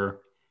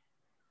for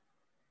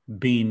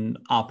being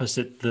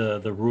opposite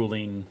the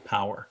ruling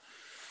power.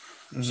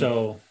 Mm-hmm.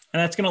 So, and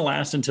that's going to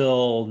last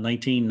until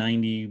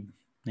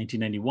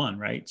 1991,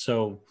 right?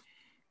 So,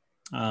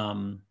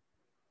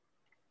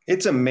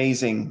 it's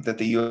amazing that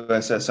the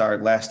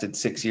USSR lasted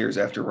 6 years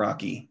after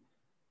Rocky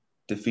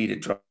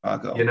defeated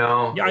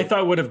Drago. Yeah, I thought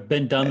it would have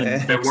been done the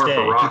next day. If it weren't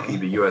for Rocky,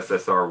 the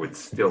USSR would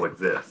still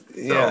exist.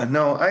 So. Yeah,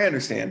 no, I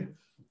understand.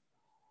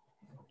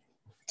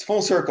 It's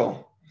full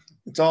circle.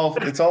 It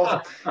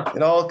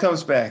all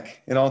comes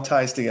back. It all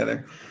ties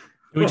together.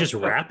 Do we just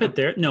wrap it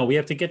there? No, we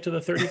have to get to the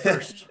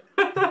 31st.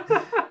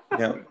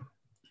 Yeah.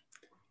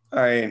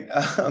 All right.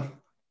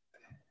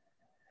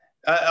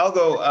 I'll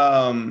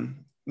go.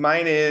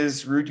 Mine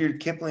is Rudyard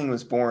Kipling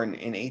was born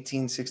in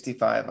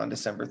 1865 on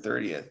December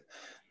 30th.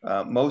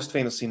 Most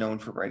famously known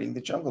for writing The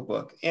Jungle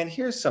Book. And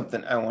here's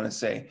something I want to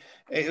say.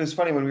 It was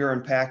funny when we were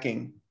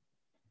unpacking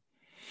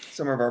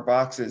some of our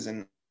boxes,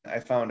 and I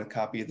found a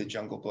copy of The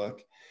Jungle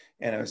Book,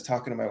 and I was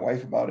talking to my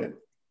wife about it.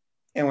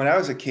 And when I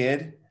was a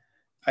kid,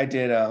 I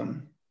did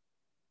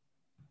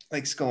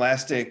like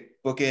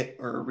Scholastic Book It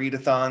or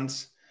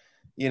readathons,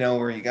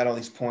 where you got all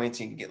these points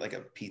and you can get like a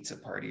pizza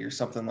party or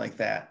something like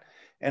that.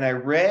 And I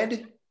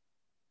read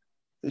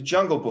The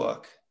Jungle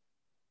Book,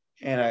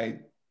 and I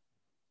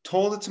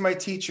told it to my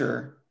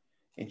teacher,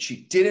 and she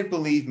didn't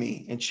believe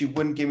me, and she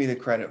wouldn't give me the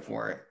credit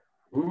for it.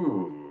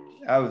 Ooh.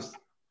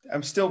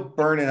 I'm still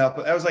burning up.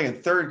 I was like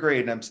in third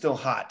grade, and I'm still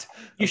hot.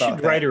 You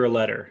should write her a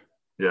letter.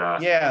 Yeah.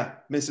 Yeah,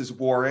 Mrs.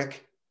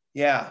 Warwick.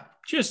 Yeah.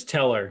 Just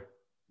tell her.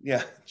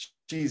 Yeah.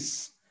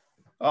 Jeez.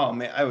 Oh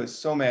man, I was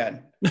so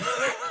mad.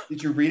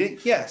 Did you read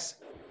it? Yes.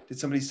 Did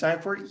somebody sign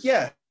for it?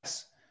 Yes.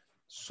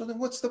 So then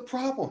what's the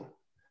problem?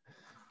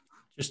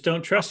 Just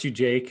don't trust you,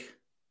 Jake.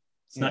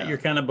 It's not your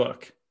kind of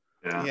book.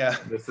 Yeah.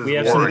 We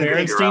have some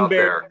Berenstein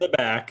Bear in the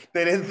back.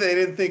 They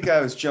didn't think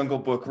I was Jungle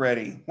Book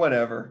ready.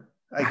 Whatever.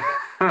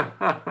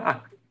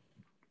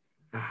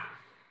 All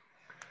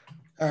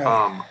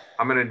right.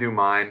 I'm going to do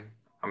mine.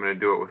 I'm going to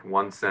do it with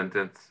one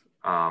sentence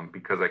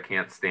because I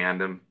can't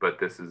stand him, but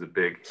this is a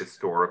big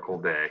historical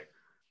day.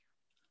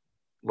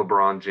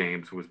 LeBron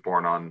James was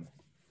born on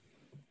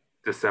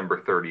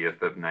December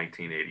 30th of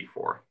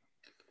 1984.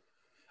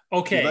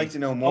 If you'd like to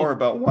know more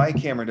about why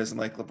Cameron doesn't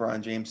like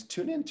LeBron James,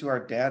 tune into our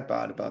dad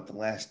bod about The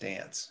Last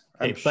Dance.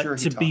 I'm sure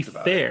he to be talked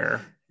about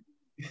fair,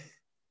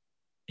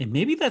 and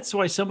maybe that's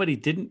why somebody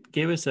didn't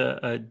give us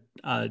a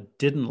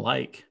didn't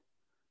like,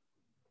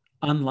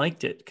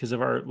 unliked it because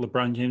of our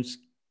LeBron James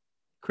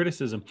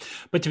criticism.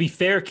 But to be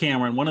fair,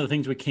 Cameron, one of the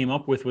things we came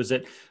up with was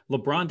that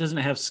LeBron doesn't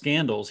have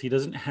scandals. He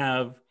doesn't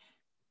have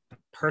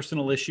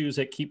personal issues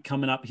that keep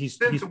coming up. He's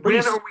pretty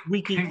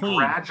squeaky clean.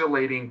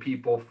 Congratulating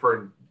people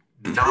for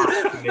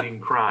not committing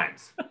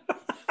crimes.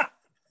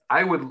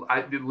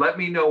 Let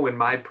me know when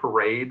my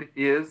parade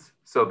is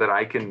so that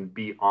I can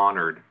be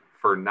honored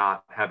for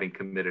not having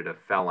committed a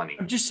felony.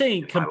 I'm just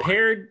saying,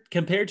 compared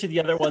to the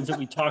other ones that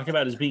we talked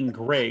about as being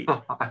great,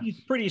 he's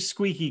pretty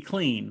squeaky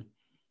clean.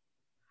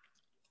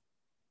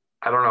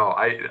 I don't know.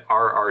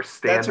 Our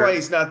standards. That's why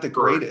he's not the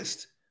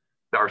greatest.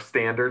 Our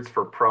standards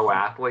for pro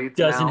athletes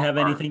doesn't have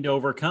anything to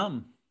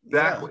overcome.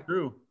 Exactly. Yeah.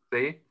 True.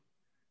 See?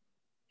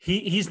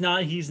 He's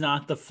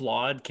not the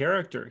flawed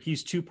character.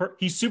 He's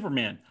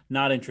Superman.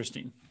 Not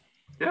interesting.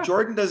 Yeah.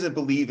 Jordan doesn't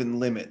believe in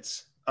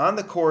limits on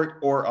the court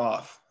or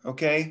off.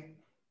 Okay.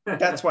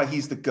 That's why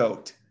he's the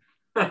GOAT.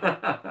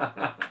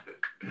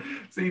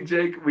 See,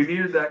 Jake, we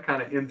needed that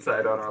kind of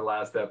insight on our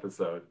last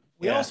episode.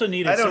 We also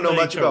needed. I don't know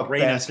much about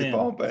rein us in,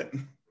 basketball, but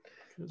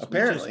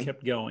apparently we just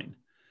kept going.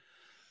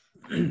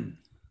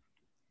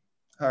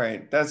 All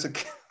right, that's a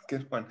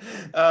good one. Do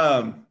you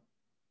want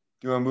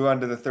to move on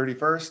to the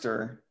 31st,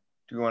 or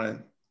do you want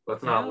to?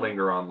 Let's not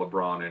linger on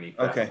LeBron any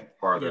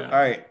farther. Yeah. All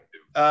right,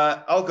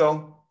 I'll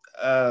go.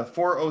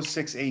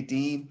 406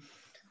 AD,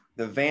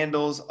 the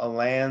Vandals,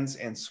 Alans,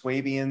 and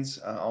Swabians,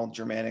 all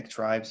Germanic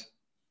tribes,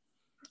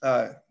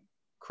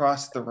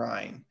 crossed the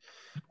Rhine.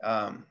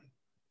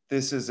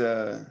 This is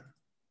a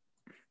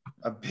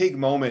big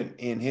moment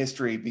in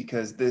history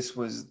because this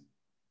was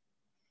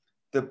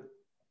the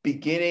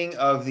beginning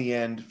of the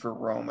end for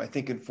Rome. I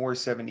think in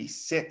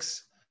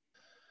 476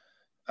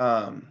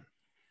 AD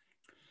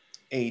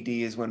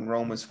is when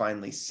Rome was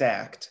finally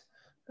sacked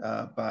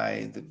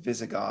by the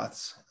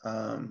Visigoths,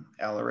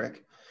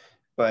 Alaric.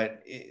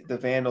 But the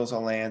Vandals,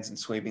 Alans, and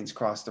Swabians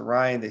crossed the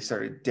Rhine. They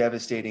started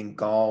devastating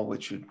Gaul,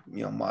 which would,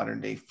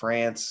 modern day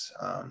France,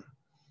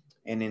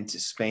 and into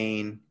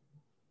Spain.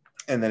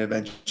 And then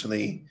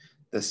eventually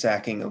the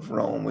sacking of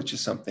Rome, which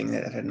is something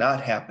that had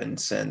not happened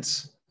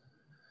since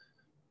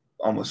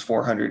almost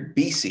 400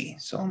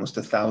 BC, so almost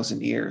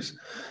 1,000 years.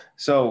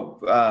 So,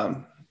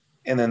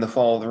 and then the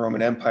fall of the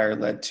Roman Empire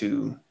led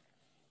to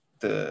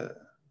the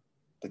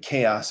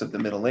chaos of the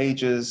Middle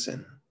Ages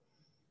and,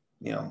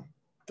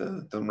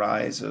 the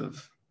rise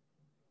of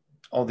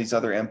all these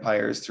other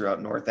empires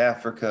throughout North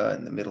Africa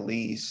and the Middle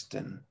East.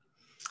 And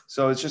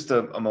so it's just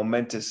a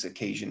momentous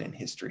occasion in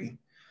history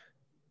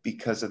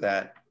because of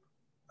that.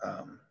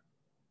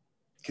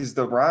 Because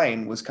the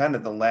Rhine was kind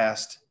of the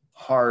last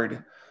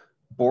hard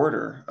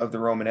border of the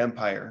Roman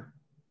Empire.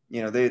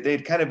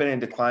 They'd kind of been in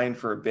decline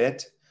for a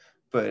bit,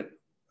 but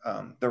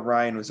the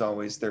Rhine was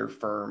always their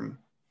firm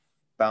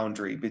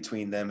boundary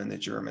between them and the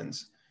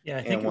Germans. Yeah,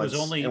 I think once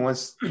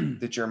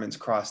the Germans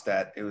crossed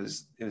that, it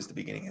was the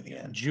beginning of the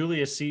end.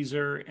 Julius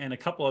Caesar and a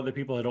couple other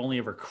people had only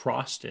ever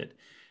crossed it,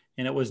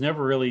 and it was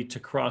never really to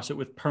cross it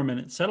with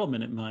permanent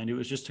settlement in mind. It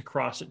was just to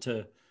cross it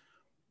to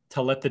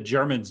let the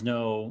Germans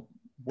know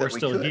we're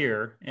still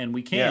here and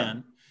we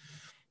can.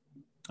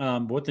 Yeah.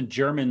 But once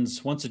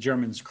the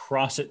Germans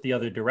cross it the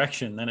other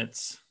direction, then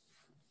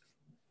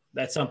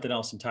that's something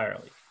else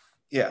entirely.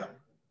 Yeah.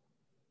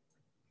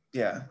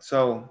 Yeah.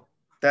 So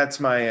that's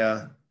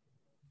my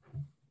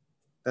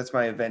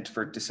event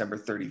for December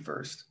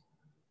 31st.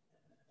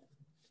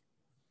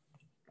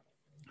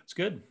 That's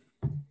good.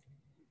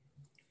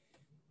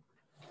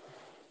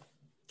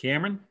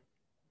 Cameron?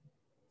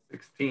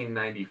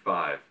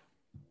 1695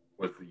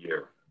 was the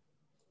year.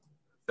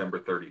 December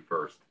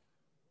 31st.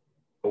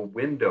 A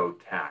window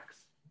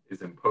tax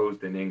is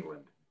imposed in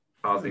England,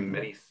 causing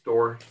many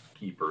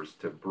storekeepers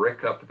to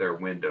brick up their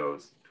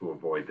windows to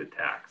avoid the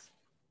tax.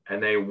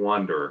 And they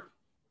wonder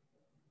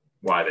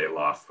why they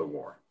lost the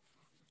war.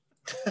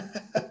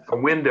 A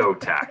window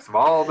tax, of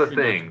all the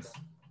things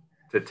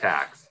to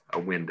tax, a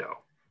window.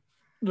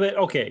 But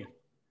okay.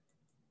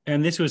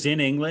 And this was in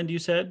England, you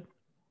said?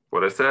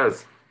 What it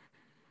says.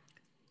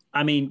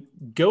 I mean,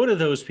 go to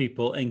those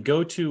people and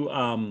go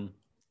to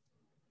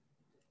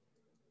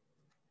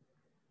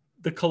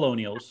the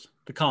colonials,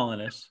 the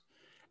colonists,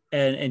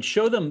 and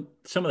show them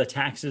some of the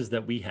taxes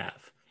that we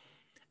have,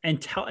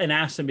 and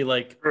ask them, be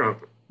like,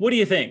 what do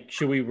you think?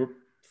 Should we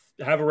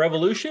have a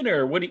revolution,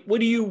 or what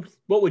would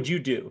you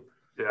do?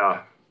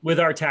 Yeah. With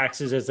our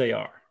taxes as they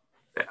are.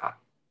 Yeah.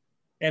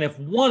 And if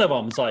one of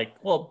them's like,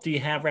 well, do you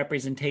have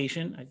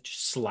representation? I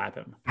just slap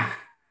him.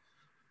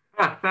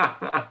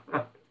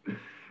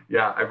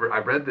 Yeah, I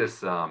read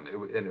this, and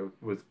it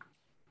was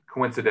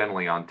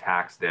coincidentally on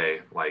tax day,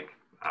 like,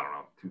 I don't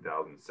know,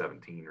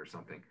 2017 or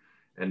something.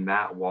 And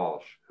Matt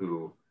Walsh,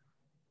 who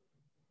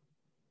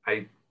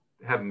I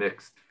have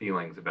mixed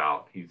feelings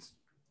about, he's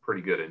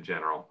pretty good in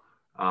general,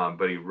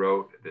 but he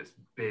wrote this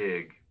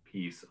big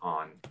piece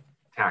on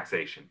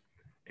taxation,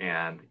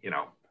 and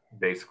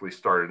basically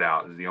started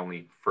out as the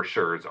only for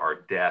sure's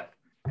are death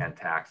and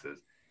taxes,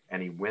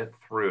 and he went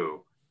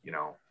through,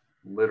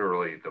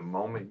 literally the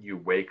moment you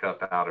wake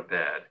up out of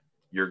bed,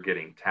 you're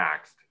getting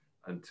taxed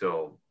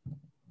until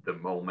the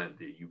moment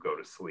that you go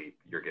to sleep,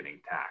 you're getting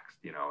taxed.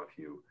 If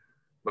you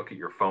look at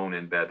your phone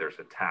in bed, there's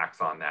a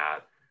tax on that.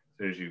 As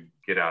soon as you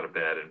get out of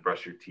bed and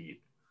brush your teeth,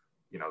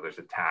 there's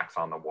a tax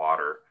on the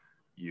water.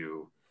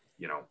 You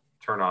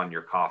turn on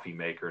your coffee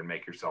maker and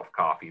make yourself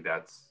coffee.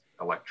 That's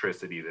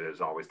electricity that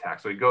is always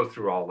taxed. So he goes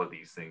through all of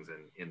these things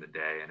in the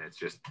day, and it's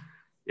just,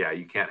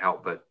 you can't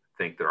help but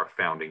think that our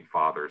founding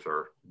fathers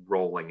are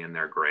rolling in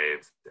their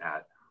graves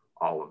at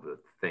all of the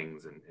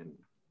things and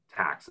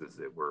taxes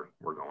that were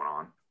going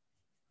on.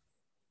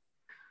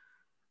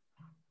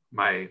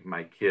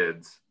 My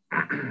kids,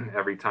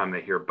 every time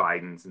they hear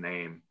Biden's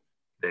name,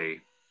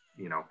 they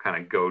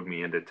kind of goad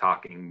me into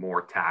talking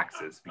more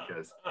taxes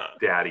because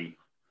Daddy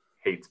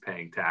hates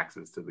paying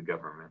taxes to the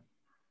government.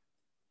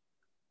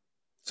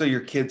 So your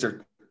kids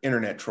are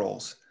internet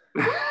trolls,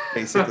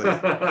 basically.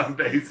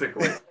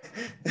 Basically.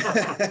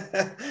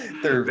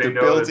 they're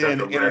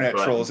built-in internet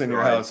trolls in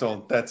your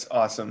household. That's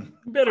awesome.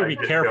 You better be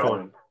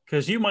careful,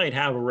 because you might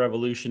have a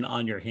revolution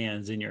on your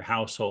hands in your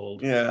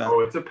household. Yeah. Oh,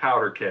 it's a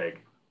powder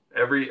keg.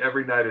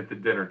 Every night at the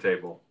dinner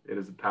table, it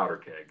is a powder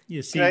keg.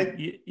 You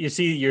see, you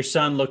see your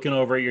son looking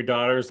over at your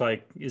daughters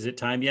like, is it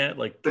time yet?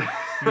 Like,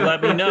 you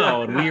let me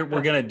know, and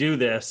we're gonna do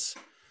this.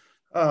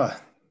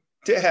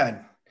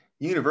 Dad,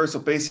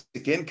 universal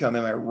basic income,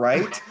 am I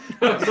right?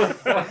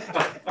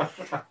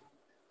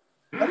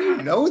 How do you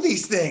know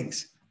these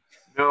things?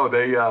 No,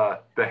 the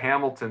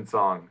Hamilton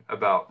song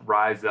about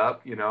rise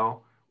up,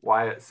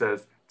 Wyatt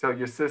says, tell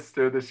your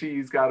sister that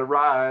she's got to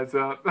rise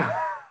up.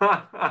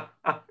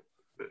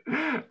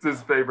 It's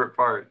his favorite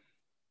part.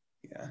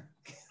 Yeah.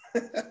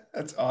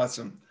 That's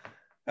awesome.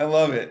 I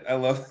love it. I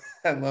love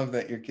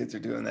that your kids are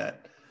doing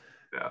that.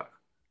 Yeah.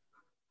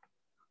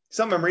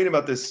 Something I'm reading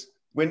about this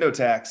window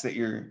tax that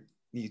you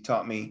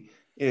taught me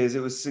is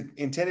it was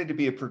intended to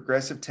be a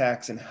progressive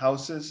tax in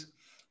houses,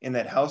 in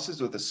that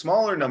houses with a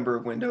smaller number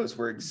of windows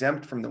were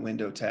exempt from the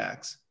window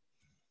tax.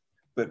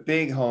 But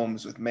big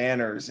homes with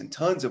manors and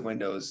tons of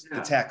windows,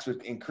 the tax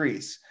would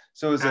increase.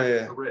 So it was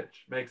the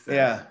rich. Makes sense.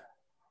 Yeah.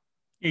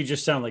 You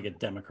just sound like a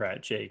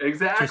Democrat, Jake.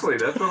 Exactly.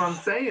 That's what I'm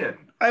saying.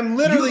 I'm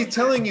literally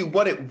telling you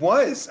what it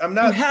was. I'm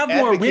not. You have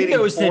more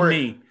windows than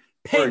me.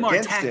 Pay more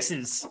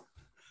taxes.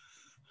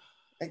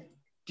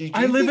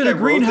 I live in a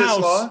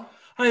greenhouse.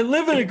 I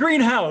live in a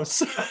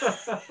greenhouse.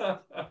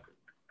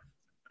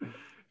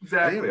 Exactly.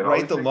 I didn't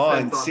write the law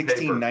in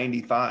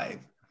 1695.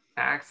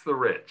 Tax the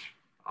rich.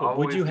 But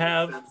would you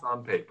have sense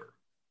on paper?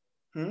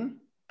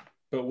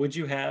 But would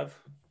you have?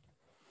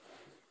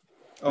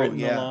 Oh the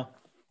yeah, law?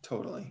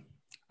 Totally.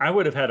 I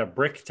would have had a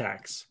brick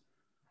tax.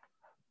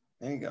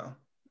 There you go.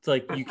 It's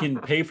like you can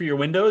pay for your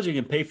windows, you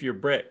can pay for your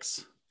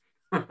bricks.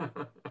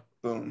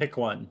 Boom. Pick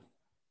one.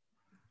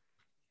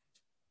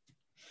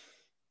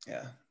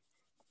 Yeah.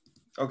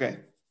 Okay.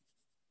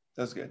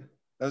 That was good.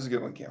 That was a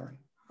good one, Cameron.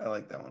 I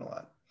like that one a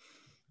lot.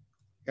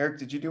 Eric,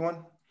 did you do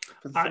one?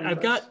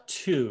 I've got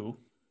two.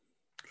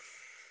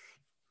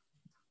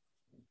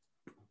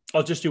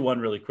 I'll just do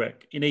one really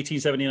quick. In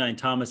 1879,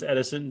 Thomas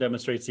Edison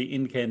demonstrates the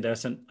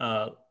incandescent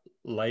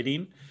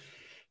lighting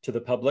to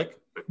the public.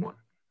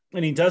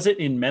 And he does it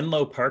in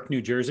Menlo Park,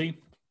 New Jersey.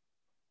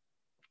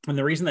 And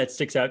the reason that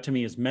sticks out to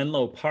me is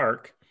Menlo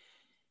Park,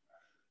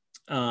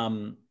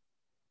 that's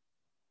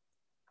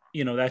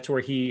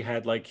where he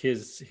had like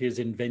his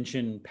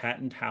invention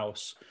patent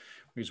house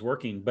where he's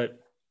working. But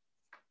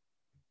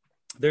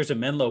there's a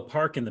Menlo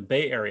Park in the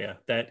Bay Area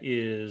that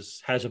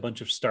has a bunch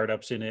of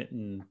startups in it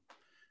and,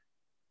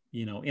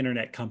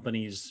 internet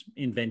companies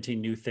inventing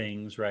new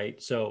things,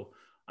 right? So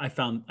I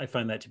find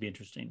that to be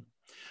interesting.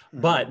 Mm-hmm.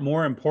 But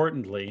more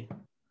importantly,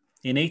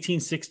 in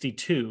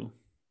 1862,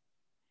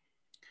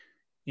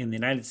 in the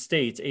United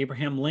States,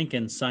 Abraham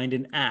Lincoln signed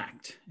an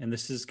act, and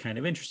this is kind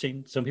of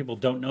interesting. Some people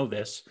don't know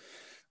this.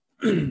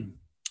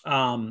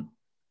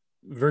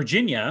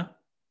 Virginia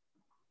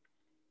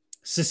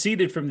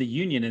seceded from the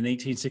Union in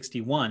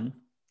 1861.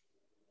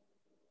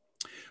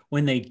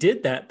 When they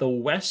did that, the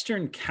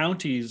western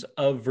counties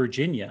of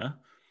Virginia,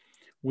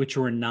 which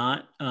were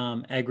not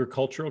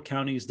agricultural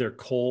counties, they're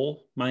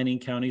coal mining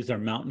counties, they're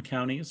mountain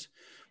counties.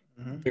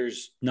 Mm-hmm.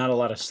 There's not a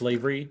lot of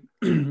slavery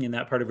in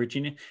that part of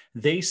Virginia.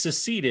 They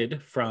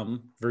seceded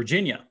from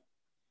Virginia.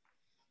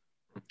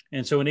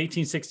 And so in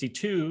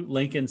 1862,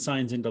 Lincoln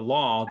signs into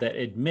law that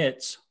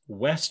admits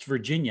West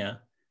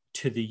Virginia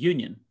to the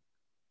Union.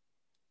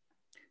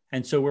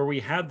 And so where we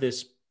have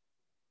this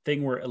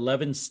thing where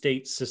 11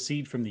 states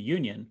secede from the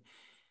Union,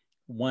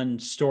 one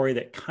story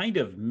that kind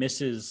of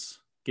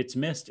gets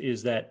missed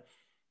is that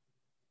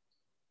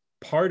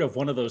part of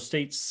one of those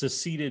states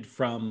seceded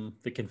from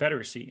the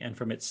Confederacy and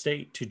from its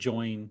state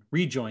to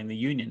rejoin the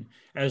Union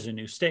as a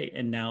new state.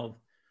 And now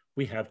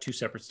we have two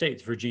separate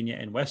states, Virginia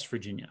and West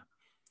Virginia,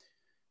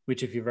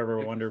 which if you've ever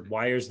wondered,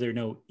 why is there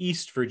no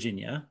East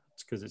Virginia?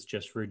 It's because it's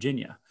just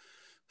Virginia.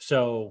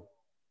 So,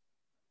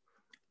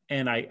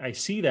 and I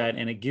see that,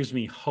 and it gives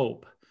me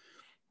hope,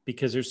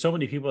 because there's so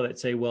many people that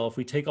say, well, if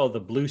we take all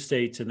the blue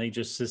states and they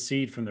just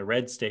secede from the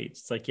red states,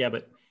 it's like, yeah,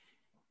 but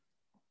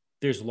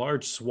there's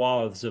large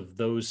swaths of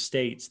those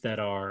states that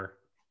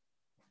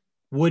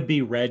would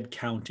be red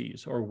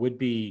counties, or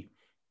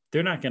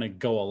they're not going to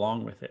go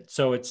along with it.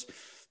 So it's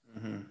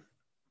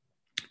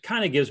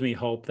kind of gives me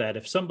hope that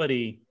if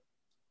somebody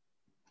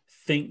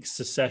thinks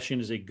secession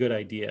is a good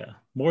idea,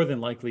 more than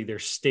likely their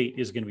state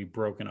is going to be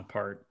broken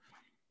apart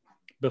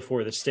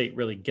before the state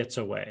really gets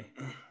away.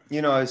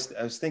 You know, I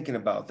was thinking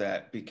about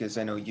that, because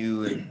I know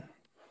you and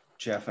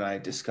Jeff and I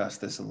discussed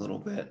this a little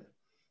bit.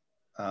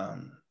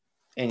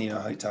 And you know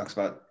how he talks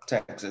about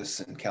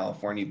Texas and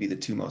California be the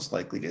two most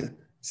likely to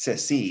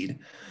secede.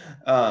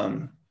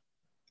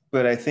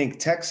 But I think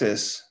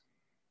Texas,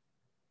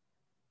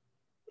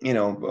 you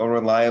know, a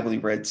reliably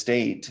red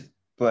state,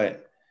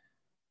 but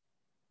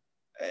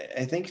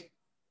I think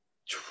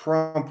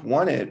Trump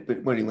won it,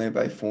 but what, he won it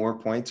by 4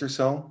 points or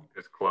so?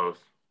 It's close.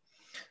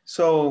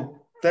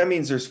 So that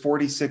means there's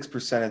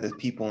 46% of the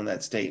people in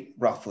that state,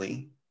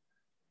 roughly,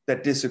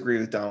 that disagree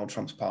with Donald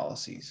Trump's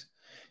policies.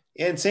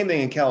 And same thing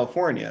in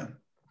California.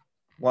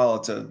 While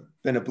it's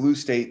been a blue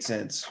state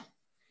since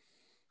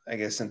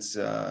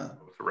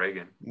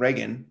Reagan,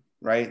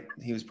 right?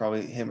 He was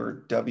probably, him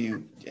or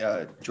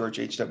George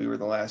H.W. were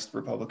the last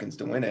Republicans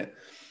to win it.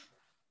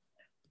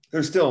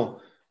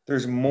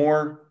 There's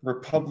more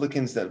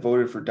Republicans that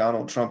voted for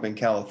Donald Trump in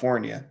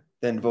California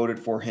than voted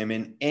for him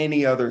in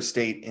any other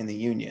state in the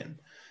union.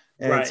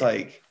 And It's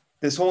like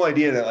this whole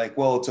idea that, like,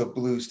 well, it's a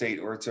blue state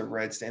or it's a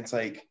red state. It's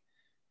like,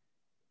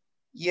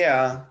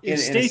 yeah. If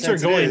states are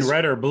going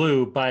red or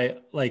blue by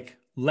like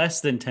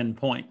less than 10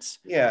 points.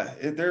 Yeah,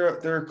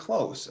 they're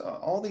close.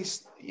 All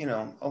these, you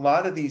know, a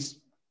lot of these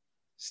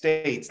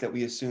states that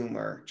we assume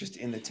are just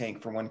in the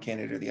tank for one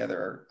candidate or the other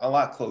are a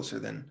lot closer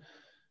than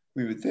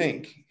we would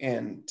think.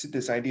 And to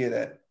this idea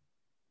that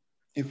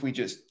if we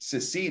just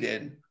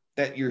seceded,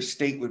 that your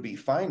state would be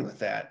fine with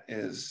that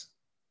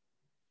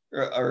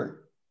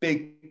or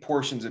big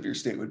portions of your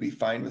state would be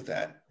fine with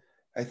that,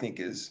 I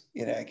think is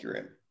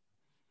inaccurate.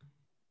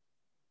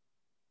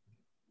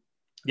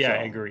 Yeah, So,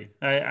 I agree.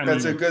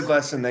 that's a good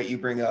lesson that you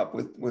bring up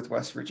with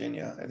West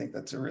Virginia. I think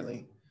that's a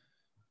really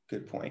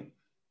good point.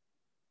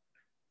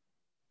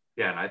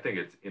 Yeah, and I think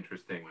it's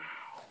interesting,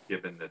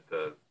 given that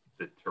the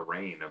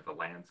terrain of the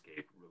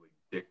landscape really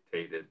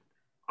dictated,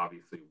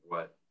 obviously,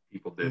 what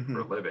people did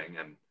for a living.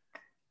 And,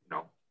 you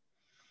know,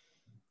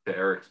 to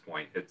Eric's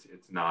point, it's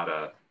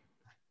not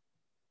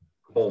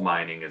coal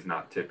mining is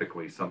not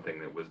typically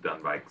something that was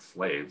done by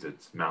slaves.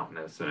 It's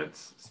mountainous, and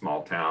it's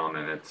small town,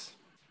 and it's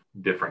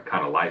different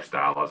kind of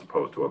lifestyle as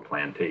opposed to a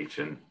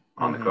plantation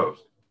on the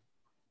coast.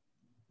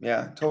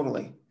 Yeah,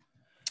 totally.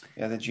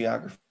 Yeah, the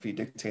geography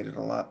dictated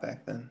a lot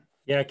back then.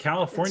 Yeah,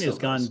 California has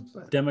gone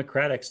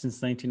Democratic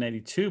since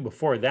 1992.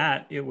 Before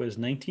that, it was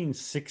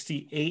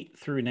 1968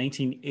 through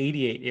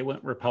 1988. It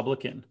went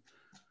Republican.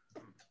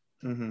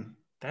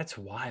 That's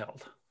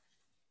wild.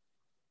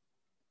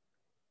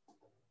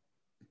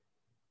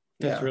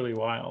 That's really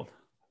wild.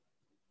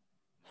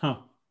 Huh.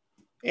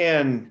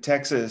 And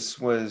Texas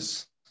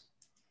was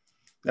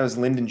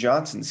Lyndon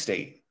Johnson's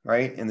state,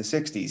 right? In the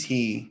 60s,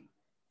 he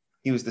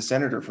was the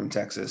senator from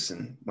Texas,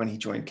 and when he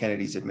joined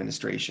Kennedy's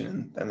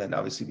administration, and then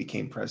obviously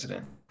became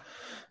president.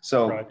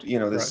 So, you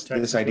know,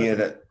 this idea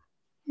that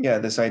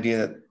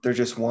they're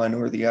just one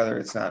or the other,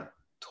 it's not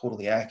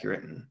totally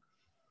accurate.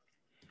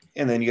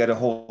 And then you got a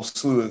whole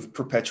slew of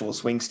perpetual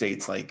swing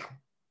states like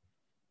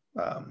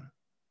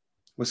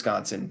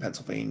Wisconsin,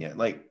 Pennsylvania,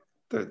 like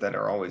that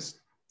are always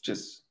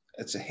just,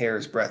 it's a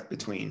hair's breadth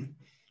between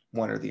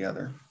one or the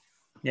other.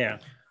 Yeah.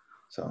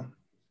 So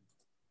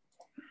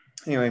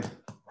anyway,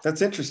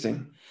 that's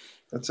interesting.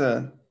 That's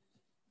as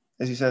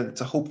you said,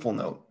 it's a hopeful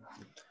note,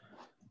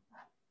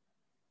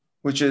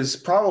 which is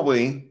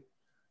probably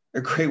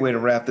a great way to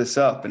wrap this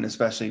up, and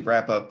especially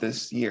wrap up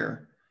this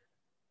year,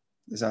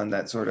 is on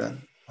that sort of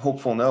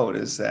hopeful note.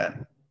 Is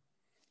that,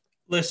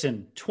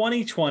 listen,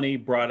 2020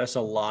 brought us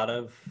a lot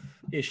of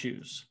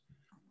issues.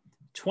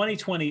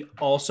 2020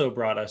 also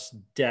brought us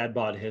dad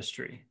bod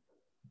history.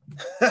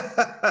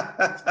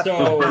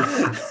 So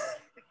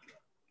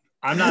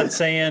I'm not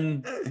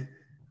saying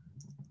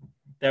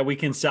that we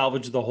can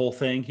salvage the whole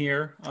thing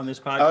here on this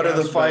podcast. Out of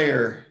the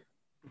fire,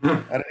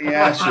 out of the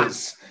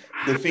ashes,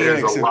 the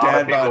phoenix of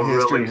dad bod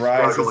history really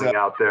rises up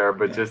out there,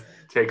 but just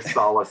take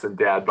solace in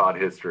dad bod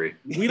history.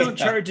 We don't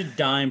charge a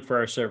dime for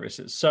our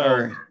services.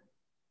 So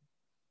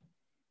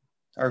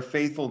our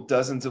faithful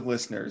dozens of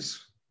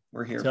listeners,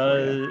 we're here for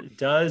you.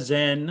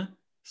 Dozen,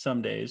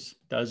 some days,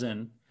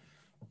 dozen.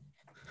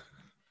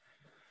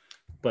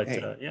 But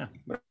hey, yeah,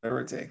 whatever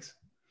it takes.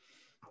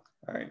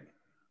 All right.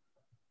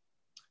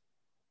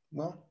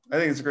 Well, I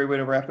think it's a great way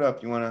to wrap it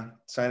up. You want to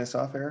sign us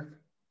off, Eric?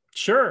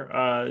 Sure.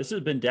 This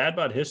has been Dad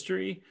Bod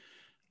History.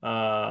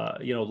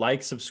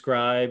 Like,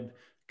 subscribe,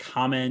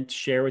 comment,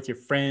 share with your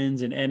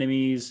friends and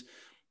enemies.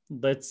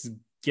 Let's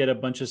get a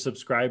bunch of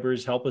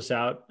subscribers. Help us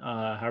out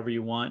however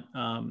you want.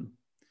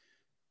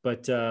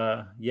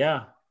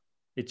 Yeah,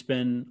 it's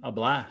been a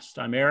blast.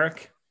 I'm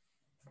Eric.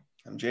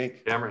 I'm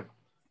Jake. Cameron.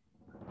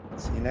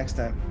 See you next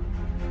time.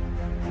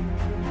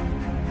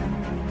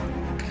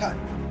 Cut.